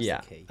land. That's the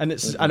key. And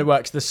it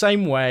works the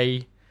same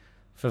way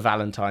for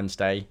Valentine's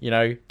Day.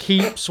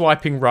 Keep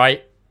swiping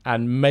right,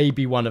 and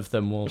maybe one of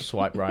them will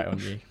swipe right on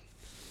you.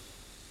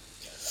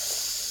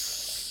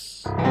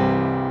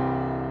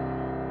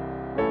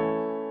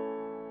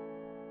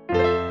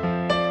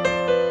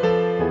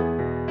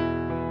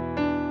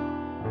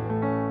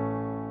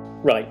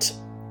 Right,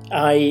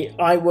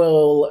 I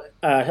will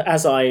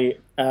as I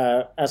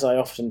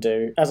often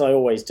do, as I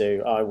always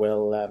do. I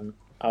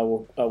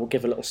will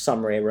give a little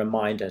summary, a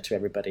reminder to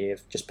everybody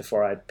of just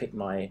before I pick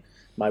my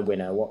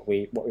winner, what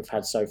we've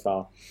had so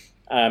far.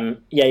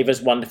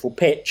 Yaver's wonderful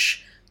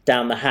pitch,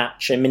 Down the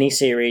Hatch, a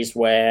mini-series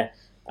where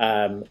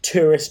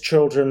tourist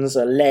children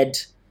are led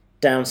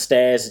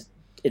downstairs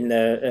in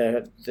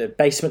the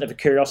basement of a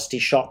curiosity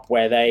shop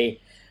where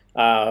they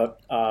are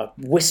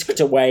whisked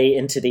away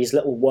into these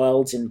little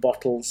worlds in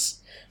bottles.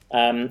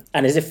 And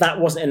as if that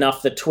wasn't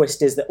enough, the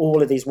twist is that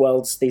all of these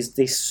worlds,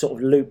 these sort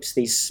of loops,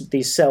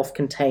 these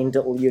self-contained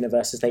little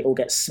universes, they all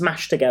get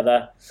smashed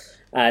together,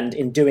 and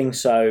in doing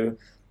so,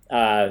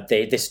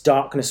 this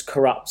darkness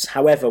corrupts.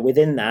 However,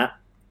 within that,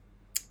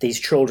 these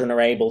children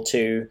are able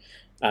to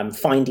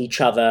find each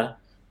other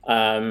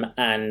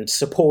and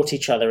support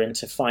each other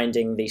into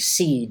finding the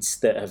seeds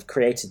that have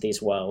created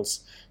these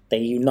worlds. They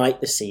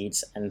unite the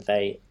seeds and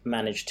they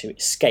manage to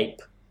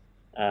escape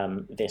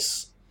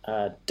this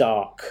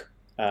dark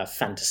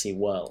fantasy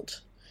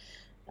world.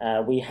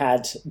 We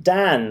had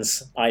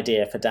Dan's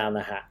idea for Down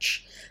the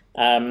Hatch.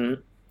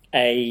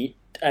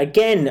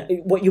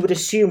 Again, what you would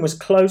assume was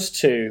close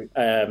to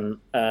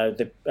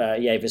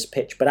Yeva's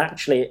pitch, but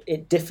actually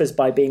it differs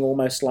by being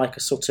almost like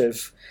a sort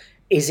of,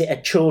 is it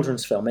a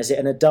children's film? Is it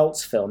an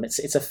adult's film?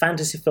 It's a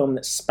fantasy film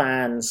that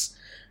spans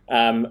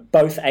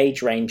both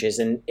age ranges,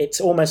 and it's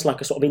almost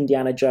like a sort of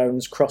Indiana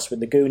Jones crossed with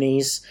the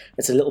Goonies.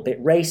 It's a little bit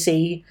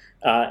racy.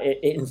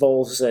 It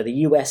involves the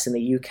US and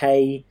the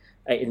UK.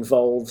 It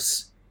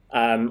involves...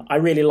 I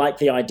really like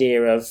the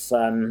idea of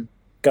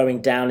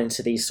going down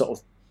into these sort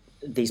of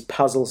these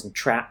puzzles and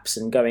traps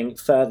and going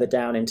further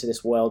down into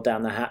this world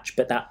down the hatch,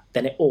 but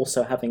then it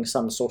also having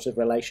some sort of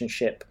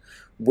relationship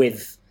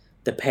with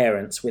the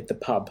parents, with the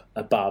pub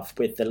above,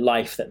 with the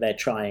life that they're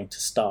trying to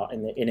start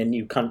in a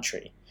new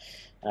country.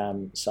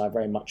 So I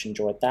very much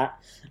enjoyed that.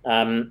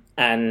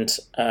 And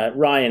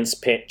Ryan's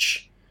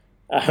pitch.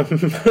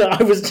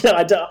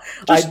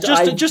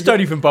 Just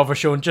don't even bother,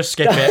 Sean. Just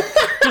skip it.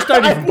 Just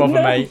don't even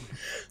bother, mate.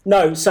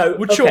 No, so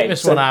we'll chalk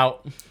this one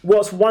out.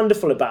 What's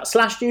wonderful about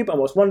Slashdube and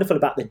what's wonderful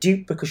about the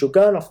Dupe, because you're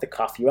going off the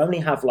cuff, you only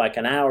have like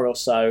an hour or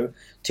so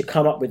to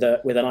come up with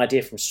an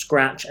idea from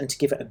scratch and to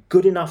give it a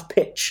good enough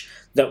pitch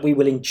that we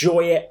will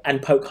enjoy it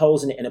and poke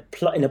holes in it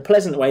in a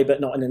pleasant way,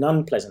 but not in an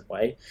unpleasant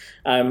way.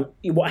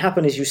 What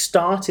happened is you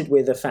started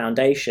with a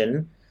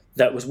foundation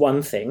that was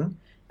one thing,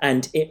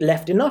 and it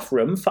left enough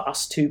room for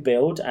us to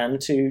build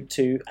and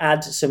to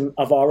add some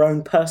of our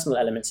own personal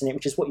elements in it,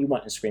 which is what you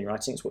want in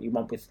screenwriting. It's what you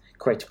want with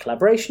creative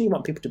collaboration. You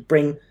want people to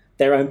bring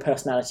their own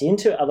personality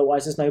into it.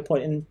 Otherwise, there's no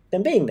point in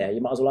them being there.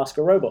 You might as well ask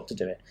a robot to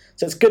do it.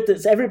 So it's good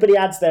that everybody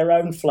adds their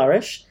own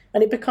flourish,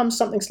 and it becomes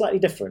something slightly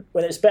different.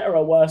 Whether it's better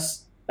or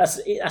worse, that's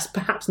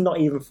perhaps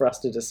not even for us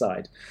to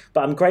decide.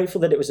 But I'm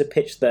grateful that it was a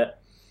pitch that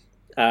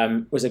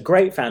was a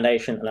great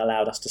foundation and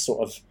allowed us to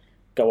sort of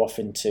go off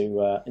into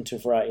a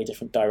variety of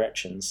different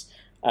directions.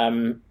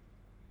 And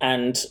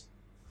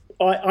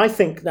I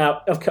think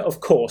now, of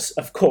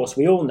course,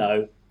 we all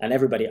know, and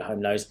everybody at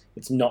home knows,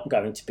 it's not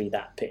going to be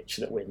that pitch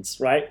that wins,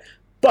 right?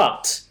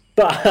 But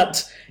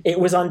it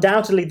was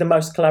undoubtedly the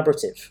most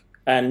collaborative,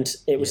 and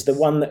it was the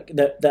one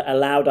that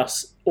allowed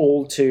us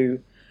all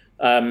to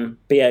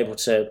be able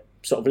to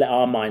sort of let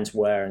our minds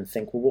whir and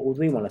think, well, what would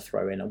we want to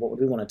throw in and what would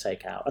we want to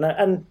take out?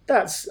 And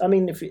that's, I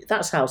mean,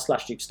 that's how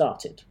Slashdube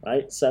started,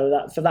 right?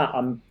 So for that,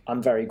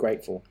 I'm very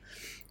grateful.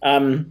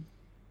 But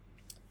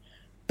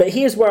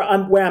here's where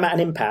I'm at an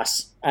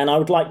impasse, and I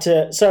would like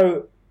to.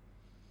 So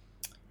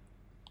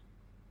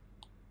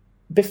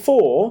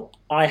before,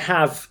 I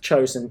have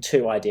chosen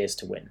two ideas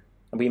to win,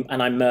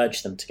 and I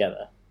merged them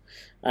together.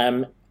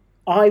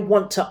 I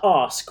want to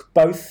ask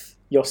both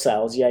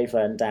yourselves,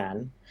 Yeva and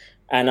Dan,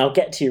 and I'll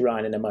get to you,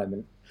 Ryan, in a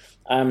moment.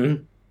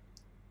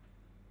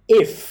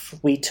 If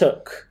we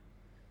took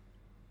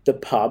the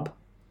pub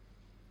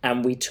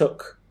and we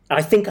took...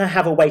 I think I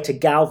have a way to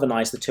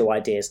galvanise the two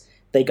ideas.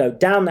 They go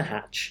down the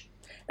hatch,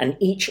 and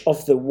each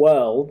of the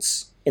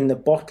worlds in the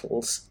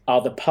bottles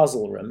are the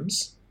puzzle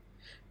rooms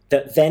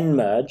that then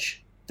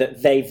merge,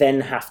 that they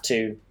then have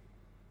to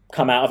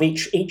come out of.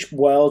 Each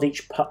world,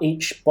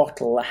 each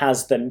bottle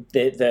has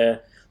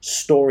the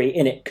story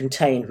in it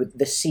contained, with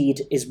the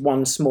seed is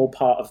one small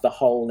part of the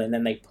whole, and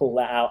then they pull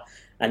that out,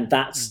 and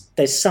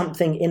there's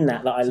something in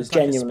that I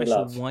genuinely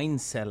love. It's like a wine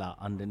cellar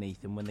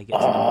underneath, and when they get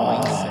to the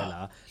wine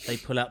cellar, they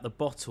pull out the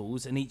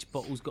bottles, and each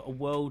bottle's got a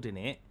world in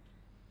it,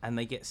 and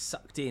they get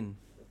sucked in.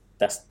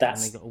 That's and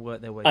they got to work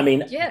their way. I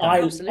mean,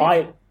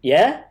 absolutely.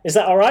 Is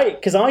that all right?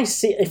 Because I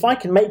see, if I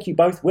can make you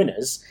both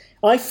winners,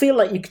 I feel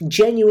like you can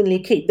genuinely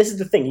keep. This is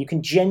the thing: you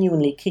can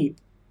genuinely keep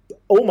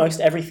almost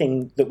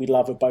everything that we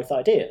love of both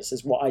ideas,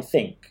 is what I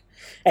think.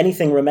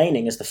 Anything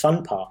remaining is the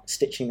fun part,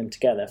 stitching them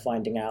together,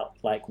 finding out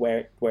like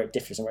where it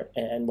differs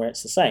and where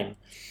it's the same.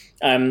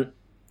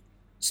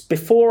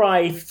 Before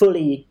I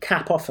fully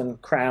cap off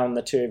and crown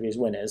the two of you as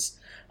winners,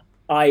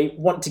 I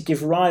want to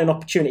give Ryan an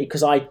opportunity,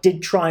 because I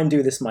did try and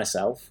do this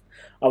myself.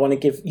 I want to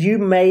give... You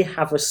may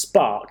have a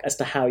spark as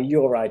to how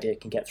your idea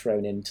can get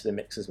thrown into the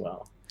mix as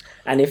well.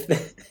 And if...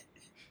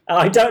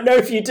 I don't know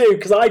if you do,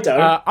 because I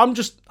don't. I'm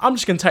just going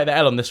to take the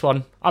L on this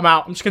one. I'm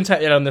out. I'm just going to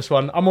take the L on this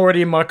one. I'm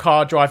already in my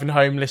car driving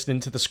home,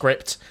 listening to the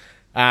script,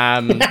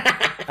 and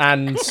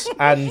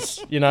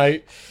you know,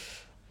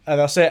 and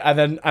that's it. And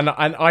then and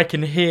I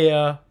can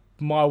hear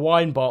my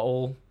wine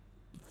bottle,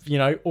 you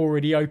know,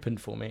 already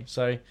opened for me.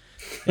 So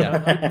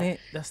yeah, open it.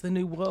 That's the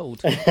new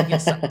world. You can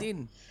get sucked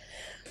in.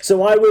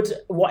 So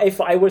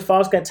if I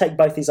was going to take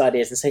both these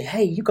ideas and say,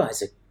 hey, you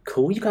guys are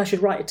cool, you guys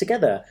should write it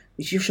together.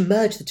 You should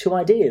merge the two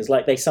ideas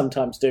like they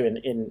sometimes do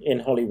in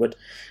Hollywood.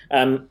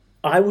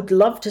 I would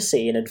love to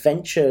see an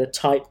adventure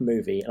type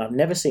movie, and I've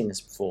never seen this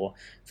before,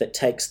 that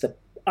takes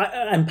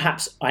and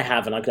perhaps I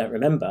have and I don't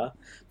remember,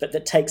 but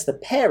that takes the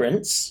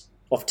parents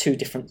of two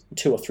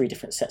or three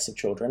different sets of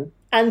children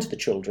and the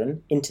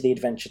children into the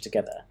adventure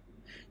together.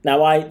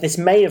 Now, this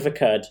may have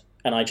occurred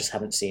and I just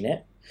haven't seen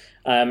it.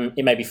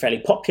 It may be fairly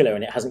popular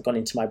and it hasn't gone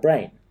into my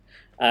brain.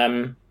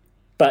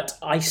 But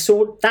I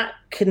saw that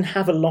can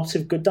have a lot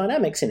of good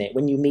dynamics in it.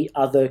 When you meet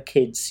other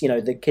kids,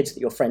 the kids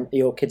that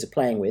your kids are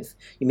playing with,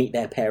 you meet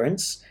their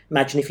parents.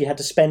 Imagine if you had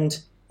to spend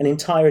an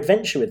entire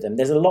adventure with them.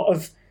 There's a lot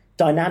of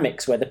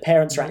dynamics where the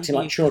parents are acting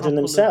like children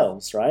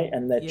themselves, right?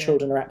 And their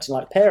children are acting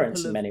like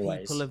parents in many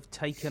ways. People have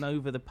taken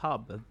over the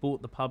pub, have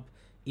bought the pub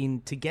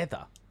in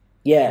together.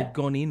 Yeah. They've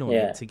gone in on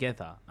it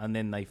together, and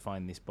then they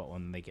find this bottle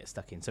and they get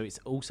stuck in. So it's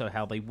also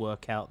how they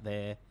work out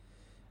their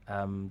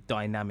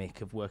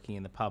dynamic of working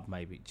in the pub,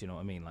 maybe. Do you know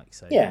what I mean? Like,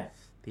 so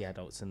the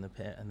adults and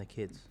the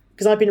kids.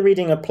 Because I've been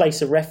reading A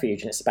Place of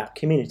Refuge, and it's about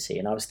community,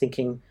 and I was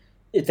thinking,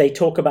 they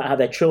talk about how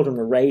their children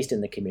were raised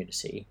in the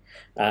community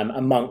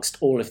amongst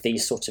all of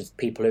these sorts of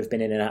people who've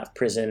been in and out of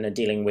prison and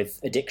dealing with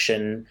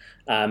addiction,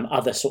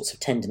 other sorts of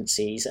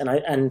tendencies,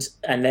 and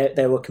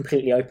they were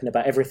completely open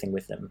about everything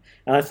with them.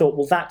 And I thought,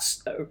 well,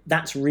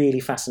 that's really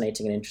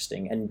fascinating and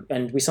interesting.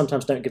 And we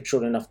sometimes don't give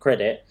children enough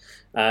credit,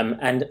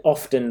 and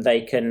often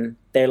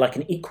they're like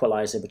an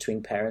equalizer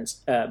between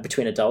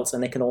between adults,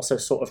 and they can also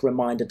sort of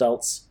remind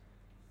adults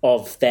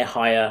of their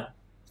higher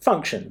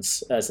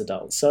functions as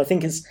adults. So I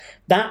think it's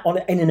that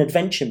in an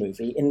adventure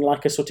movie, in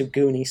like a sort of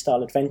Goonie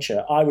style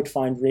adventure, I would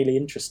find really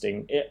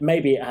interesting.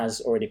 Maybe it has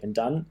already been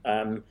done.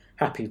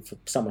 Happy for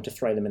someone to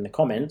throw them in the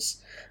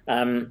comments.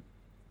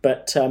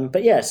 But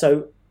yeah,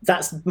 so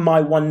that's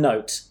my one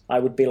note. I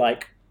would be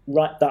like,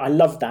 right, I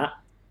love that.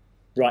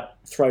 Right,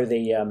 throw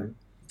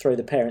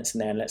the parents in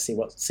there and let's see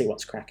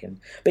what's cracking.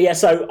 But yeah,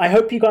 so I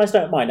hope you guys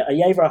don't mind.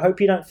 Yeva, I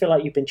hope you don't feel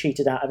like you've been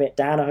cheated out of it.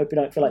 Dan, I hope you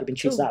don't feel like you've been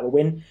cheated out of a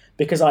win,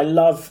 because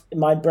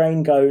my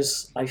brain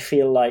goes, I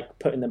feel like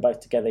putting them both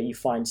together, you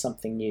find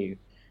something new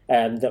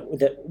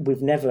that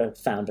we've never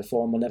found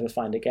before and we'll never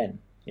find again.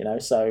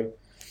 So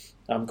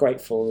I'm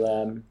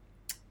grateful.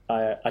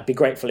 I'd be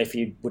grateful if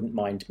you wouldn't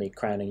mind me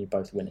crowning you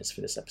both winners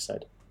for this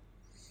episode.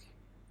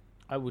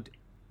 I would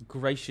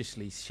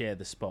graciously share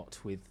the spot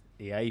with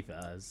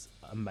Eva's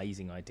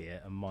amazing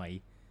idea and my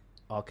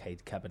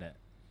arcade cabinet.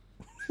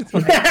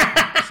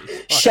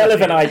 Shell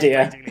of an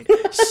idea.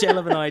 Shell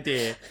of an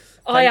idea.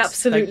 I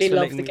absolutely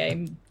love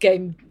the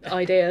game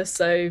idea.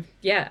 So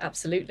yeah,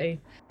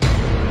 absolutely.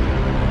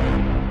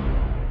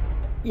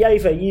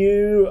 Eva,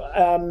 you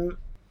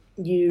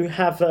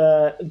have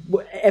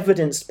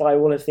evidenced by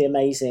all of the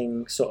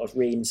amazing sort of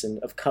reams and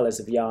of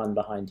colours of yarn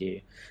behind you.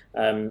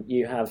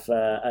 You have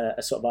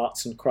a sort of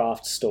arts and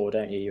crafts store,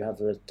 don't you? You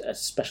have a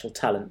special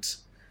talent.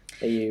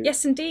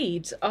 Yes,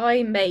 indeed.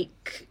 I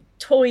make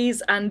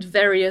toys and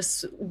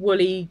various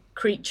woolly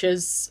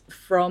creatures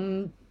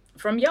from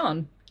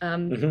yarn.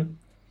 Mm-hmm.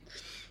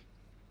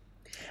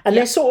 And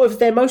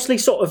they're mostly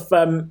sort of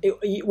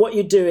what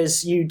you do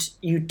is you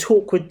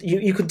talk with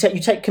you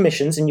take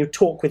commissions and you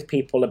talk with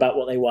people about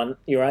what they want.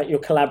 You're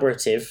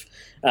collaborative,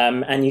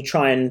 and you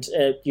try and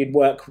you'd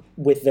work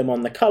with them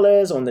on the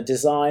colours, on the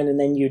design, and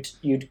then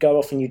you'd go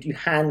off and you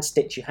hand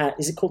stitch.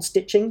 Is it called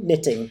stitching?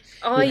 Knitting.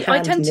 I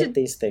tend to knit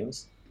these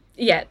things.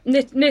 Yeah,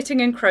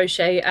 knitting and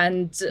crochet,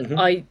 and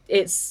mm-hmm.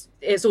 It's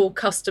all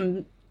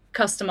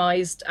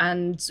customized,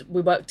 and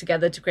we work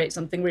together to create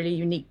something really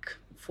unique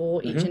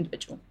for each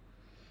individual.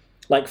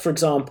 Like, for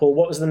example,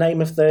 what was the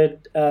name of the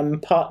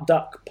part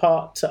duck,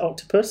 part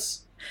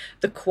octopus?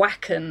 The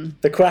Quacken.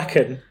 The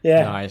Quacken,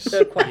 yeah. Nice.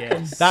 The Quacken.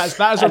 Yes.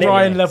 That's a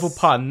Ryan level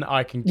pun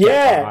I can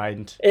get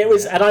behind. It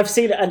was, and I've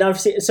seen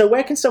it. So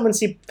where can someone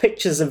see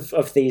pictures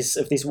of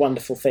these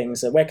wonderful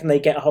things? Where can they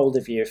get a hold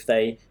of you if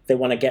they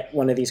want to get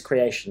one of these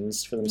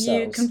creations for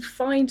themselves? You can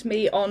find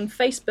me on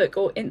Facebook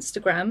or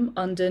Instagram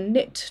under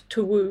Knit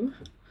to Woo.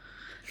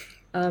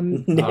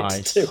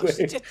 Nice.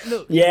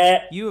 Look,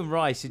 yeah, you and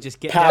Rice should just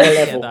get power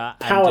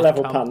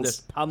level puns.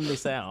 Just pun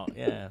this out.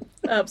 Yeah,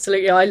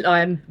 absolutely.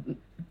 I am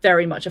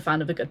very much a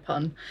fan of a good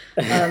pun.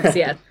 So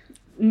yeah,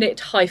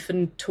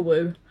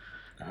 knit-to-woo.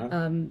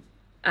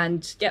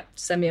 And yeah,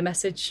 send me a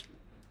message.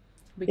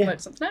 We can work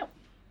something out.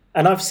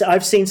 And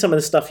I've seen some of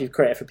the stuff you've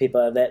created for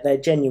people. They're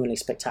genuinely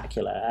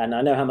spectacular, and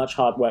I know how much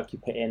hard work you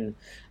put in.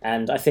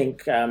 And I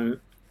think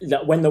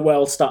that when the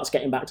world starts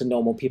getting back to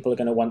normal, people are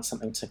going to want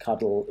something to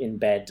cuddle in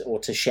bed or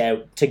to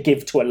share, to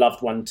give to a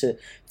loved one, to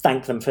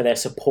thank them for their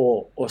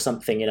support or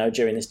something,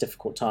 during this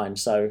difficult time.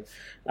 So,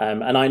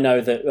 and I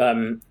know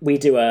that we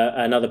do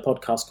another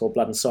podcast called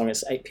Blood and Song.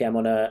 It's 8 p.m.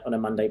 on a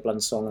Monday, Blood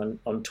and Song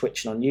on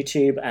Twitch and on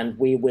YouTube, and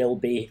we will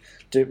be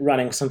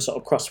running some sort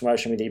of cross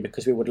promotion with you,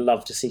 because we would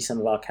love to see some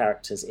of our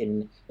characters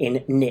in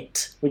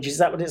knit, which is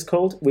that what it's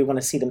called? We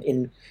want to see them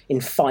in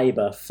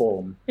fibre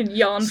form, in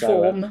yarn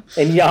form.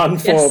 In yarn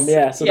form,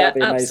 yeah. So that'd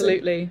be amazing.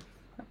 Absolutely.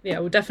 Yeah,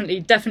 we'll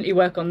definitely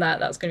work on that.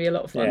 That's going to be a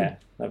lot of fun. Yeah,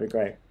 that'd be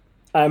great.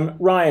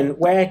 Ryan,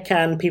 where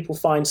can people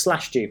find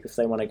Slashdupe if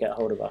they want to get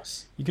hold of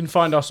us? You can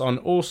find us on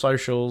all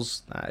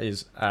socials. That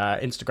is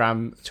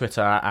Instagram,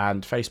 Twitter,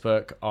 and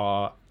Facebook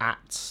are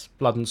at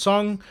Blood and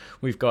Song.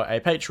 We've got a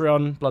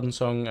Patreon, Blood and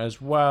Song as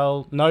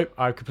well. Nope,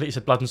 I completely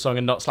said Blood and Song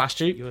and not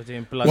Slashdupe. You're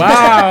doing Blood.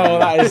 Wow,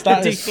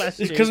 that is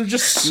because I'm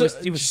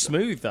just. He was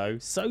smooth though,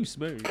 so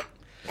smooth.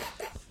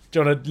 Do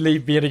you want to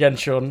leave me in again,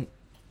 Sean?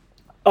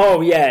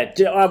 Oh yeah,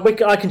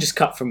 I can just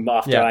cut from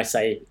after I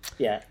say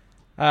yeah.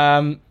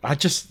 I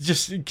just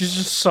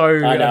so.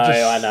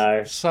 I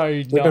know. So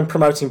we've been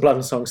promoting Blood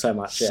and Song so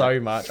much, so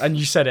much, and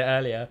you said it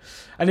earlier,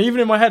 and even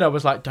in my head I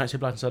was like, "Don't say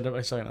Blood and Song,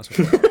 don't say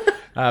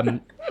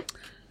that."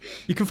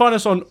 You can find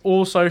us on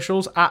all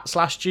socials at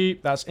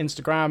 /Dupe. That's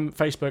Instagram,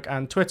 Facebook,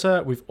 and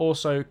Twitter. We've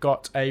also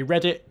got a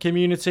Reddit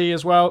community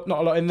as well. Not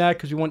a lot in there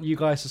because we want you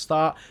guys to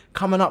start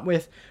coming up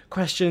with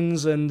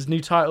questions and new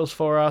titles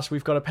for us.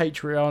 We've got a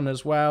Patreon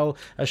as well.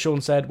 As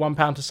Sean said,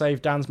 £1 to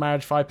save Dan's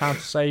marriage, £5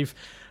 to save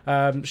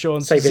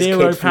Sean's,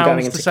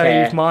 £0 to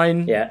save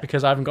mine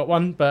because I haven't got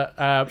one.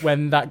 But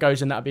when that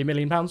goes in, that'll be £1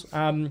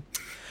 million.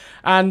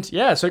 And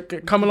yeah, so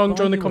come along,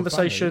 join the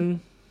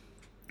conversation.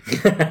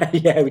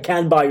 Yeah, we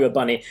can buy you a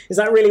bunny. Is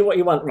that really what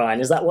you want,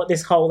 Ryan? Is that what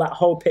that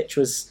whole pitch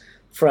was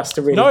for us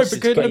to really? No,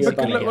 because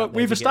look,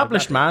 we've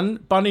established, man,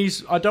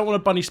 bunnies. I don't want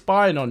a bunny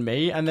spying on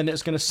me, and then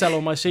it's going to sell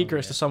all my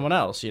secrets to someone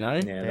else. You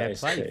know? Yeah,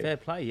 fair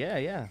play.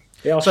 Yeah.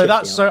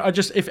 So I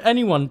just, if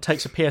anyone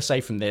takes a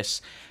PSA from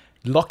this,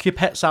 lock your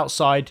pets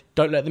outside.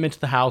 Don't let them into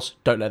the house.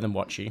 Don't let them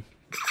watch you.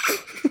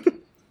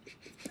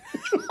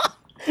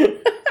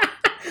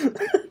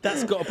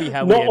 That's got to be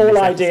how. Not all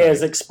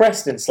ideas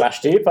expressed in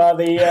Slashdupe are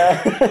the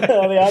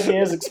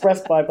ideas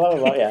expressed by blah blah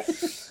blah. Yeah.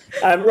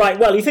 Right.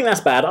 Well, you think that's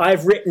bad?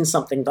 I've written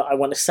something that I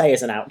want to say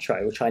as an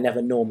outro, which I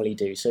never normally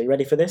do. So, you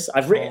ready for this?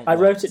 I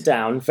wrote it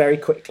down very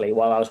quickly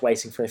while I was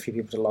waiting for a few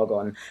people to log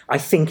on. I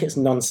think it's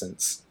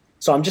nonsense.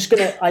 So I'm just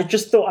gonna. I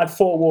just thought I'd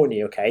forewarn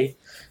you. Okay.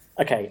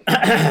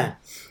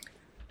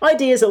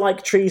 Ideas are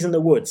like trees in the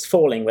woods,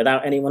 falling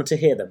without anyone to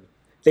hear them.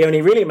 They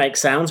only really make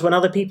sounds when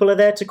other people are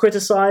there to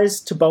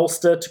criticise, to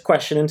bolster, to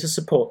question and to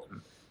support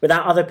them.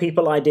 Without other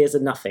people, ideas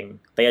are nothing.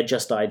 They are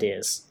just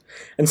ideas.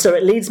 And so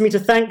it leads me to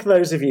thank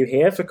those of you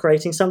here for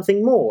creating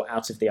something more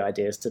out of the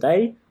ideas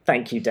today.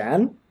 Thank you,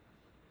 Dan.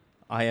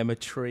 I am a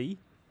tree.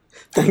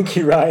 Thank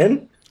you,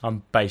 Ryan.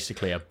 I'm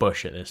basically a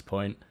bush at this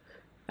point.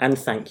 And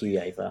thank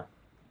you, Ava.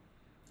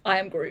 I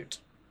am Groot.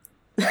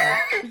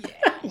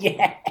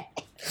 Yeah.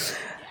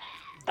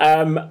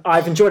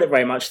 I've enjoyed it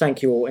very much.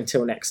 Thank you all.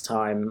 Until next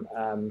time,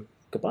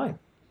 goodbye.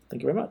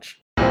 Thank you very much.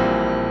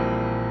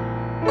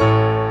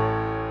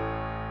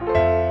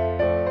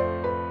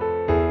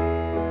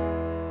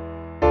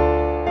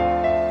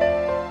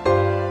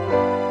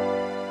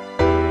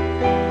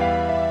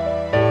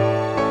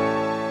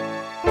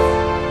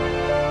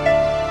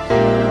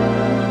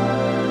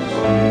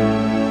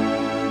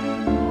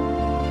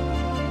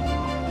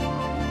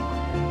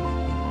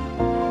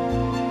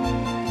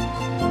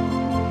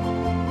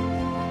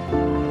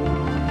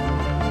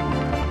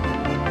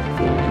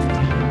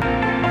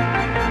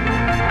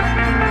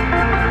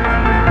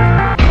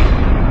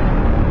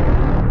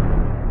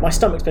 My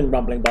stomach's been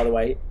rumbling, by the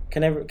way.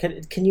 Can you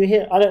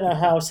hear? I don't know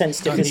how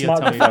sensitive this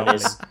microphone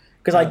is,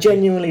 because I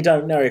genuinely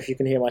don't know if you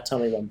can hear my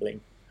tummy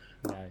rumbling.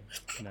 No,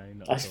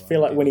 not I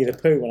feel like Winnie the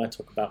Pooh when I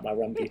talk about my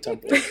rumbly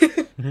tumbly.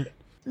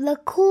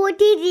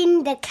 Recorded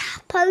in the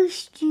Capo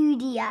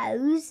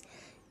Studios,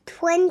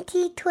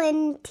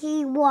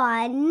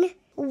 2021.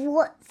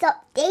 What's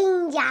up,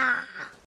 danger?